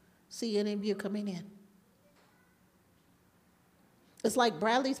see any of you coming in. It's like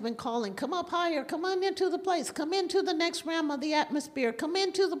Bradley's been calling, come up higher, come on into the place, come into the next realm of the atmosphere, come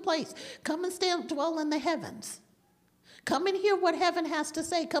into the place, come and stand, dwell in the heavens. Come and hear what heaven has to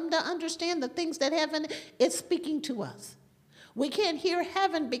say. Come to understand the things that heaven is speaking to us. We can't hear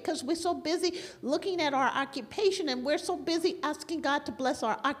heaven because we're so busy looking at our occupation, and we're so busy asking God to bless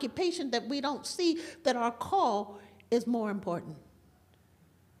our occupation that we don't see that our call is more important.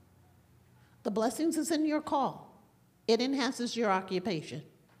 The blessings is in your call. It enhances your occupation,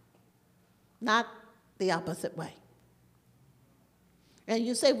 not the opposite way. And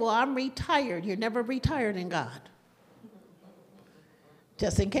you say, well, I'm retired. You're never retired in God.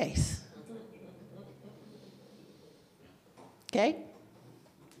 Just in case. Okay?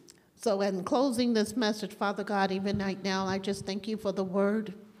 So in closing this message, Father God, even right now, I just thank you for the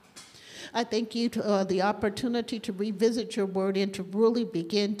word. I thank you for the opportunity to revisit your word and to really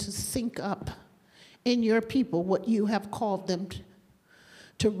begin to sync up in your people what you have called them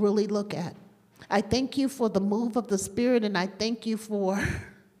to really look at. I thank you for the move of the Spirit, and I thank you for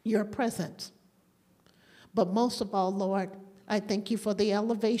your presence. But most of all, Lord, I thank you for the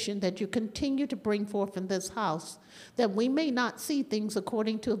elevation that you continue to bring forth in this house, that we may not see things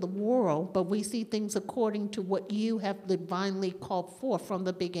according to the world, but we see things according to what you have divinely called forth from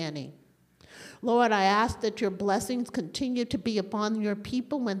the beginning. Lord, I ask that your blessings continue to be upon your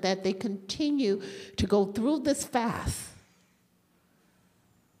people, and that they continue to go through this fast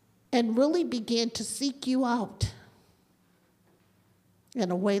and really begin to seek you out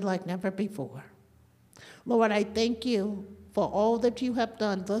in a way like never before. Lord, I thank you for all that you have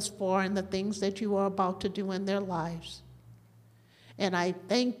done thus far and the things that you are about to do in their lives. And I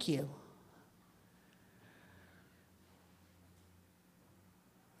thank you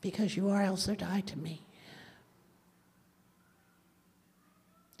because you are El Shaddai to me.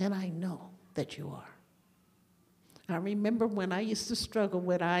 And I know that you are. I remember when I used to struggle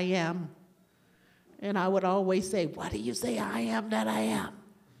with I am, and I would always say, why do you say I am that I am?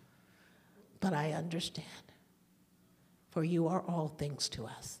 But I understand, for you are all things to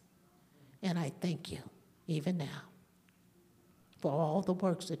us. And I thank you, even now, for all the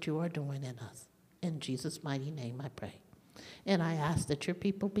works that you are doing in us. In Jesus' mighty name I pray. And I ask that your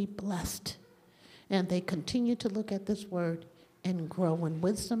people be blessed, and they continue to look at this word and grow in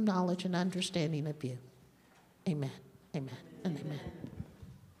wisdom, knowledge, and understanding of you. Amen, amen, and amen.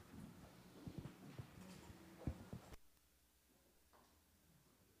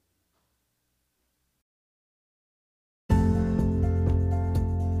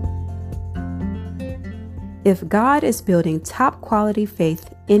 If God is building top quality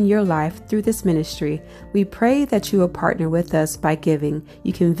faith in your life through this ministry, we pray that you will partner with us by giving.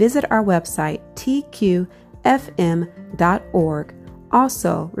 You can visit our website, tqfm.org.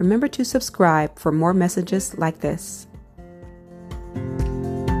 Also, remember to subscribe for more messages like this.